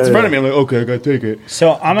it. But if it's in front of me, I'm like, okay, I got to take it.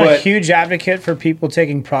 So I'm a huge advocate for people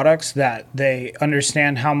taking products that they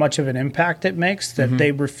understand how much of an impact it makes, that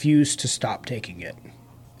they refuse to stop taking it.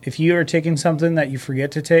 If you are taking something that you forget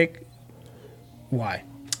to take, why?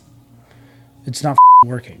 It's not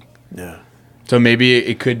working. Yeah. So maybe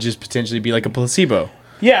it could just potentially be like a placebo.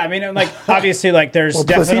 Yeah, I mean, like obviously, like there's Well,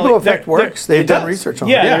 definitely placebo effect works. They've done does. research on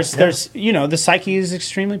Yeah, that. there's the psyche is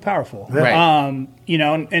extremely powerful. Right. And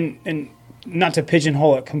not to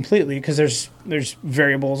pigeonhole it completely because there's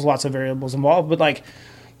variables, lots of variables involved, but like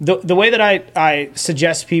The way that I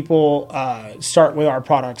suggest people start with our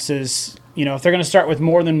products is, if they're going to start with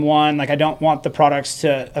more than one, like I don't want the products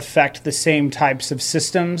to affect the same types of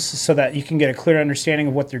systems so that you can get a clear understanding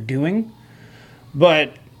of what they're doing.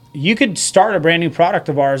 But you could start a brand new product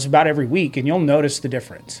of ours about every week and you'll notice the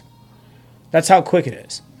difference. That's how quick it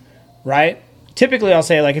is, right? Typically, I'll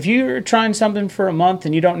say, like, if you're trying something for a month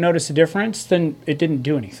and you don't notice a difference, then it didn't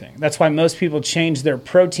do anything. That's why most people change their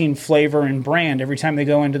protein flavor and brand every time they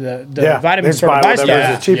go into the vitamin store to buy stuff.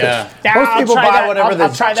 Whatever is the cheapest. Most people buy whatever the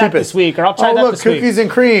cheapest. I'll try that this week, or I'll try that this week. Cookies and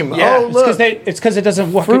cream. Yeah. Oh, look. It's because it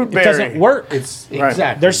doesn't work. Fruit It doesn't work. It's Right.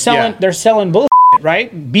 exactly. They're selling bullshit,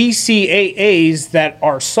 right? BCAAs that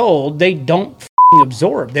are sold, they don't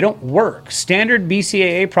absorb. They don't work. Standard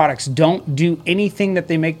BCAA products don't do anything that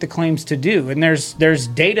they make the claims to do. And there's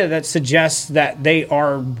data that suggests that they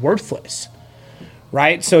are worthless.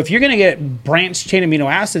 Right? So if you're going to get branched chain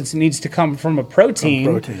amino acids, it needs to come from a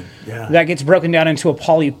protein, that gets broken down into a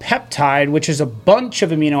polypeptide, which is a bunch of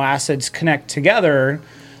amino acids connect together.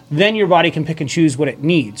 Then your body can pick and choose what it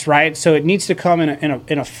needs, right? So it needs to come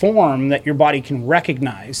in a form that your body can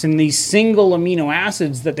recognize. And these single amino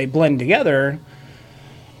acids that they blend together,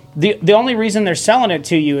 the only reason they're selling it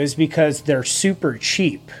to you is because they're super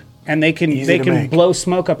cheap. And they can blow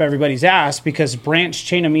smoke up everybody's ass because branched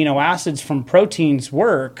chain amino acids from proteins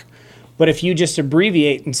work. But if you just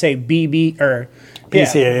abbreviate and say BCAAs,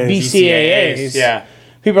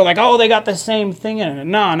 people are like, oh, they got the same thing in it.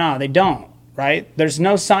 No, they don't. Right? There's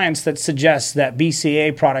no science that suggests that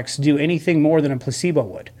BCAA products do anything more than a placebo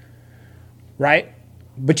would. Right?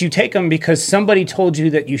 But you take them because somebody told you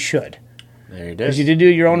that you should. There you Because you did do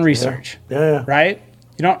your own research. Yeah. Right?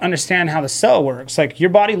 You don't understand how the cell works. Like, your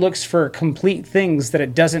body looks for complete things that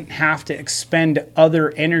it doesn't have to expend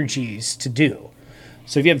other energies to do.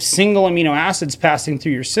 So if you have single amino acids passing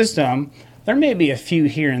through your system, there may be a few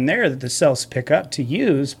here and there that the cells pick up to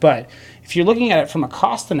use. But if you're looking at it from a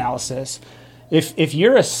cost analysis, if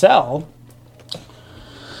you're a cell,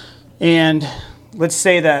 and let's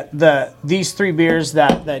say that these 3 beers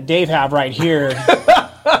that Dave have right here.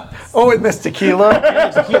 Oh, and this tequila.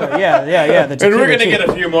 Tequila, yeah. The tequila And we're going to get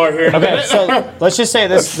a few more here. Okay, so let's just say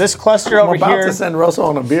this cluster over I'm about here. to send Russell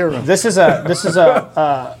on a beer run. This is a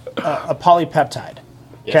polypeptide.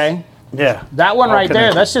 Okay. Yeah. That one right there,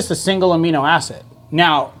 connected. that's just a single amino acid.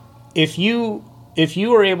 Now, if you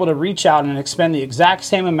were able to reach out and expend the exact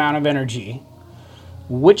same amount of energy,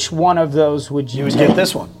 which one of those would you You would take? get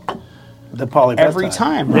this one, the polypeptide. Every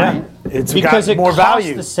time, right? Yeah. It's because got it more costs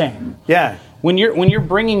value. the same. Yeah. When you're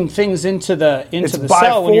bringing things into the by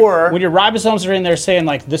cell, when four. your ribosomes are in there saying,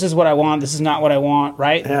 like, this is what I want, this is not what I want,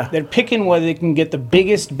 right? Yeah. They're picking where they can get the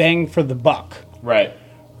biggest bang for the buck, Right.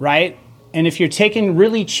 right? And if you're taking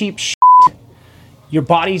really cheap shit, your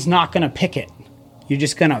body's not going to pick it. You're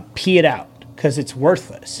just going to pee it out because it's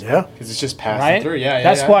worthless. Yeah. Because it's just passing Right? through. Yeah.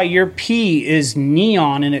 That's why your pee is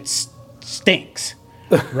neon and it stinks.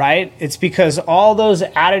 Right? It's because all those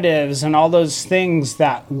additives and all those things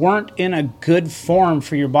that weren't in a good form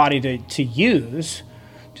for your body to use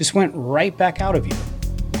just went right back out of you.